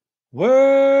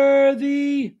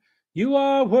 Worthy, you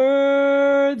are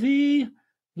worthy.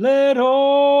 Let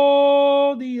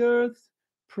all the earth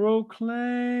proclaim.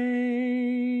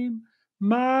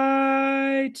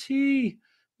 Mighty,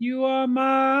 you are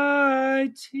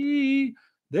mighty.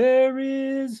 There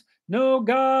is no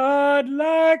God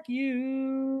like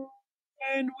you,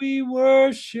 and we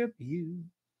worship you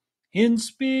in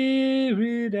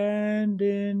spirit and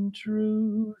in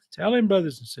truth. Tell him,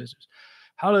 brothers and sisters.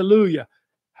 Hallelujah.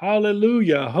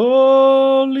 Hallelujah.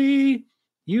 Holy,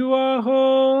 you are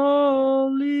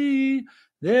holy.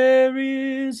 There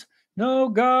is no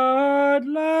God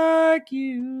like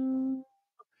you.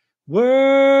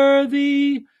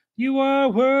 Worthy, you are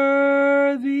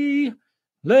worthy.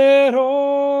 Let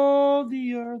all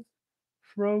the earth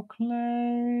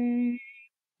proclaim.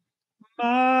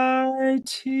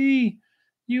 Mighty,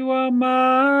 you are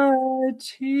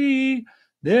mighty.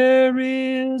 There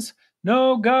is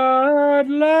no God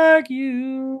like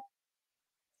you.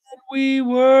 We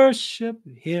worship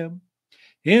him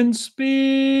in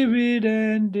spirit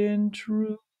and in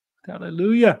truth.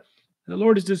 Hallelujah. The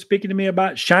Lord is just speaking to me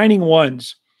about shining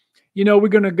ones. You know, we're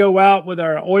going to go out with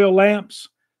our oil lamps,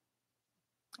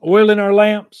 oil in our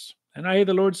lamps. And I hear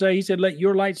the Lord say, he said, let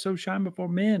your light so shine before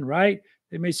men, right?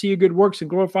 They may see your good works and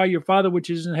glorify your Father which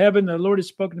is in heaven. The Lord has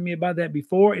spoken to me about that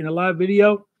before in a live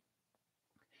video.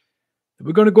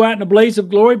 We're going to go out in a blaze of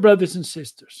glory, brothers and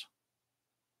sisters.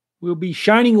 We'll be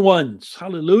shining ones.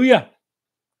 Hallelujah.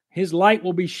 His light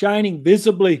will be shining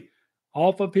visibly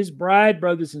off of his bride,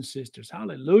 brothers and sisters.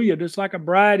 Hallelujah. Just like a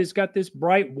bride has got this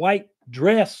bright white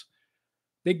dress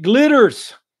that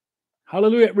glitters.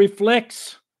 Hallelujah. It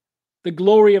reflects the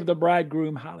glory of the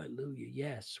bridegroom. Hallelujah.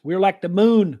 Yes. We're like the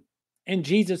moon, and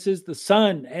Jesus is the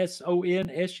sun,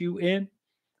 S-O-N-S-U-N.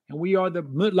 And we are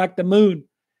like the moon.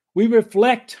 We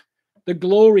reflect the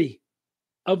glory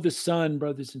of the sun,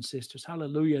 brothers and sisters.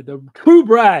 Hallelujah. The true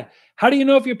bride. How do you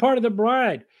know if you're part of the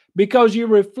bride? Because you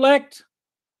reflect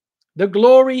the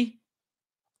glory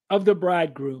of the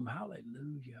bridegroom.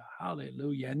 Hallelujah.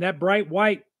 Hallelujah. And that bright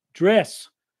white dress,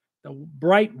 the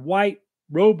bright white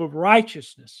robe of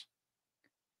righteousness,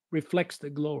 reflects the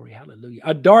glory. Hallelujah.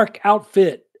 A dark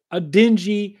outfit, a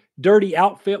dingy, dirty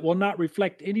outfit will not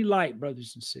reflect any light,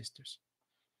 brothers and sisters.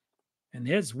 And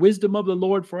there's wisdom of the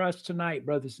Lord for us tonight,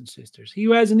 brothers and sisters. He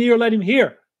who has an ear, let him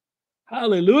hear.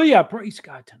 Hallelujah. Praise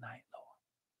God tonight, Lord.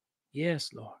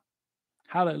 Yes, Lord.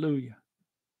 Hallelujah.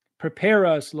 Prepare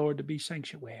us, Lord, to be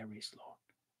sanctuaries, Lord.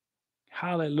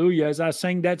 Hallelujah. As I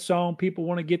sing that song, people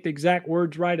want to get the exact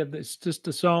words right of this, just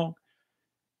a song.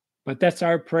 But that's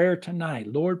our prayer tonight.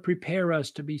 Lord, prepare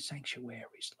us to be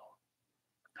sanctuaries, Lord.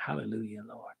 Hallelujah,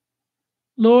 Lord.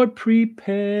 Lord,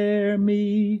 prepare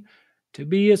me to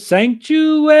be a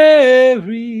sanctuary,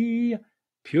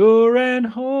 pure and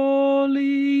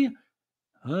holy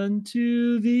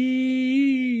unto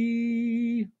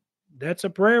thee. That's a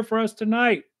prayer for us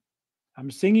tonight. I'm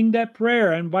singing that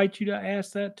prayer. I invite you to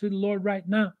ask that to the Lord right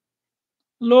now.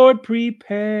 Lord,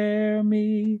 prepare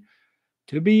me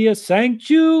to be a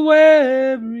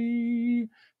sanctuary,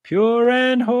 pure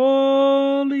and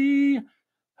holy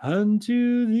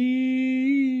unto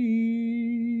thee.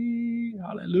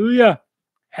 Hallelujah.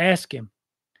 Ask him.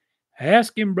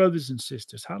 Ask him, brothers and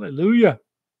sisters. Hallelujah.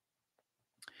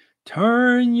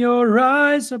 Turn your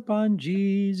eyes upon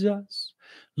Jesus.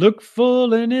 Look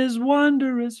full in his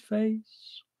wondrous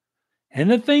face. And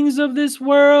the things of this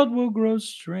world will grow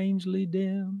strangely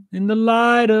dim in the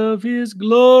light of his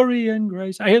glory and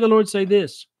grace. I hear the Lord say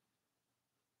this.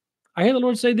 I hear the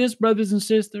Lord say this, brothers and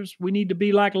sisters. We need to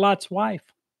be like Lot's wife.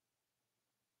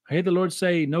 I hear the Lord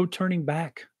say, no turning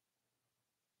back.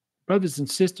 Brothers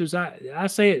and sisters, I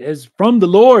say it as from the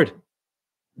Lord.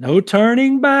 No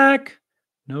turning back.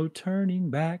 No turning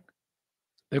back.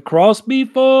 The cross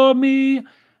before me,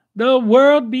 the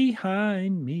world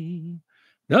behind me.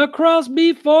 The cross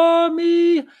before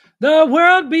me, the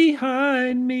world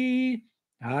behind me.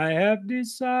 I have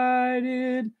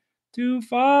decided to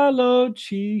follow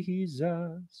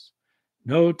Jesus.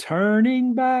 No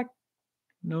turning back,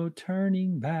 no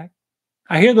turning back.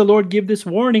 I hear the Lord give this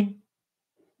warning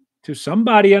to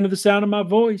somebody under the sound of my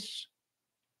voice.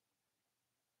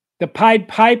 The Pied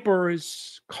Piper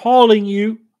is calling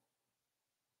you.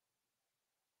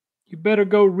 You better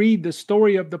go read the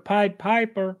story of the Pied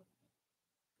Piper.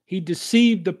 He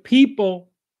deceived the people,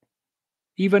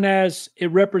 even as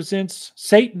it represents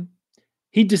Satan.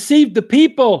 He deceived the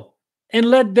people and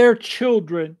led their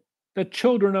children, the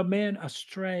children of men,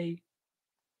 astray,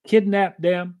 kidnapped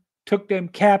them, took them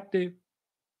captive.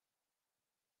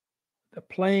 The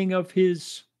playing of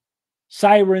his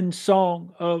siren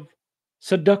song of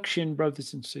seduction,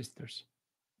 brothers and sisters.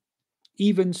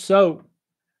 Even so,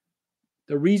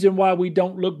 the reason why we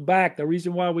don't look back, the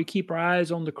reason why we keep our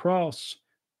eyes on the cross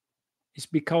is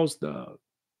because the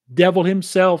devil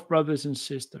himself, brothers and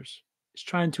sisters, is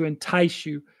trying to entice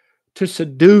you to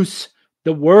seduce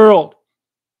the world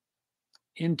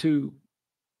into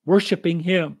worshiping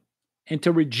him and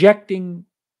to rejecting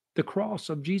the cross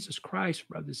of Jesus Christ,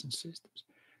 brothers and sisters.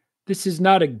 This is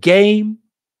not a game.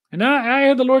 And I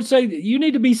heard the Lord say, you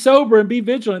need to be sober and be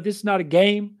vigilant. This is not a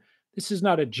game. This is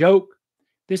not a joke.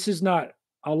 This is not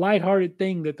a lighthearted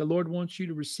thing that the Lord wants you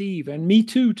to receive. And me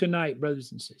too tonight,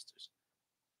 brothers and sisters.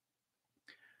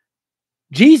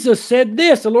 Jesus said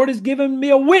this, the Lord has given me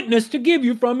a witness to give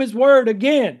you from his word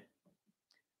again.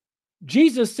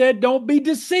 Jesus said, don't be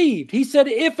deceived. He said,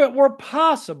 if it were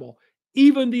possible,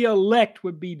 even the elect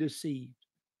would be deceived.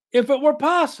 If it were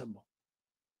possible.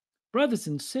 Brothers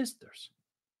and sisters,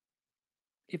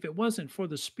 if it wasn't for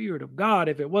the Spirit of God,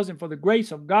 if it wasn't for the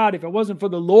grace of God, if it wasn't for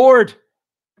the Lord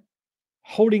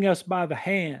holding us by the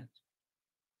hand,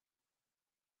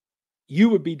 you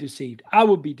would be deceived. I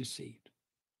would be deceived.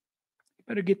 You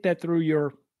better get that through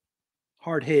your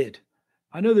hard head.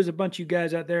 I know there's a bunch of you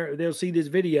guys out there, they'll see this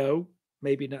video,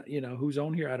 maybe not, who's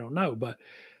on here, I don't know, but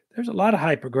there's a lot of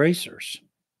hyper gracers.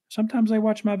 Sometimes they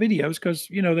watch my videos because,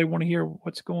 they want to hear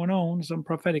what's going on, some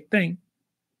prophetic thing.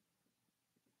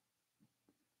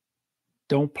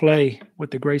 Don't play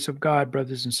with the grace of God,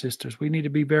 brothers and sisters. We need to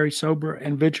be very sober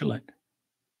and vigilant.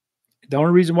 The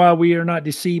only reason why we are not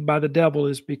deceived by the devil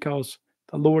is because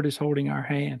the Lord is holding our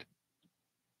hand.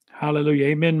 Hallelujah.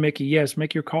 Amen, Mickey. Yes,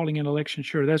 make your calling and election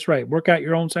sure. That's right. Work out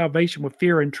your own salvation with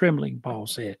fear and trembling, Paul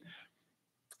said.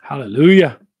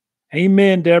 Hallelujah.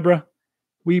 Amen, Deborah.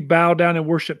 We bow down and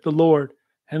worship the Lord.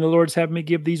 And the Lord's having me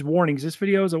give these warnings. This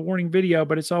video is a warning video,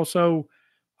 but it's also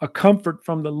a comfort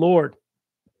from the Lord.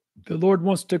 The Lord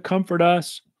wants to comfort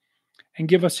us and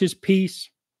give us his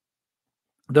peace.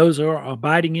 Those who are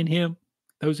abiding in him,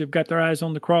 those who've got their eyes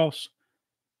on the cross,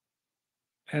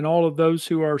 and all of those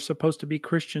who are supposed to be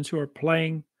Christians who are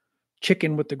playing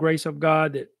chicken with the grace of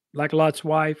God, that, like Lot's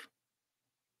wife.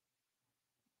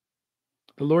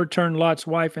 The Lord turned Lot's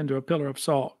wife into a pillar of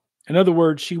salt. In other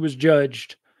words, she was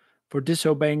judged for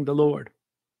disobeying the Lord.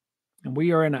 And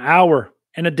we are in an hour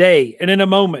and a day and in a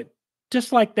moment,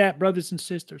 just like that, brothers and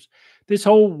sisters. This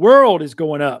whole world is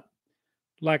going up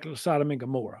like Sodom and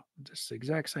Gomorrah, just the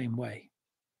exact same way.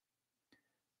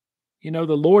 The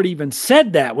Lord even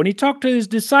said that when he talked to his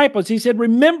disciples. He said,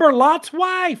 remember Lot's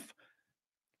wife.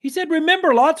 He said,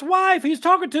 remember Lot's wife. He's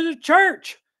talking to the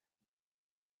church.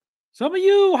 Some of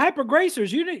you hyper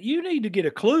gracers, you need to get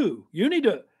a clue. You need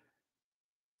to,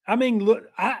 look,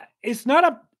 it's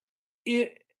not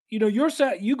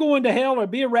you go into hell or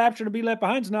be a rapture or be left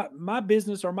behind is not my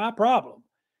business or my problem.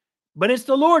 But it's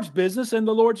the Lord's business and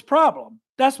the Lord's problem.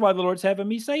 That's why the Lord's having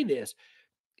me say this.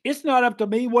 It's not up to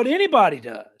me what anybody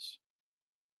does.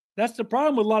 That's the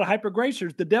problem with a lot of hyper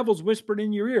gracers. The devil's whispered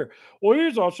in your ear. Well,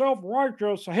 he's a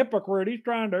self-righteous hypocrite. He's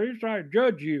trying to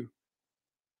judge you.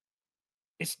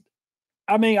 It's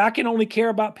I mean, I can only care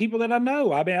about people that I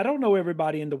know. I mean, I don't know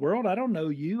everybody in the world. I don't know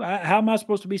you. How am I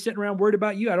supposed to be sitting around worried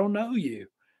about you? I don't know you.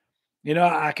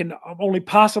 I can only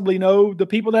possibly know the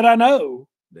people that I know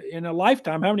in a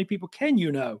lifetime. How many people can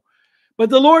you know? But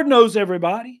the Lord knows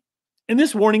everybody. And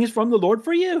this warning is from the Lord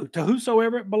for you, to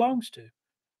whosoever it belongs to.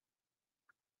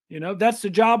 That's the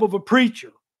job of a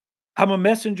preacher. I'm a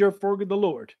messenger for the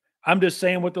Lord. I'm just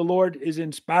saying what the Lord is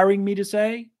inspiring me to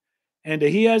say. And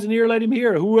he has an ear, let him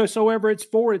hear. Whosoever it's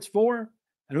for, it's for.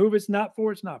 And who it's not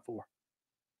for, it's not for.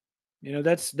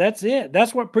 That's it.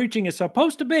 That's what preaching is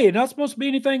supposed to be. It's not supposed to be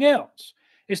anything else.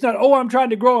 It's not, oh, I'm trying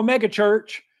to grow a mega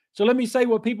church, so let me say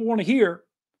what people want to hear.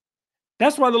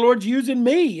 That's why the Lord's using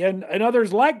me and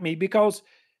others like me, because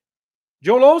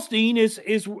Joel Osteen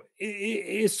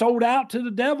is sold out to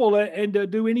the devil and to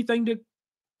do anything to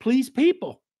please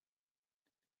people.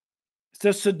 It's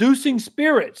the seducing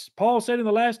spirits. Paul said in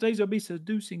the last days there'll be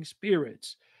seducing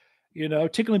spirits,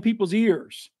 tickling people's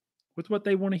ears with what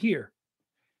they want to hear.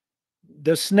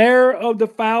 The snare of the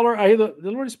fowler. I hear the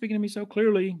Lord is speaking to me so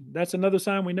clearly. That's another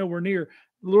sign we know we're near.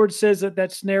 The Lord says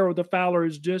that snare of the fowler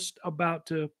is just about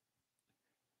to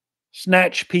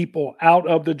snatch people out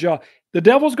of the jaw. The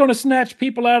devil's going to snatch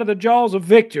people out of the jaws of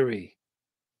victory.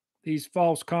 These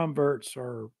false converts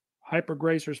or hyper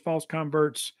gracers, false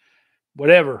converts,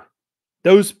 whatever.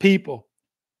 Those people,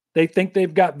 they think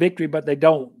they've got victory, but they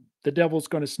don't. The devil's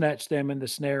going to snatch them in the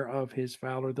snare of his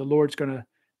fowler. The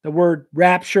word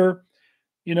rapture,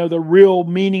 the real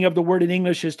meaning of the word in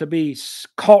English is to be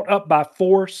caught up by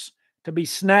force, to be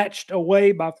snatched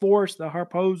away by force. The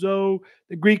harpozo,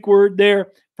 the Greek word there,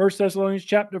 1 Thessalonians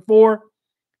chapter 4,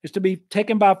 is to be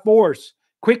taken by force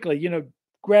quickly,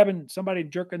 grabbing somebody,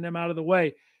 jerking them out of the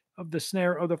way of the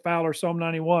snare of the fowler. Psalm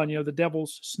 91, the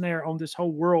devil's snare on this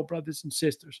whole world, brothers and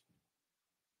sisters.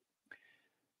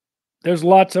 There's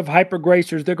lots of hyper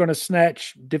gracers. They're going to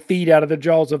snatch defeat out of the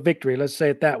jaws of victory. Let's say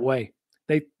it that way.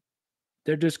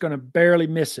 They're just going to barely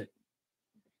miss it.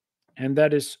 And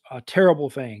that is a terrible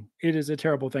thing. It is a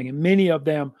terrible thing. And many of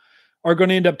them are going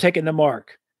to end up taking the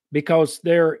mark because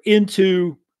they're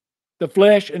into the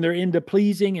flesh and they're into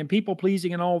pleasing and people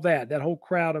pleasing and all that. That whole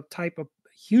crowd of type of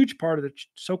huge part of the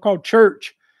so-called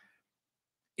church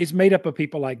is made up of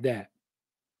people like that,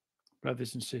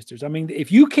 brothers and sisters. I mean,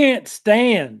 if you can't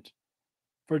stand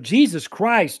for Jesus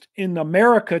Christ in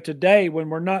America today, when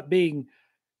we're not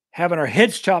having our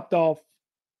heads chopped off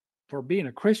for being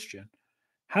a Christian,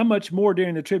 how much more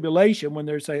during the tribulation when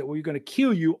they're saying, well, you're going to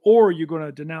kill you or you're going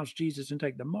to denounce Jesus and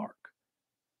take the mark.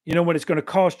 When it's going to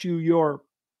cost you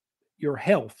your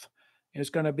health. It's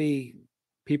going to be,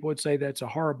 people would say that's a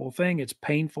horrible thing. It's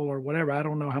painful or whatever. I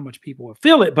don't know how much people will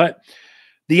feel it, but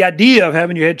the idea of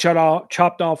having your head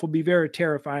chopped off would be a very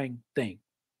terrifying thing.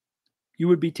 You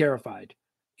would be terrified,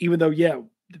 even though,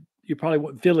 you probably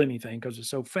wouldn't feel anything because it's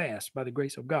so fast by the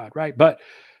grace of God, right? But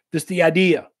just the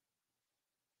idea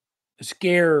to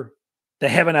scare the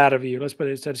heaven out of you. Let's put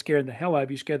it, instead of scaring the hell out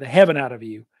of you, scare the heaven out of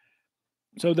you.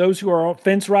 So those who are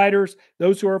fence riders,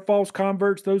 those who are false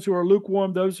converts, those who are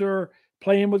lukewarm, those who are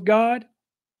playing with God,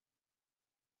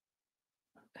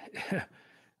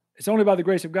 it's only by the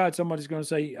grace of God somebody's going to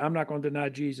say, I'm not going to deny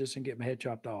Jesus and get my head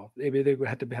chopped off. Maybe they would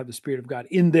have to have the Spirit of God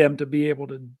in them to be able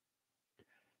to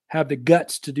have the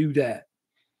guts to do that.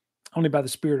 Only by the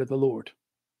Spirit of the Lord.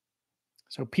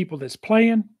 So people that's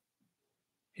playing,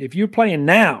 if you're playing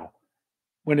now,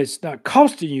 when it's not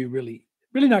costing you really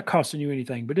not costing you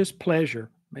anything, but just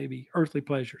pleasure, maybe earthly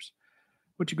pleasures,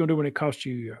 what you going to do when it costs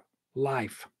you your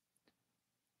life?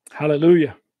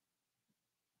 Hallelujah.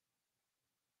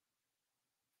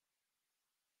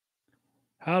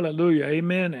 Hallelujah.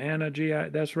 Amen, Anna G.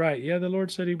 That's right. Yeah, the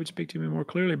Lord said he would speak to me more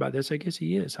clearly about this. I guess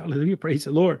he is. Hallelujah. Praise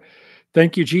the Lord.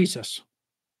 Thank you, Jesus.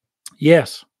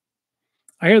 Yes.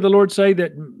 I hear the Lord say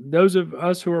that those of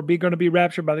us who are going to be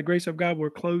raptured by the grace of God, we're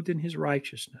clothed in his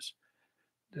righteousness.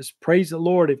 Just praise the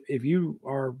Lord. If you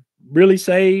are really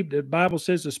saved, the Bible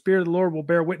says the Spirit of the Lord will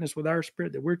bear witness with our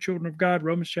spirit that we're children of God.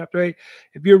 Romans chapter 8.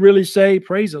 If you're really saved,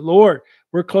 praise the Lord.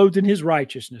 We're clothed in his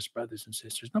righteousness, brothers and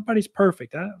sisters. Nobody's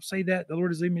perfect. I say that. The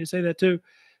Lord has leading me to say that too.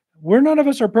 None of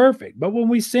us are perfect. But when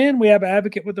we sin, we have an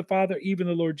advocate with the Father, even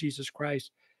the Lord Jesus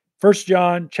Christ. 1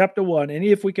 John chapter 1. And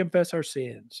if we confess our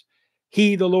sins,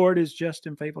 he, the Lord, is just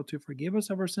and faithful to forgive us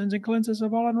of our sins and cleanse us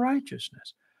of all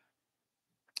unrighteousness.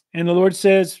 And the Lord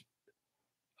says,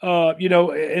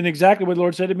 and exactly what the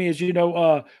Lord said to me is,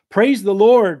 praise the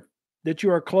Lord that you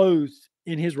are clothed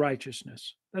in his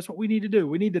righteousness. That's what we need to do.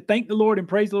 We need to thank the Lord and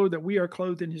praise the Lord that we are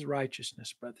clothed in his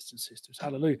righteousness, brothers and sisters.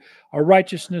 Hallelujah. Our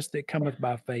righteousness that cometh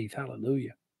by faith.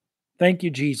 Hallelujah. Thank you,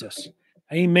 Jesus.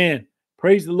 Amen.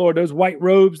 Praise the Lord. Those white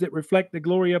robes that reflect the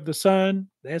glory of the sun,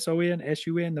 the S-O-N,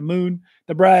 S-U-N, the moon,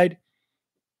 the bride.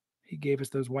 He gave us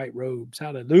those white robes.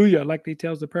 Hallelujah. Like he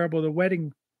tells the parable of the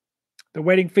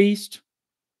wedding feast.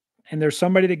 And there's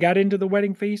somebody that got into the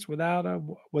wedding feast without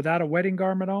a wedding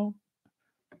garment on.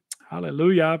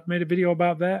 Hallelujah. I've made a video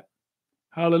about that.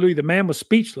 Hallelujah. The man was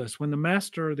speechless. When the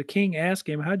master or the king asked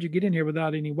him, how'd you get in here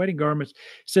without any wedding garments? It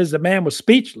says the man was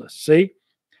speechless. See,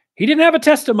 he didn't have a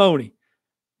testimony.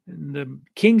 And the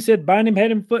king said, bind him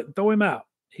head and foot and throw him out.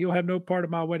 He'll have no part of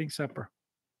my wedding supper.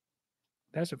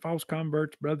 That's a false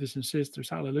converts, brothers and sisters.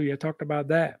 Hallelujah. I talked about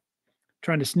that.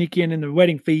 Trying to sneak in the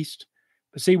wedding feast.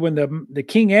 But see, when the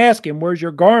king asked him, where's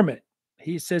your garment?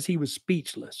 He says he was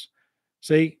speechless.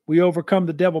 See, we overcome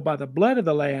the devil by the blood of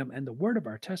the Lamb and the word of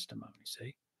our testimony.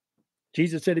 See,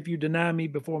 Jesus said, if you deny me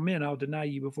before men, I'll deny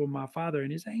you before my Father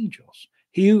and his angels.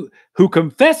 He who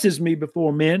confesses me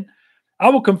before men, I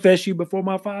will confess you before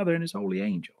my Father and his holy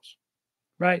angels.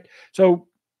 Right? So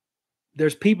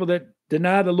there's people that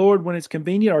deny the Lord when it's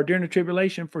convenient or during the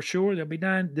tribulation for sure. They'll be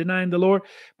denying the Lord.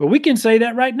 But we can say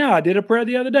that right now. I did a prayer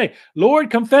the other day.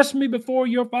 Lord, confess me before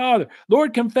your Father.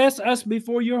 Lord, confess us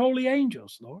before your holy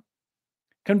angels, Lord.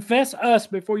 Confess us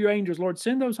before your angels, Lord.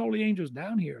 Send those holy angels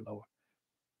down here, Lord.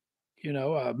 You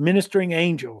know, ministering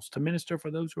angels to minister for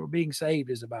those who are being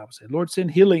saved, as the Bible said. Lord, send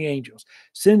healing angels.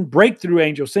 Send breakthrough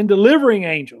angels. Send delivering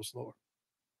angels, Lord.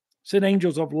 Send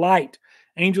angels of light,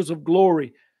 angels of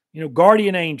glory,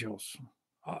 guardian angels,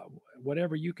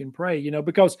 whatever you can pray,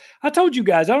 because I told you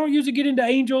guys, I don't usually get into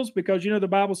angels because, the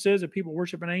Bible says that people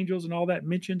worshiping angels and all that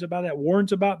mentions about that,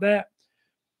 warns about that.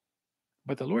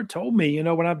 But the Lord told me,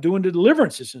 when I'm doing the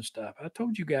deliverances and stuff, I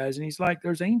told you guys, and he's like,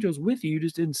 there's angels with you. You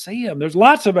just didn't see them. There's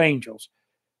lots of angels.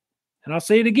 And I'll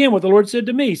say it again, what the Lord said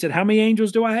to me. He said, how many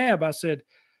angels do I have? I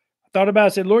thought about it. I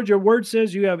said, Lord, your word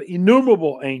says you have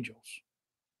innumerable angels,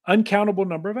 uncountable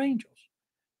number of angels.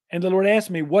 And the Lord asked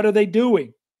me, what are they doing?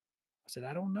 I said,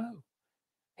 I don't know.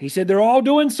 He said, they're all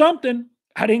doing something.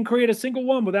 I didn't create a single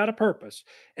one without a purpose.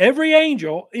 Every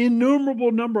angel,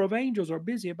 innumerable number of angels are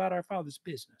busy about our Father's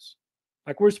business,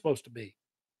 like we're supposed to be.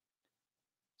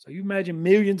 So you imagine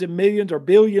millions and millions or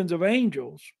billions of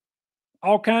angels,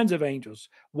 all kinds of angels,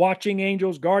 watching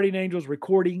angels, guardian angels,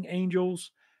 recording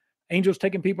angels, angels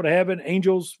taking people to heaven,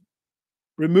 angels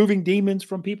removing demons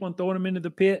from people and throwing them into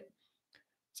the pit.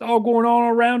 It's all going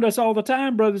on around us all the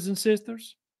time, brothers and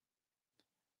sisters.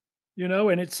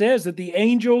 And it says that the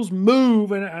angels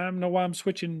move, and I don't know why I'm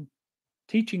switching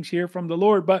teachings here from the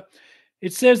Lord, but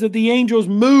it says that the angels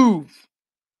move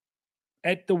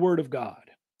at the word of God.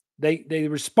 They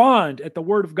respond at the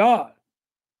word of God.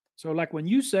 So like when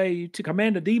you say to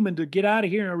command a demon to get out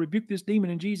of here and rebuke this demon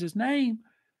in Jesus' name,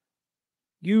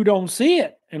 you don't see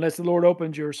it unless the Lord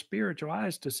opens your spiritual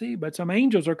eyes to see. But some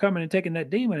angels are coming and taking that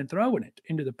demon and throwing it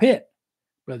into the pit,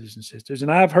 brothers and sisters.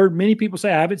 And I've heard many people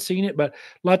say, I haven't seen it, but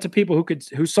lots of people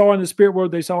who saw in the spirit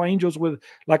world, they saw angels with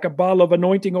like a bottle of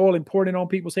anointing oil and poured it on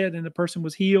people's head and the person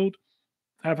was healed.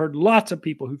 I've heard lots of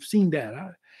people who've seen that.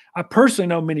 I personally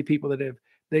know many people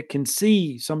that can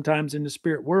see sometimes in the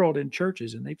spirit world in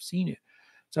churches, and they've seen it.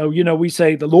 So, we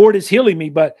say the Lord is healing me,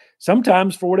 but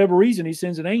sometimes for whatever reason, he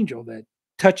sends an angel that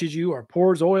touches you or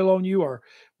pours oil on you or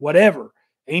whatever.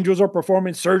 Angels are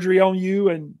performing surgery on you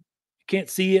and you can't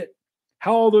see it.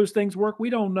 How all those things work,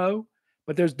 we don't know.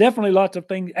 But there's definitely lots of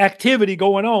activity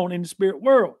going on in the spirit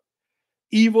world.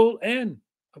 Evil and,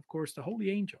 of course, the holy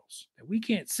angels that we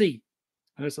can't see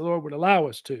unless the Lord would allow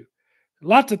us to.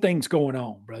 Lots of things going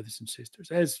on, brothers and sisters.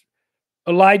 As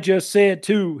Elijah said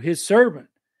to his servant,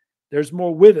 there's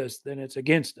more with us than it's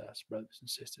against us, brothers and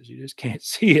sisters. You just can't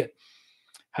see it.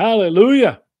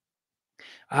 Hallelujah.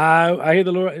 I hear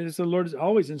the Lord is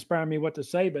always inspiring me what to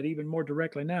say, but even more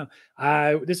directly now.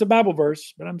 This is a Bible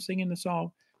verse, but I'm singing the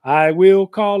song. I will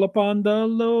call upon the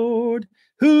Lord,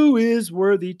 who is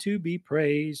worthy to be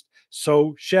praised.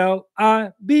 So shall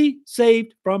I be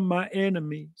saved from my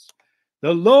enemies.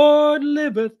 The Lord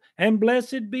liveth, and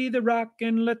blessed be the rock,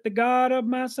 and let the God of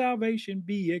my salvation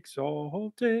be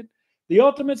exalted. The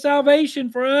ultimate salvation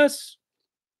for us,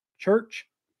 church,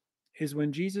 is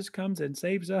when Jesus comes and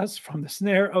saves us from the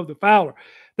snare of the fowler.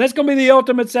 That's going to be the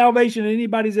ultimate salvation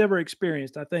anybody's ever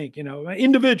experienced, I think.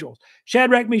 Individuals,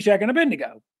 Shadrach, Meshach, and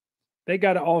Abednego, they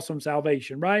got an awesome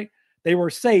salvation, right? They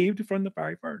were saved from the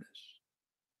fiery furnace.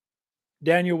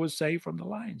 Daniel was saved from the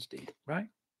lion's den, right?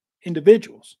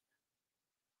 Individuals.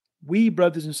 We,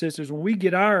 brothers and sisters, when we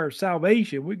get our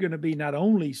salvation, we're going to be not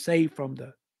only saved from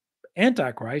the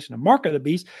Antichrist and the mark of the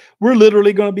beast, we're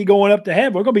literally going to be going up to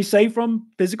heaven. We're going to be saved from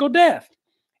physical death.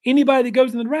 Anybody that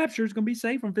goes in the rapture is going to be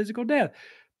saved from physical death.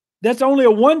 That's only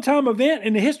a one-time event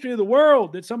in the history of the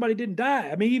world that somebody didn't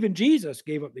die. I mean, even Jesus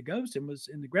gave up the ghost and was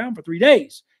in the ground for 3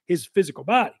 days, his physical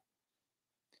body.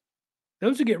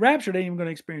 Those who get raptured ain't even going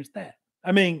to experience that.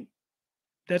 I mean,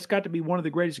 that's got to be one of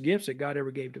the greatest gifts that God ever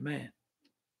gave to man.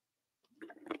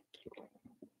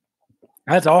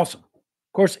 That's awesome.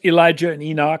 Of course, Elijah and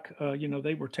Enoch,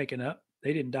 they were taken up.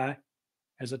 They didn't die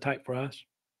as a type for us.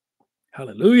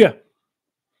 Hallelujah.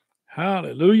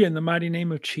 Hallelujah in the mighty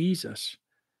name of Jesus.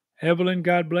 Evelyn,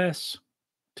 God bless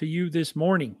to you this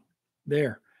morning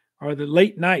there, or the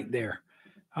late night there.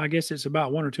 I guess it's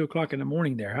about 1 or 2 o'clock in the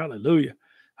morning there. Hallelujah.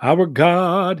 Our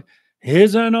God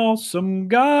is an awesome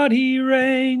God. He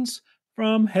reigns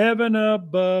from heaven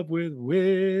above with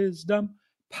wisdom,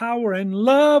 power, and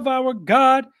love. Our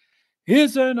God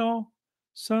is an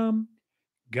awesome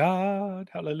God.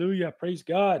 Hallelujah. Praise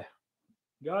God.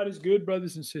 God is good,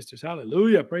 brothers and sisters.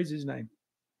 Hallelujah. Praise his name.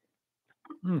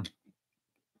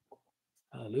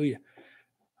 Hallelujah.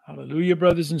 Hallelujah,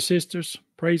 brothers and sisters.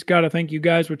 Praise God. I thank you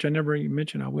guys, which I never even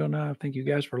mentioned. I will now. I thank you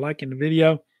guys for liking the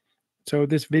video. So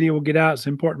this video will get out. It's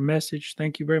an important message.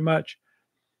 Thank you very much.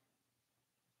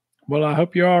 Well, I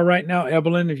hope you're all right now,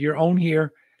 Evelyn. If you're on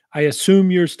here, I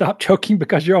assume you're stopped choking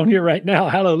because you're on here right now.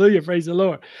 Hallelujah. Praise the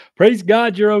Lord. Praise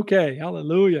God, you're okay.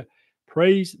 Hallelujah.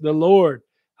 Praise the Lord.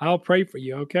 I'll pray for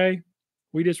you, okay?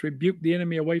 We just rebuke the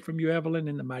enemy away from you, Evelyn,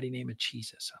 in the mighty name of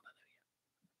Jesus.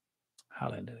 Hallelujah.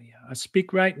 Hallelujah. I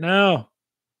speak right now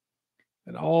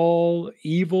that all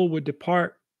evil would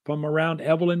depart from around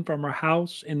Evelyn, from her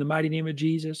house, in the mighty name of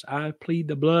Jesus. I plead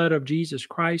the blood of Jesus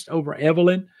Christ over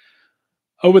Evelyn,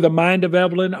 over the mind of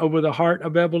Evelyn, over the heart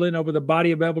of Evelyn, over the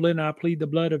body of Evelyn. I plead the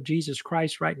blood of Jesus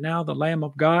Christ right now, the Lamb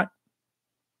of God.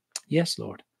 Yes,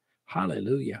 Lord.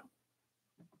 Hallelujah.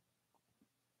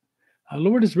 The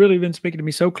Lord has really been speaking to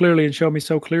me so clearly and showed me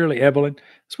so clearly, Evelyn.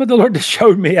 That's what the Lord just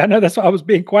showed me. I know that's why I was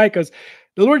being quiet, because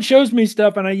the Lord shows me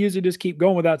stuff and I usually just keep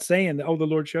going without saying that, oh, the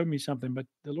Lord showed me something. But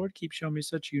the Lord keeps showing me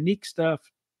such unique stuff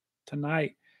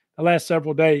tonight, the last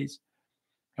several days.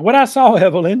 And what I saw,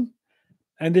 Evelyn,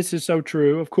 and this is so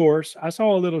true, of course, I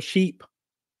saw a little sheep.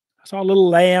 I saw a little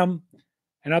lamb.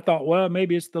 And I thought, well,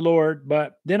 maybe it's the Lord.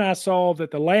 But then I saw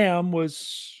that the lamb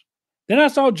then I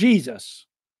saw Jesus.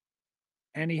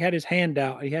 And he had his hand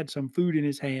out. He had some food in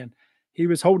his hand. He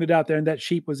was holding it out there, and that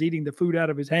sheep was eating the food out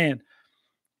of his hand.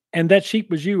 And that sheep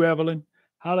was you, Evelyn.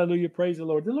 Hallelujah. Praise the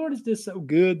Lord. The Lord is just so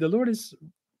good. The Lord is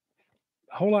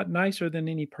a whole lot nicer than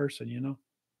any person, you know.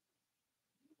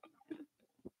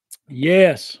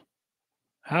 Yes.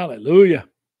 Hallelujah.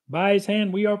 By his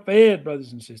hand, we are fed,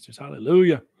 brothers and sisters.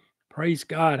 Hallelujah. Praise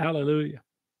God. Hallelujah.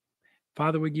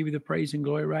 Father, we give you the praise and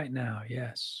glory right now.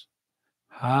 Yes.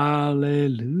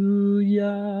 Hallelujah.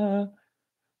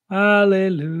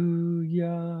 Hallelujah.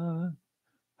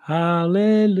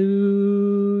 Hallelujah.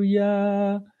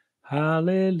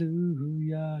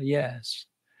 Hallelujah. Yes.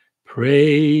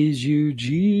 Praise you,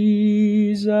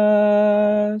 Jesus.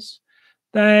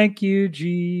 Thank you,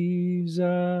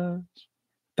 Jesus.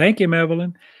 Thank him,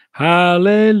 Evelyn.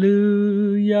 Hallelujah.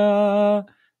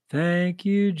 Thank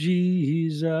you,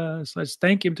 Jesus. Let's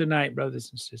thank him tonight, brothers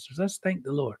and sisters. Let's thank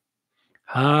the Lord.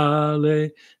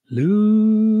 Hallelujah.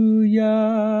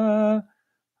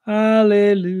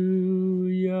 Hallelujah.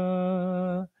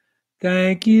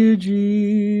 Thank you,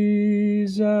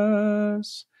 Jesus.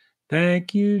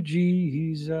 Thank you,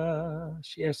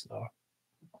 Jesus. Yes, Lord.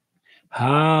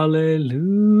 Hallelujah.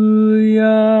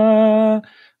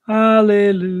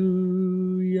 Hallelujah.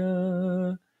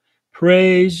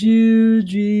 Praise you,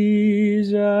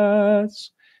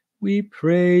 Jesus. We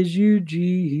praise you,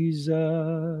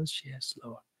 Jesus. Yes,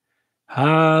 Lord.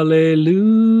 Hallelujah.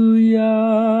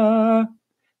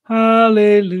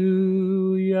 Hallelujah.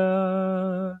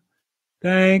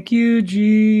 Thank you,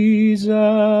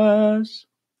 Jesus.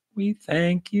 We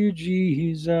thank you,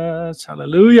 Jesus.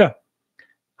 Hallelujah.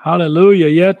 Hallelujah.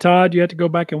 Yeah, Todd, you have to go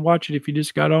back and watch it if you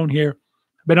just got on here.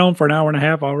 I've been on for an hour and a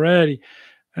half already.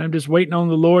 And I'm just waiting on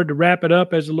the Lord to wrap it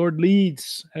up as the Lord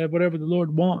leads, whatever the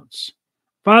Lord wants.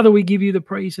 Father, we give you the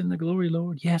praise and the glory,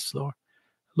 Lord. Yes, Lord.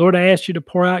 Lord, I ask you to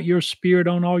pour out your spirit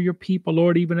on all your people,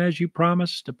 Lord, even as you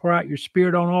promised to pour out your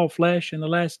spirit on all flesh in the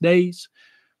last days.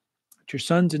 That your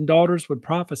sons and daughters would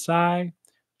prophesy, that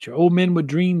your old men would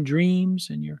dream dreams,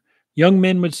 and your young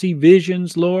men would see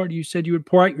visions, Lord. You said you would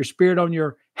pour out your spirit on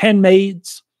your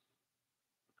handmaids.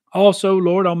 Also,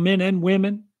 Lord, on men and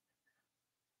women.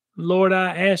 Lord,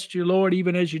 I asked you, Lord,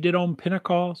 even as you did on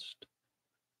Pentecost.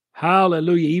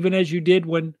 Hallelujah. Even as you did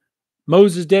when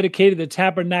Moses dedicated the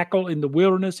tabernacle in the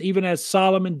wilderness, even as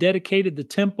Solomon dedicated the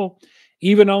temple,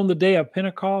 even on the day of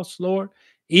Pentecost, Lord.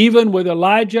 Even with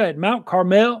Elijah at Mount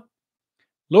Carmel,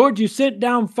 Lord, you sent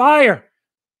down fire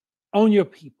on your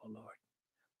people, Lord.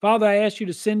 Father, I ask you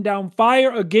to send down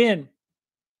fire again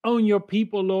on your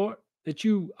people, Lord, that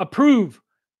you approve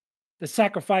the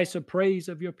sacrifice of praise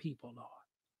of your people, Lord.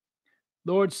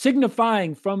 Lord,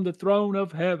 signifying from the throne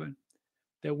of heaven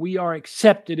that we are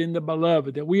accepted in the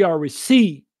beloved, that we are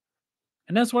received.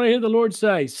 And that's what I hear the Lord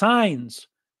say, signs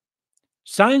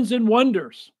and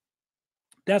wonders.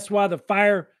 That's why the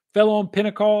fire fell on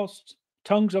Pentecost,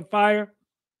 tongues of fire,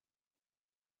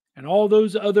 and all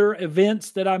those other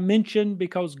events that I mentioned,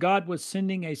 because God was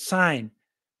sending a sign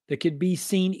that could be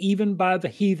seen even by the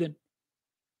heathen,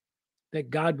 that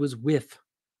God was with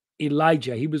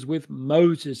Elijah. He was with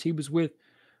Moses. He was with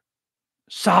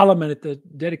Solomon at the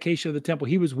dedication of the temple.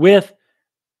 He was with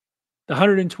the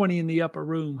 120 in the upper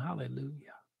room.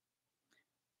 Hallelujah.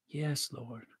 Yes,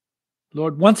 Lord.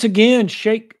 Lord, once again,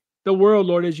 shake the world,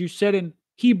 Lord, as you said in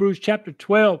Hebrews chapter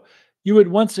 12, you would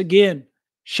once again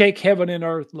shake heaven and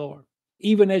earth, Lord,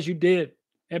 even as you did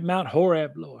at Mount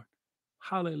Horeb, Lord.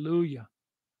 Hallelujah.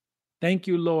 Thank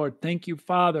you, Lord. Thank you,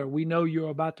 Father. We know you're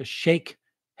about to shake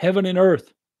heaven and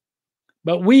earth,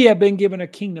 but we have been given a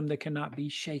kingdom that cannot be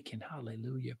shaken.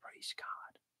 Hallelujah. Praise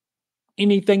God.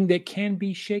 Anything that can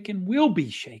be shaken will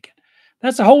be shaken.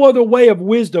 That's a whole other way of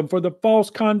wisdom for the false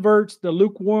converts, the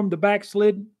lukewarm, the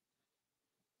backslidden.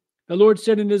 The Lord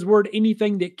said in his word,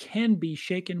 anything that can be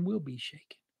shaken will be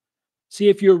shaken. See,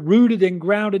 if you're rooted and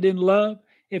grounded in love,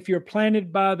 if you're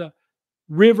planted by the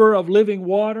river of living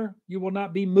water, you will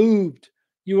not be moved.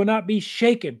 You will not be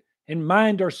shaken in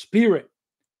mind or spirit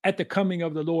at the coming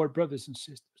of the Lord, brothers and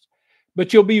sisters.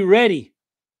 But you'll be ready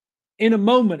in a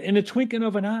moment, in a twinkling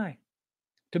of an eye,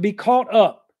 to be caught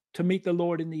up to meet the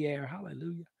Lord in the air.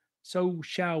 Hallelujah. So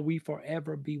shall we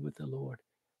forever be with the Lord.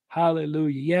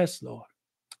 Hallelujah. Yes, Lord.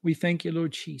 We thank you,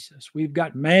 Lord Jesus. We've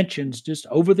got mansions just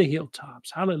over the hilltops.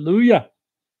 Hallelujah.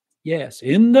 Yes,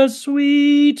 in the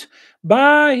sweet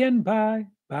by and by,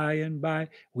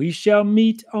 we shall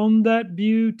meet on that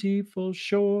beautiful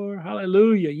shore.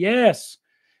 Hallelujah. Yes,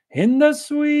 in the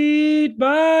sweet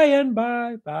by and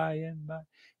by,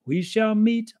 we shall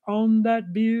meet on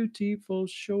that beautiful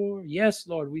shore. Yes,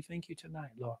 Lord, we thank you tonight,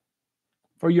 Lord,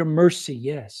 for your mercy.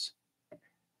 Yes.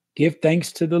 Give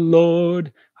thanks to the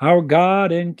Lord, our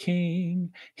God and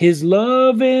King. His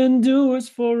love endures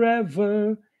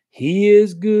forever. He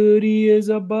is good. He is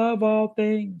above all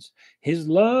things. His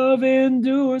love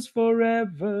endures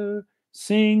forever.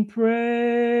 Sing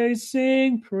praises.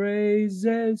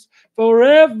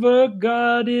 Forever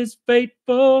God is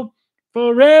faithful.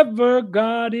 Forever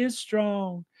God is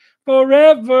strong.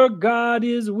 Forever God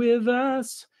is with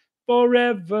us.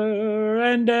 Forever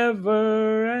and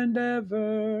ever and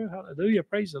ever. Hallelujah.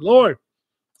 Praise the Lord.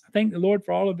 I thank the Lord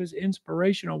for all of his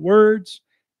inspirational words,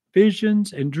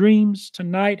 visions, and dreams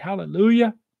tonight.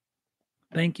 Hallelujah.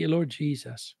 Thank you, Lord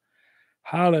Jesus.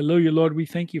 Hallelujah, Lord. We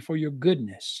thank you for your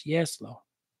goodness. Yes, Lord.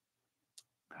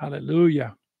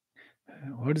 Hallelujah.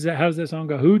 What is that? How does that song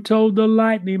go? Who told the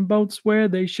lightning bolts where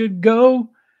they should go?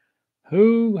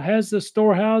 Who has the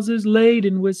storehouses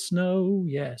laden with snow?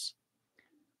 Yes.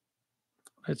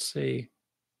 Let's see.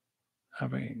 I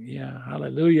mean, yeah,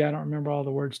 hallelujah. I don't remember all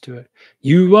the words to it.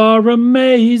 You are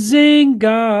amazing,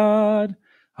 God,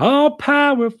 all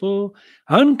powerful,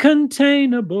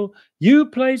 uncontainable. You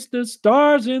place the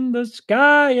stars in the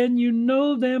sky and you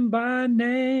know them by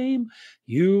name.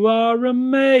 You are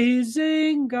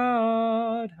amazing,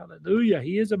 God. Hallelujah.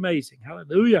 He is amazing.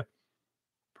 Hallelujah.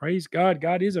 Praise God.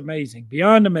 God is amazing,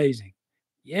 beyond amazing.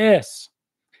 Yes.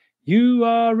 You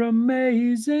are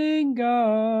amazing,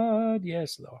 God.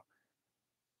 Yes, Lord.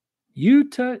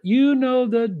 You know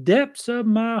the depths of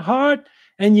my heart,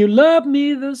 and you love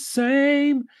me the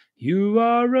same. You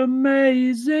are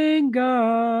amazing,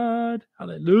 God.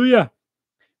 Hallelujah.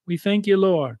 We thank you,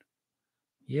 Lord.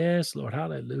 Yes, Lord.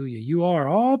 Hallelujah. You are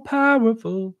all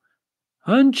powerful,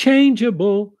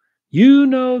 unchangeable. You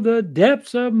know the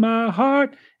depths of my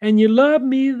heart, and you love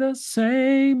me the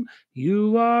same.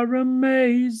 You are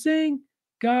amazing,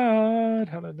 God.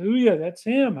 Hallelujah. That's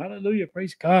him. Hallelujah.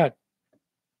 Praise God.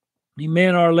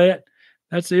 Amen, Arlette.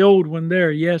 That's the old one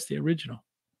there. Yes, the original.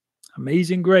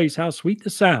 Amazing grace. How sweet the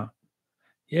sound.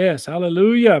 Yes,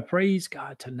 hallelujah. Praise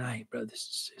God tonight,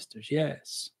 brothers and sisters.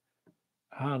 Yes.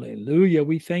 Hallelujah.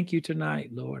 We thank you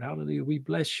tonight, Lord. Hallelujah. We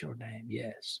bless your name.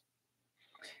 Yes.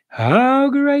 How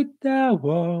great thou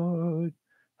art.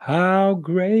 How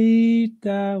great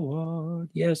thou art.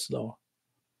 Yes, Lord.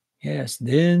 Yes.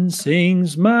 Then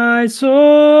sings my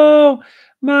soul,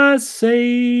 my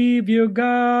Savior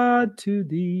God, to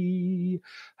thee.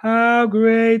 How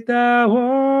great thou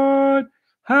art,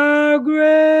 how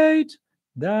great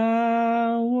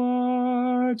thou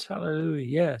art. Hallelujah.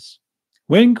 Yes.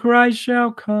 When Christ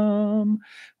shall come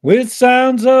with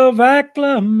sounds of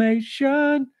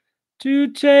acclamation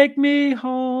to take me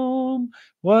home,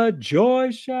 what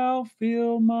joy shall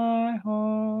fill my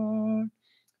heart?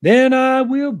 Then I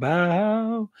will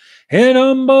bow in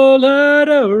humble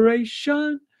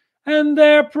adoration and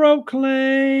there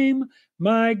proclaim,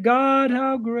 my God,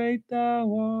 how great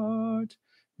thou art.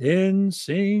 Then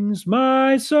sings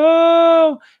my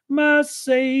soul, my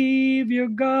Savior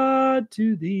God,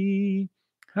 to thee.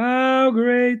 How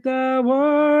great thou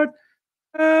art,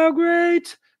 how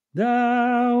great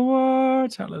thou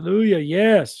art. Hallelujah.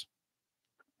 Yes.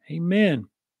 Amen.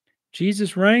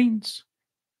 Jesus reigns.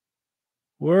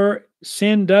 Where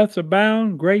sin doth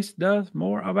abound, grace doth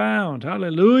more abound.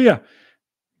 Hallelujah.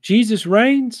 Jesus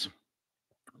reigns.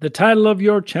 The title of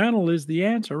your channel is the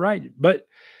answer, right? But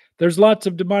there's lots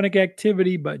of demonic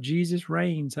activity, but Jesus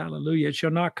reigns. Hallelujah. It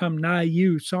shall not come nigh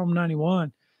you. Psalm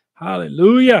 91.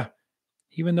 Hallelujah.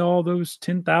 Even though all those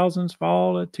 10,000s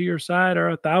fall to your side or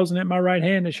 1,000 at my right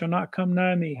hand, it shall not come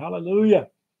nigh me. Hallelujah.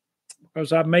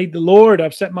 Because I've made the Lord.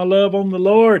 I've set my love on the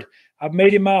Lord. I've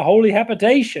made him my holy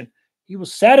habitation. He will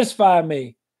satisfy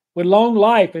me with long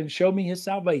life and show me his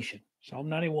salvation. Psalm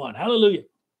 91. Hallelujah.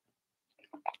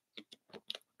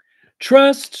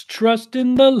 Trust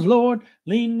in the Lord.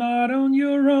 Lean not on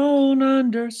your own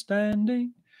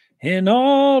understanding. In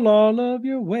all of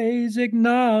your ways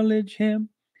acknowledge him.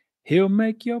 He'll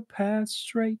make your path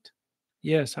straight.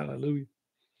 Yes, hallelujah.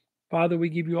 Father, we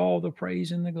give you all the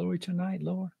praise and the glory tonight,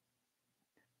 Lord.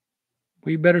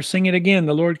 We better sing it again.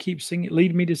 The Lord keeps singing,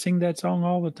 lead me to sing that song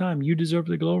all the time. You deserve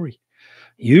the glory.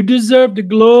 You deserve the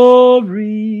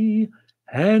glory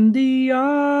and the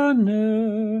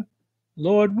honor.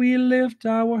 Lord, we lift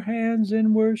our hands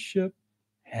in worship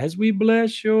as we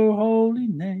bless your holy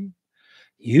name.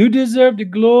 You deserve the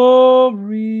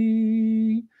glory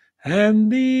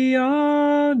and the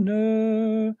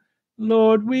honor.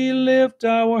 Lord, we lift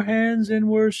our hands in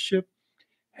worship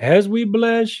as we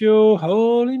bless your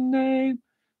holy name.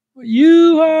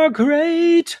 You are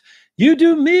great. You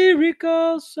do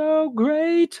miracles so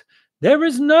great. There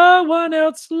is no one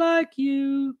else like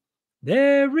you.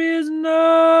 There is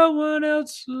no one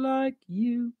else like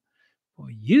you. For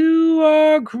you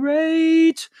are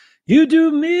great. You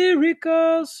do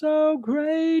miracles so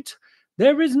great.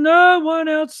 There is no one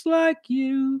else like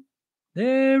you.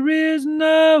 There is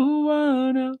no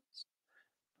one else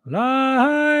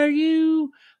like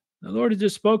you. The Lord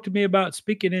just spoke to me about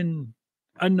speaking in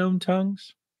unknown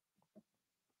tongues.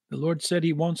 The Lord said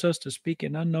he wants us to speak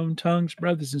in unknown tongues,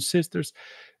 brothers and sisters,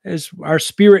 as our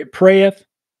spirit prayeth.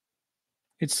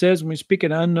 It says when we speak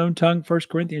in an unknown tongue, 1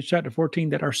 Corinthians chapter 14,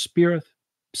 that our spirit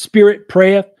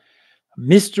prayeth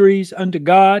mysteries unto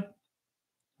God.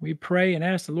 We pray and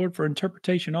ask the Lord for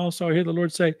interpretation also. I hear the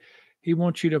Lord say he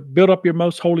wants you to build up your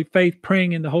most holy faith,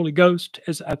 praying in the Holy Ghost,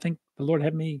 as I think the Lord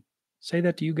had me say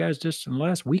that to you guys just in the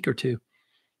last week or two.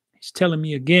 He's telling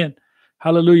me again,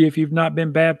 hallelujah, if you've not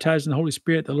been baptized in the Holy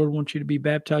Spirit, the Lord wants you to be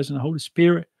baptized in the Holy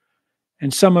Spirit.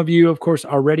 And some of you, of course,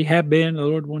 already have been. The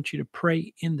Lord wants you to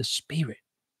pray in the Spirit.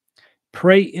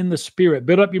 Pray in the Spirit.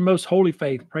 Build up your most holy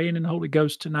faith, praying in the Holy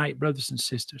Ghost tonight, brothers and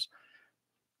sisters.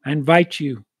 I invite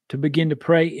you to begin to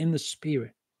pray in the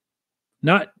Spirit.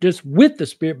 Not just with the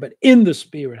Spirit, but in the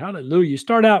Spirit. Hallelujah. You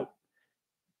start out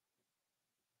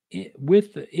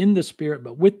in the Spirit,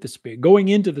 but with the Spirit. Going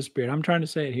into the Spirit. I'm trying to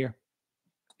say it here.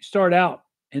 You start out,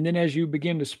 and then as you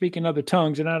begin to speak in other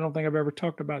tongues, and I don't think I've ever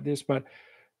talked about this, but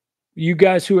you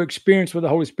guys who are experienced with the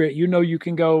Holy Spirit, you know you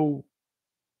can go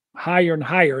higher and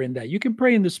higher in that. You can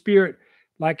pray in the Spirit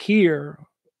like here,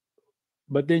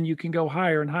 but then you can go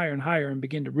higher and higher and higher and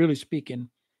begin to really speak in.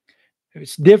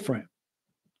 It's different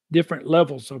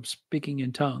levels of speaking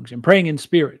in tongues and praying in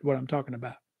spirit, what I'm talking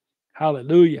about.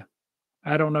 Hallelujah.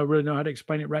 I don't really know how to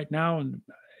explain it right now and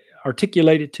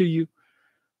articulate it to you,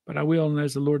 but I will, and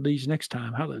as the Lord leads next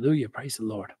time. Hallelujah. Praise the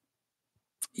Lord.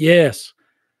 Yes.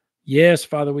 Yes,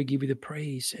 Father, we give you the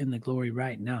praise and the glory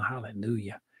right now.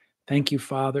 Hallelujah. Thank you,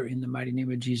 Father, in the mighty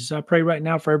name of Jesus. I pray right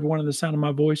now for everyone in the sound of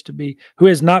my voice to be, who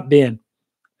has not been,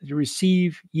 to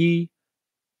receive ye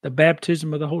the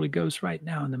baptism of the Holy Ghost right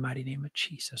now in the mighty name of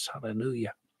Jesus.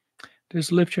 Hallelujah.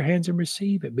 Just lift your hands and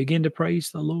receive it. Begin to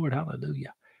praise the Lord.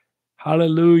 Hallelujah.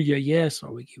 Hallelujah. Yes,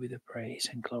 Lord, we give you the praise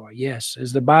and glory. Yes,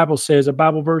 as the Bible says, a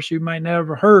Bible verse you might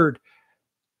never heard.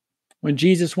 When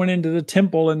Jesus went into the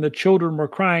temple and the children were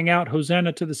crying out,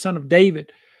 Hosanna to the Son of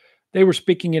David, they were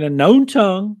speaking in a known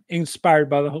tongue,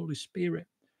 inspired by the Holy Spirit.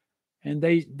 And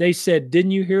they said,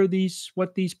 didn't you hear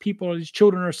what these people, these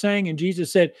children are saying? And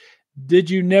Jesus said, did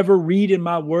you never read in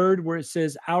my word where it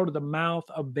says, out of the mouth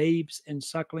of babes and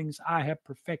sucklings, I have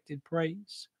perfected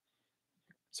praise.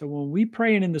 So when we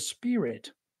praying in the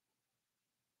Spirit,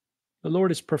 the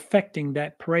Lord is perfecting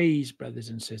that praise, brothers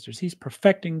and sisters. He's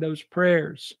perfecting those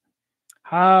prayers.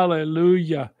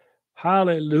 Hallelujah.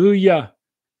 Hallelujah.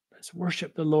 Let's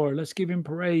worship the Lord. Let's give him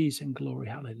praise and glory.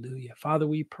 Hallelujah. Father,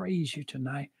 we praise you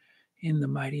tonight in the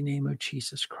mighty name of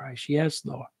Jesus Christ. Yes,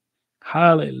 Lord.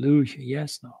 Hallelujah.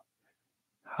 Yes, Lord.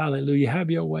 Hallelujah.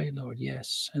 Have your way, Lord.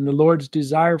 Yes. And the Lord's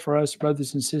desire for us,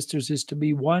 brothers and sisters, is to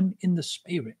be one in the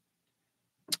Spirit.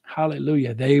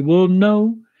 Hallelujah. They will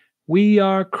know we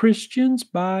are Christians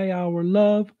by our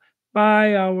love,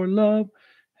 and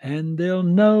they'll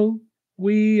know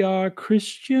we are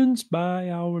Christians by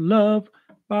our love,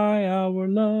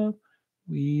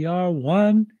 We are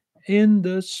one in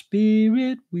the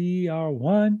Spirit, we are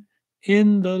one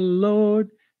in the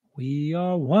Lord, we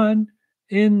are one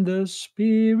in the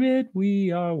Spirit,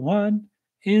 we are one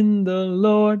in the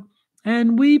Lord,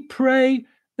 and we pray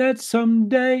that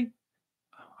someday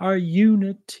our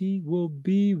unity will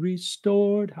be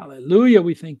restored. Hallelujah.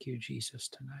 We thank you, Jesus,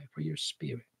 tonight for your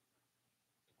Spirit.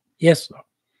 Yes, Lord.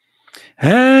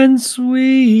 And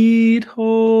sweet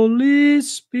Holy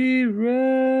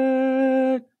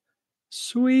Spirit,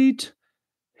 sweet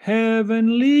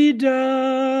heavenly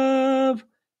dove,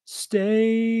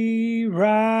 stay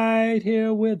right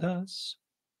here with us,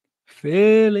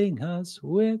 filling us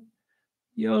with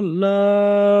your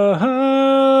love.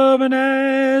 And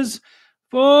as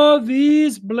for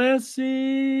these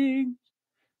blessings,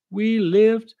 we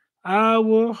lift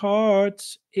our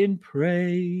hearts in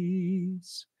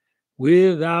praise.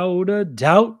 Without a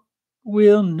doubt,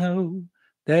 we'll know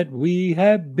that we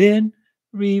have been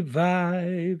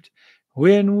revived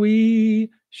when we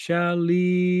shall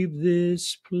leave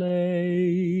this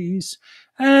place.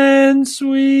 And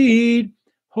sweet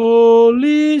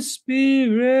Holy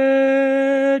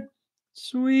Spirit,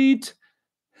 sweet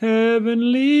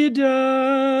heavenly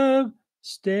dove,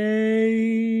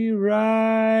 stay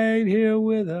right here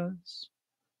with us,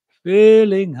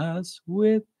 filling us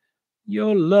with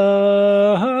your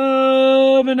love.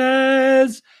 And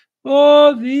as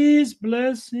for these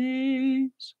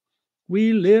blessings,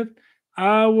 we lift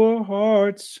our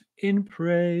hearts in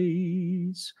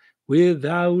praise.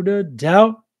 Without a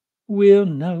doubt, we'll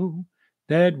know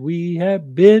that we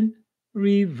have been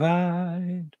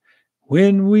revived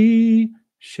when we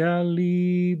shall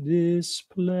leave this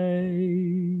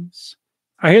place.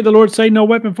 I hear the Lord say, no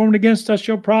weapon formed against us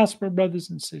shall prosper, brothers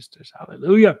and sisters.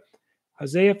 Hallelujah.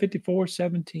 Isaiah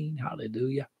 54:17.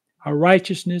 Hallelujah. Our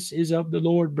righteousness is of the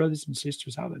Lord, brothers and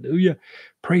sisters. Hallelujah.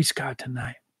 Praise God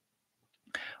tonight.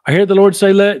 I hear the Lord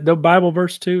say, the Bible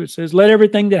verse 2, it says, let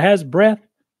everything that has breath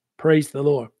praise the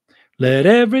Lord. Let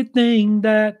everything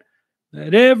that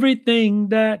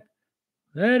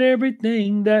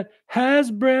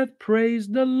has breath praise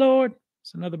the Lord.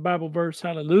 It's another Bible verse.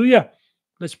 Hallelujah.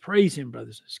 Let's praise him,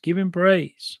 brothers. Let's give him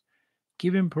praise.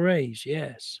 Give him praise.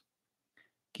 Yes.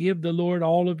 Give the Lord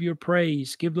all of your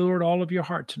praise. Give the Lord all of your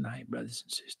heart tonight, brothers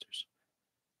and sisters.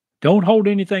 Don't hold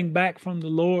anything back from the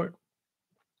Lord.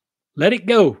 Let it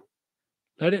go.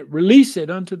 Let it release it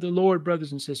unto the Lord,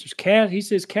 brothers and sisters. He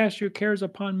says, cast your cares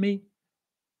upon me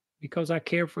because I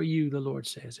care for you, the Lord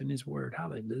says in his word.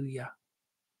 Hallelujah.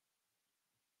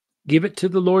 Give it to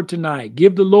the Lord tonight.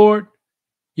 Give the Lord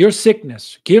your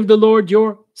sickness. Give the Lord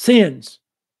your sins.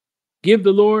 Give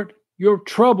the Lord your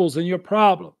troubles and your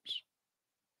problems.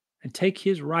 And take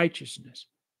his righteousness.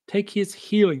 Take his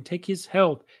healing. Take his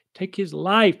health. Take his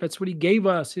life. That's what he gave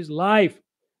us, his life,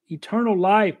 eternal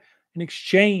life in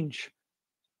exchange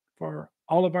for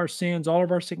all of our sins, all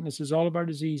of our sicknesses, all of our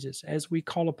diseases, as we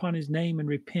call upon his name and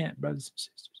repent, brothers and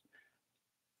sisters.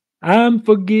 I'm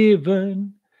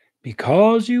forgiven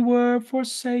because you were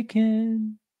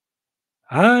forsaken.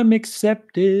 I'm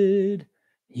accepted.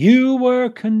 You were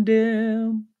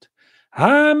condemned.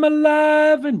 I'm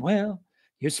alive and well.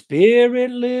 Your spirit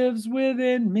lives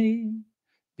within me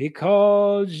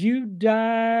because you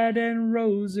died and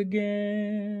rose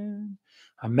again.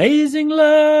 Amazing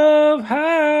love,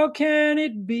 how can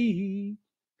it be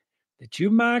that you,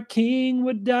 my King,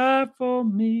 would die for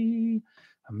me?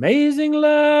 Amazing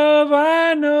love,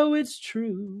 I know it's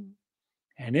true,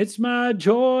 and it's my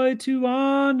joy to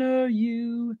honor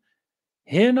you.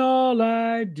 In all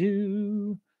I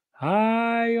do,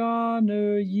 I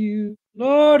honor you.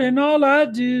 Lord, in all I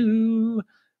do,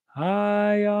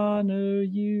 I honor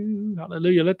you.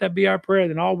 Hallelujah. Let that be our prayer.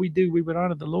 Then all we do, we would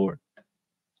honor the Lord.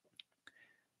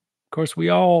 Of course, we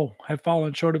all have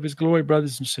fallen short of his glory,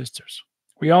 brothers and sisters.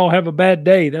 We all have a bad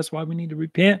day. That's why we need to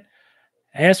repent,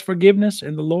 ask forgiveness,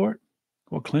 and the Lord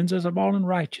will cleanse us of all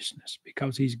unrighteousness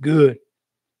because he's good.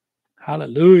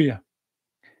 Hallelujah.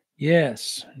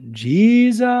 Yes,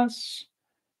 Jesus,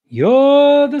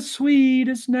 you're the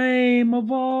sweetest name of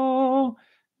all.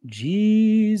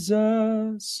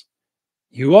 Jesus,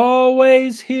 you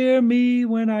always hear me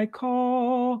when I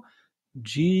call.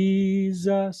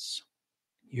 Jesus,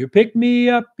 you pick me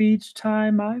up each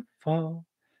time I fall.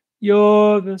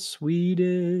 You're the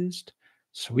sweetest,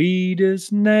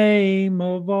 sweetest name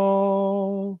of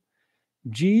all.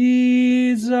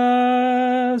 Jesus,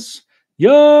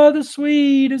 you're the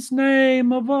sweetest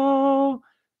name of all.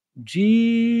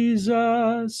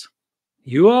 Jesus,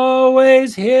 you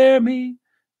always hear me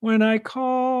when I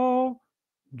call.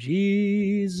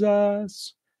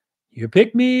 Jesus, you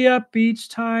pick me up each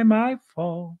time I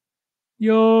fall.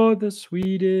 You're the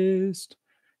sweetest,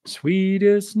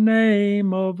 sweetest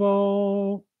name of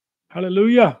all.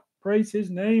 Hallelujah. Praise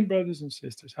his name, brothers and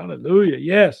sisters. Hallelujah.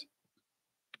 Yes.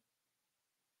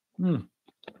 Mm.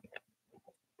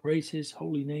 Praise his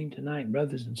holy name tonight,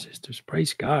 brothers and sisters.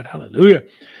 Praise God. Hallelujah.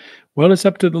 Well, it's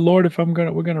up to the Lord if we're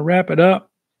gonna wrap it up.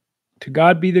 To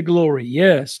God be the glory.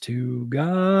 Yes, to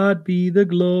God be the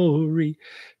glory.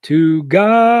 To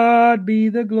God be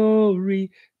the glory.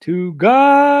 To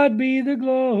God be the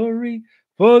glory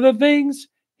for the things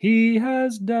he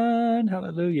has done.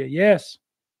 Hallelujah. Yes,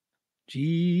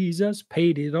 Jesus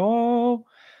paid it all.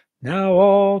 Now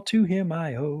all to him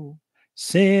I owe.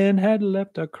 Sin had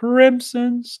left a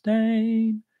crimson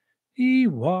stain. He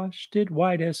washed it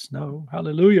white as snow.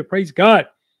 Hallelujah. Praise God.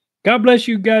 God bless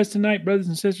you guys tonight, brothers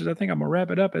and sisters. I think I'm going to wrap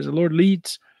it up as the Lord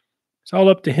leads. It's all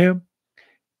up to him.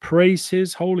 Praise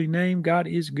his holy name. God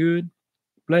is good.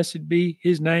 Blessed be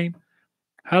his name.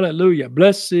 Hallelujah.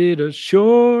 Blessed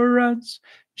assurance.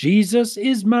 Jesus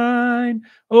is mine.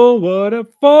 Oh, what a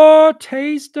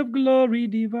foretaste of glory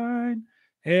divine.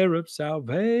 Heir of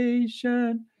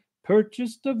salvation,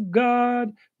 purchased of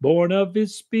God, born of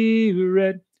his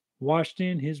spirit, washed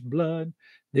in his blood.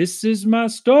 This is my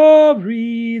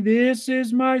story. This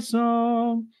is my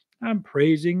song. I'm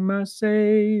praising my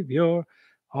Savior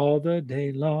all the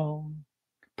day long.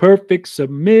 Perfect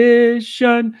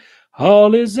submission,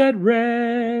 all is at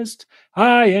rest.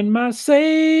 I and my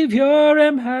Savior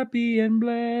am happy and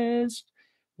blessed,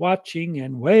 watching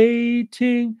and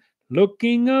waiting,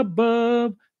 looking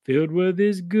above, filled with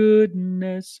his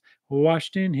goodness,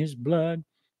 washed in his blood.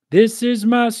 This is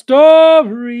my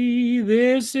story,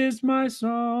 this is my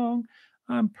song.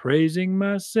 I'm praising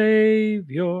my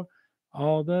Savior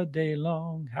all the day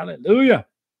long. Hallelujah.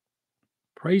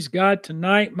 Praise God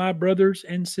tonight, my brothers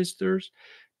and sisters.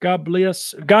 God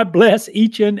bless. God bless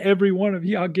each and every one of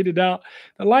you. I'll get it out.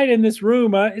 The light in this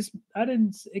room,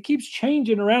 it keeps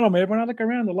changing around on me. When I look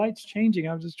around, the light's changing.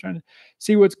 I was just trying to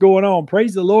see what's going on.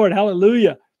 Praise the Lord.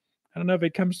 Hallelujah. I don't know if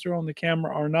it comes through on the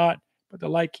camera or not, but the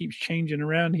light keeps changing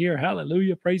around here.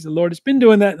 Hallelujah. Praise the Lord. It's been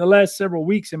doing that in the last several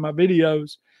weeks in my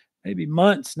videos, maybe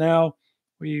months now.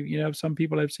 Some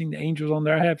people have seen the angels on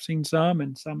there. I have seen some,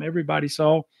 and some everybody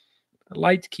saw. The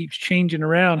light keeps changing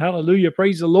around. Hallelujah.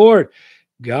 Praise the Lord.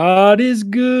 God is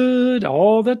good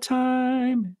all the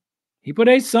time. He put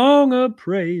a song of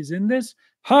praise in this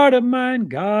heart of mine.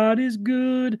 God is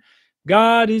good.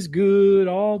 God is good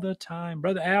all the time.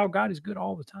 Brother Al, God is good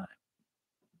all the time.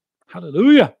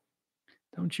 Hallelujah.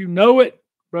 Don't you know it,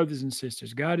 brothers and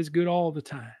sisters? God is good all the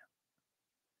time.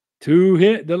 To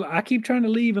him, I keep trying to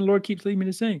leave, and the Lord keeps leading me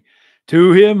to sing.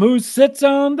 To him who sits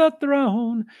on the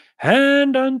throne,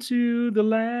 and unto the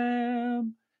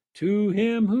Lamb. To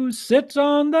him who sits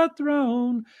on the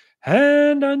throne,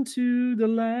 and unto the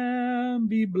Lamb,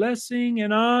 be blessing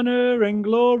and honor and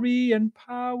glory and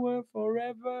power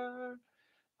forever.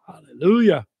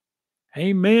 Hallelujah.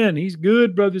 Amen. He's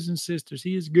good, brothers and sisters.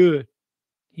 He is good.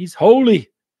 He's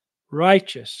holy,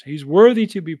 righteous. He's worthy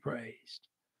to be praised.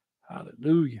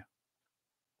 Hallelujah.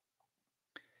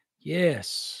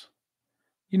 Yes.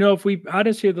 I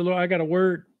just hear the Lord, I got a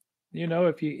word.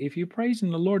 If you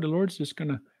praising the Lord's just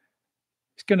gonna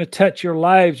touch your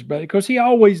lives, brother, because He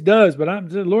always does. But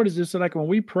the Lord is just like when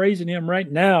we praising Him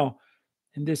right now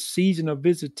in this season of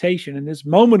visitation, in this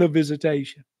moment of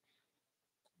visitation,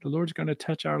 the Lord's gonna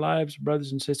touch our lives,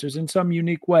 brothers and sisters, in some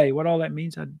unique way. What all that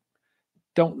means, I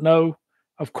don't know.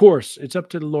 Of course, it's up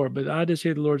to the Lord. But I just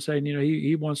hear the Lord saying,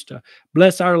 He wants to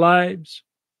bless our lives.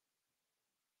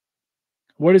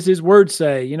 What does his word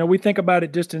say? We think about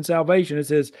it just in salvation. It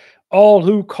says, all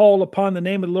who call upon the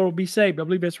name of the Lord will be saved. I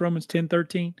believe that's Romans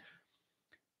 10:13,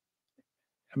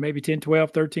 or maybe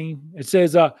 10:12, 13. It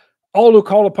says, All who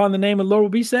call upon the name of the Lord will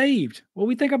be saved. Well,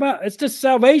 we think about it's just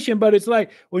salvation, but it's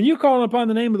like when you call upon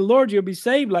the name of the Lord, you'll be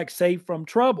saved, like saved from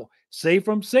trouble, saved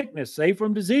from sickness, saved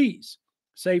from disease,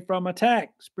 saved from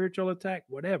attack, spiritual attack,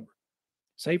 whatever,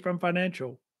 saved from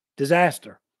financial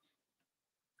disaster.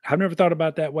 I've never thought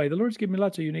about that way. The Lord's given me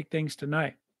lots of unique things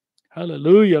tonight.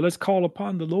 Hallelujah. Let's call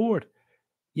upon the Lord.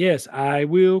 Yes, I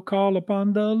will call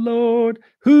upon the Lord,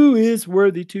 who is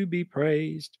worthy to be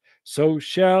praised. So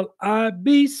shall I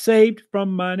be saved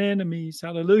from mine enemies.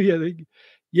 Hallelujah.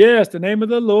 Yes, the name of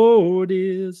the Lord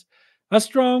is a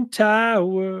strong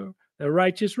tower. The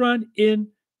righteous run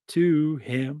into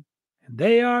him, and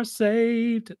they are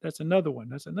saved. That's another one.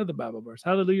 That's another Bible verse.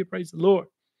 Hallelujah. Praise the Lord.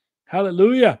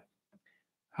 Hallelujah.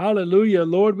 Hallelujah.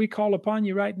 Lord, we call upon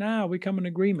you right now. We come in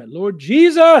agreement. Lord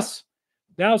Jesus,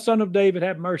 thou son of David,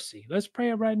 have mercy. Let's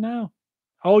pray it right now.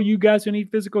 All you guys who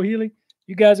need physical healing,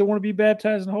 you guys that want to be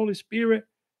baptized in the Holy Spirit,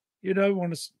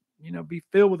 want to, be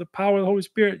filled with the power of the Holy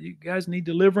Spirit. You guys need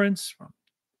deliverance from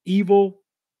evil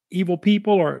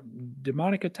people or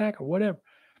demonic attack or whatever.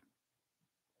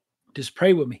 Just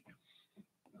pray with me.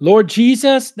 Lord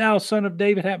Jesus, thou son of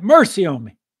David, have mercy on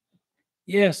me.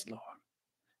 Yes, Lord.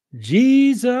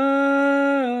 Jesus,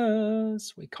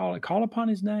 we call upon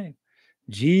his name.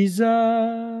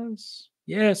 Jesus.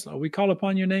 Yes, Lord, we call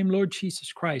upon your name, Lord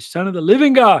Jesus Christ, Son of the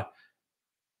living God.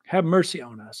 Have mercy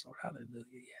on us, Lord. Hallelujah.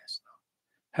 Yes, Lord.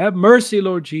 Have mercy,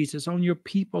 Lord Jesus, on your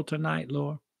people tonight,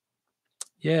 Lord.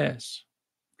 Yes.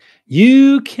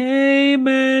 You came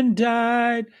and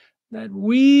died that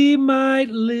we might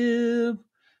live.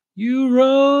 You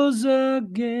rose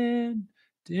again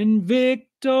in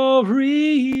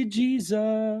victory,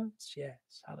 Jesus. Yes.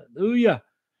 Hallelujah.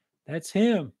 That's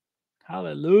him.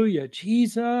 Hallelujah.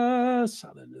 Jesus.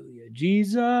 Hallelujah.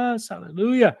 Jesus.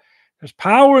 Hallelujah. There's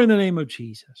power in the name of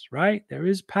Jesus, right? There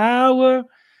is power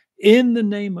in the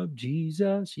name of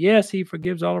Jesus. Yes, he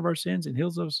forgives all of our sins and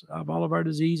heals us of all of our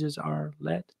diseases are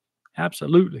let.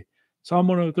 Absolutely. Psalm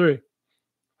 103.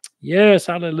 Yes,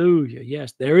 hallelujah.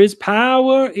 Yes, there is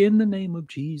power in the name of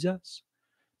Jesus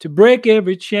to break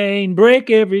every chain, break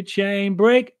every chain,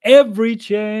 break every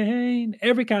chain,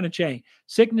 every kind of chain,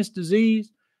 sickness,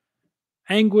 disease,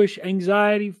 anguish,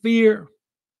 anxiety, fear,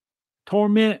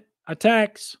 torment,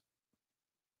 attacks,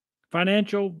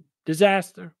 financial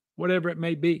disaster, whatever it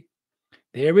may be.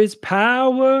 There is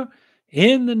power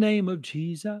in the name of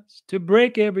Jesus to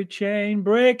break every chain,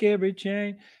 break every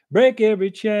chain, break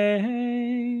every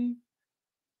chain.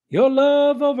 Your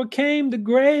love overcame the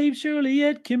grave, surely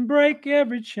it can break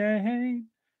every chain.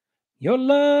 Your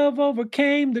love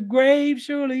overcame the grave,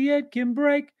 surely it can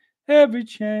break every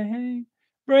chain,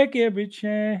 break every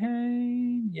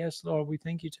chain. Yes, Lord, we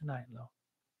thank you tonight, Lord.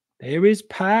 There is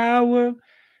power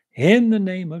in the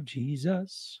name of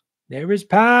Jesus. There is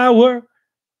power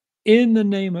in the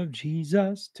name of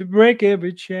Jesus to break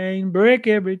every chain, break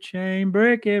every chain,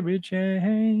 break every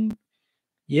chain.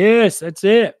 Yes, that's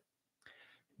it.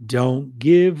 Don't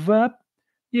give up.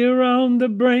 You're on the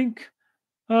brink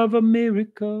of a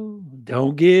miracle.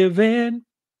 Don't give in.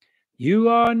 You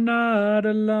are not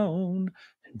alone.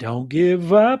 Don't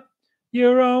give up.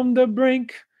 You're on the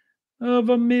brink of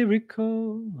a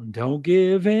miracle. Don't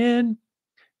give in.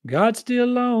 God's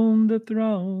still on the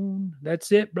throne.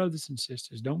 That's it, brothers and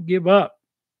sisters. Don't give up.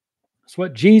 That's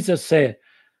what Jesus said.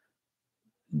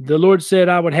 The Lord said,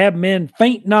 I would have men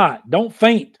faint not. Don't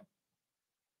faint.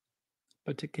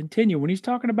 But to continue, when he's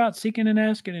talking about seeking and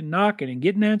asking and knocking and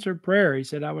getting answered prayer, he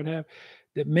said, I would have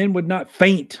that men would not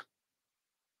faint,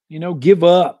 give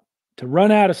up, to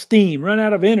run out of steam, run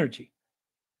out of energy.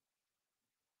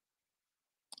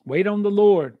 Wait on the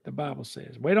Lord, the Bible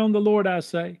says. Wait on the Lord, I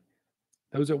say.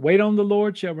 Those that wait on the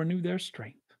Lord shall renew their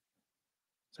strength.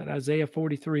 It's at Isaiah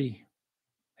 43.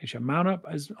 They shall mount up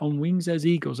on wings as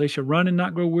eagles. They shall run and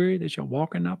not grow weary. They shall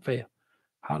walk and not fail.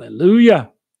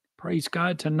 Hallelujah. Praise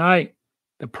God tonight.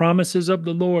 The promises of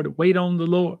the Lord. Wait on the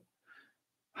Lord.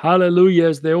 Hallelujah.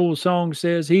 As the old song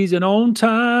says, he's an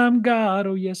on-time God.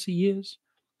 Oh, yes, he is.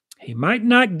 He might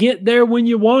not get there when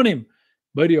you want him,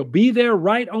 but he'll be there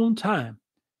right on time.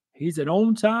 He's an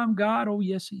on-time God. Oh,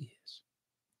 yes, he is.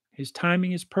 His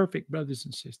timing is perfect, brothers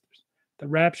and sisters. The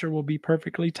rapture will be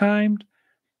perfectly timed.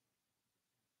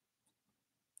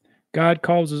 God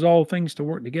causes all things to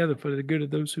work together for the good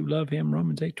of those who love him.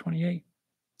 Romans 8:28.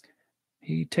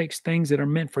 He takes things that are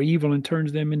meant for evil and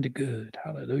turns them into good.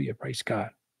 Hallelujah. Praise God.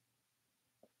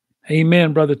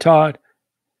 Amen, Brother Todd.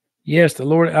 Yes, the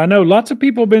Lord. I know lots of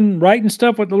people have been writing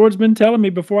stuff what the Lord's been telling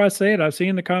me before I say it. I've seen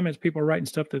in the comments people writing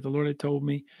stuff that the Lord had told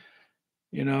me,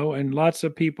 and lots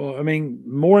of people. I mean,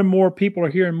 more and more people are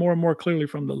hearing more and more clearly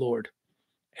from the Lord.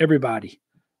 Everybody.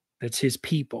 That's his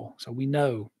people. So we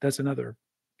know that's another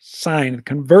sign of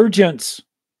convergence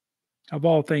of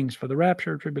all things for the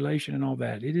rapture, tribulation, and all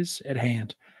that. It is at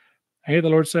hand. I hear the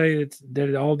Lord say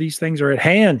that all these things are at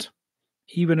hand,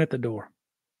 even at the door.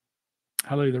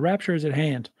 Hallelujah. The rapture is at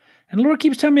hand. And the Lord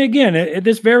keeps telling me again at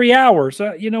this very hour.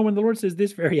 So, when the Lord says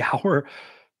this very hour,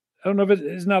 I don't know if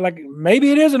it's not like,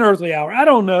 maybe it is an earthly hour. I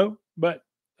don't know. But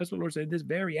that's what the Lord said, this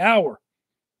very hour.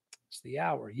 It's the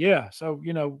hour. Yeah. So,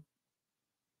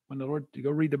 when the Lord, you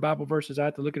go read the Bible verses, I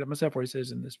have to look it up myself where he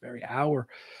says in this very hour,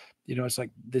 it's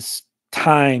like this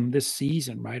time, this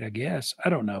season, right? I guess. I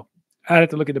don't know. I'd have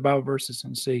to look at the Bible verses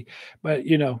and see. But,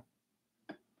 I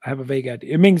have a vague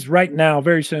idea. It means right now,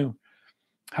 very soon.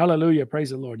 Hallelujah. Praise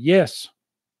the Lord. Yes.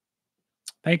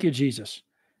 Thank you, Jesus.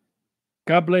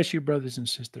 God bless you, brothers and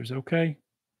sisters. Okay.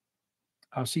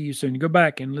 I'll see you soon. Go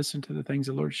back and listen to the things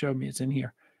the Lord showed me. It's in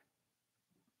here.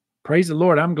 Praise the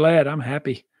Lord. I'm glad. I'm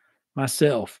happy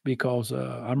myself because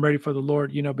I'm ready for the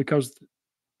Lord, because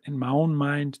in my own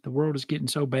mind, the world is getting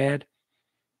so bad.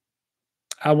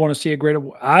 I want to see a great,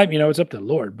 it's up to the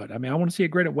Lord, but I want to see a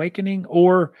great awakening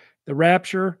or the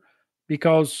rapture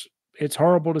because it's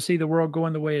horrible to see the world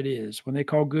going the way it is. When they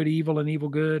call good evil and evil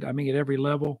good, at every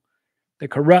level, the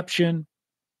corruption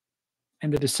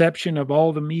and the deception of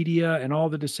all the media and all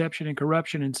the deception and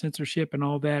corruption and censorship and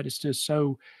all that, it's just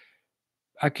so,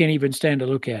 I can't even stand to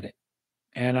look at it.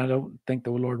 And I don't think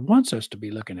the Lord wants us to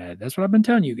be looking at it. That's what I've been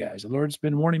telling you guys. The Lord's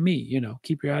been warning me,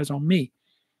 keep your eyes on me.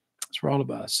 It's for all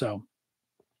of us. So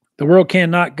the world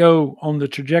cannot go on the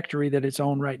trajectory that it's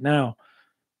on right now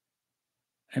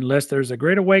unless there's a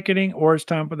great awakening or it's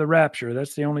time for the rapture.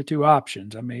 That's the only two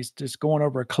options. It's just going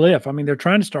over a cliff. They're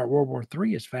trying to start World War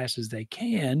III as fast as they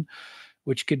can,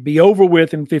 which could be over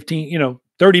with in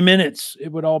 30 minutes. It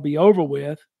would all be over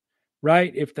with,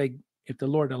 right? If the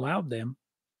Lord allowed them.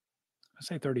 I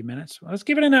say 30 minutes. Let's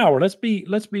give it an hour. Let's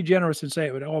be generous and say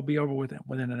it would all be over with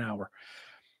within an hour.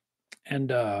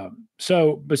 And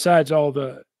so besides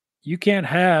you can't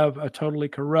have a totally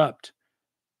corrupt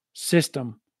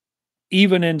system,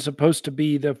 even in supposed to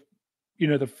be the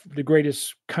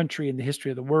greatest country in the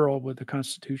history of the world with the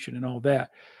Constitution and all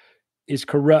that is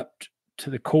corrupt to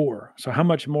the core. So how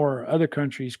much more other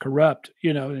countries corrupt,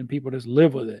 and people just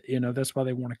live with it. That's why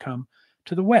they want to come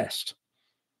to the West.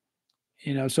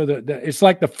 So it's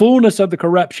like the fullness of the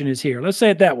corruption is here. Let's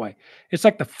say it that way. It's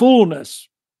like the fullness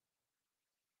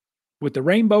with the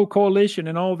Rainbow Coalition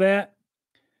and all that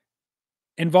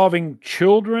involving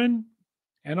children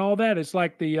and all that. It's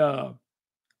like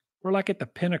we're like at the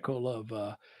pinnacle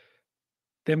of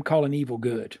them calling evil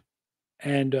good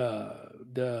and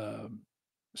the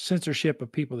censorship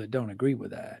of people that don't agree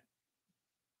with that.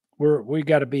 We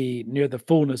got to be near the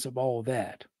fullness of all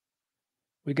that.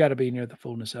 We got to be near the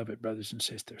fullness of it, brothers and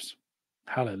sisters.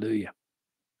 Hallelujah.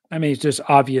 It's just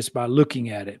obvious by looking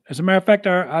at it. As a matter of fact,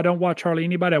 I don't watch hardly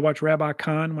anybody. I watch Rabbi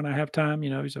Khan when I have time.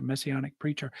 He's a Messianic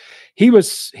preacher. He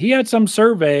had some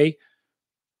survey.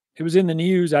 It was in the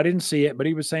news. I didn't see it, but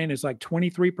he was saying it's like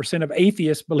 23% of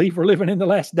atheists believe we're living in the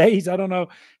last days. I don't know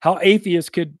how atheists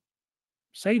could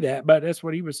say that, but that's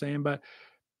what he was saying. But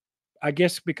I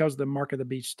guess because of the mark of the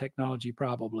beast technology,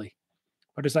 probably.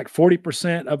 But it's like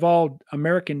 40% of all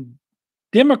American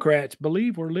Democrats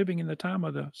believe we're living in the time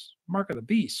of the mark of the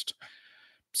beast.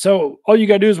 So all you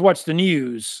got to do is watch the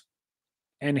news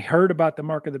and heard about the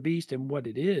mark of the beast and what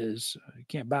it is. You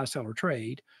can't buy, sell, or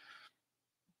trade.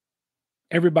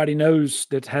 Everybody knows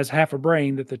that has half a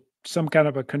brain that some kind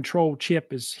of a control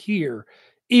chip is here,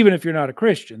 even if you're not a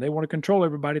Christian. They want to control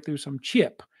everybody through some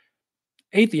chip.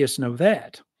 Atheists know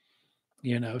that,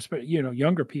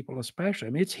 younger people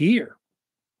especially. It's here.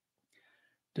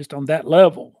 Just on that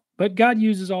level. But God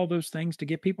uses all those things to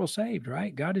get people saved,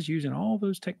 right? God is using all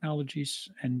those technologies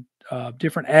and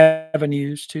different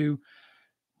avenues to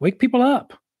wake people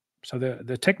up. So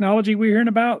the technology we're hearing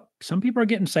about, some people are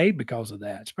getting saved because of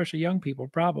that, especially young people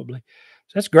probably.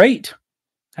 So that's great.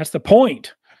 That's the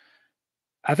point.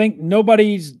 I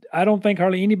don't think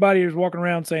hardly anybody is walking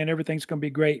around saying everything's going to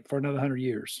be great for another 100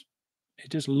 years.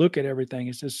 Just look at everything.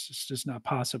 It's just not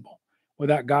possible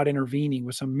without God intervening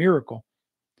with some miracle.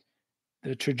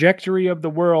 The trajectory of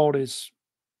the world is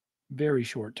very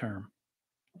short term.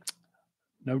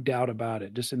 No doubt about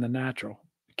it. Just in the natural.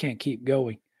 You can't keep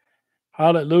going.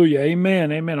 Hallelujah.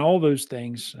 Amen. Amen. All those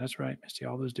things. That's right. See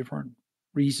all those different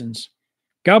reasons.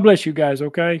 God bless you guys.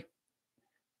 Okay.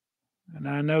 And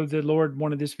I know the Lord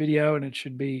wanted this video and it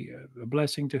should be a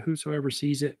blessing to whosoever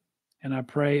sees it. And I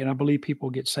pray and I believe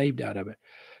people get saved out of it.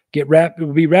 It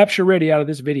will be rapture ready out of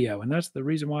this video. And that's the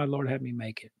reason why the Lord had me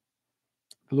make it.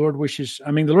 The Lord wishes,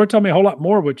 the Lord told me a whole lot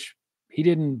more, which he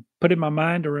didn't put in my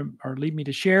mind or lead me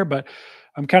to share, but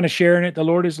I'm kind of sharing it. The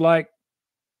Lord is like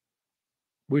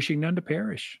wishing none to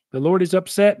perish. The Lord is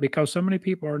upset because so many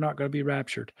people are not going to be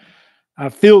raptured. I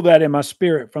feel that in my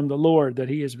spirit from the Lord that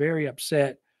he is very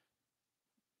upset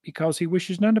because he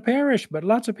wishes none to perish, but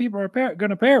lots of people are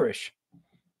going to perish,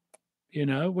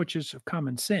 which is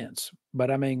common sense.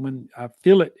 But I mean, when I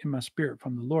feel it in my spirit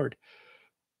from the Lord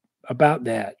about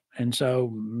that, and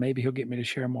so maybe he'll get me to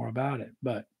share more about it.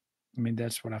 But I mean,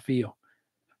 that's what I feel.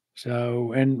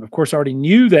 So, and of course, I already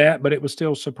knew that, but it was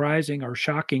still surprising or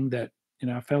shocking that,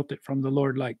 I felt it from the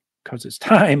Lord, like, because it's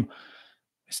time.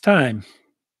 It's time.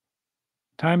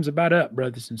 Time's about up,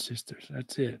 brothers and sisters.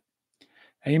 That's it.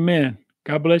 Amen.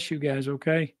 God bless you guys.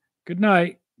 Okay. Good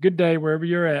night. Good day, wherever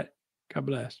you're at. God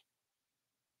bless.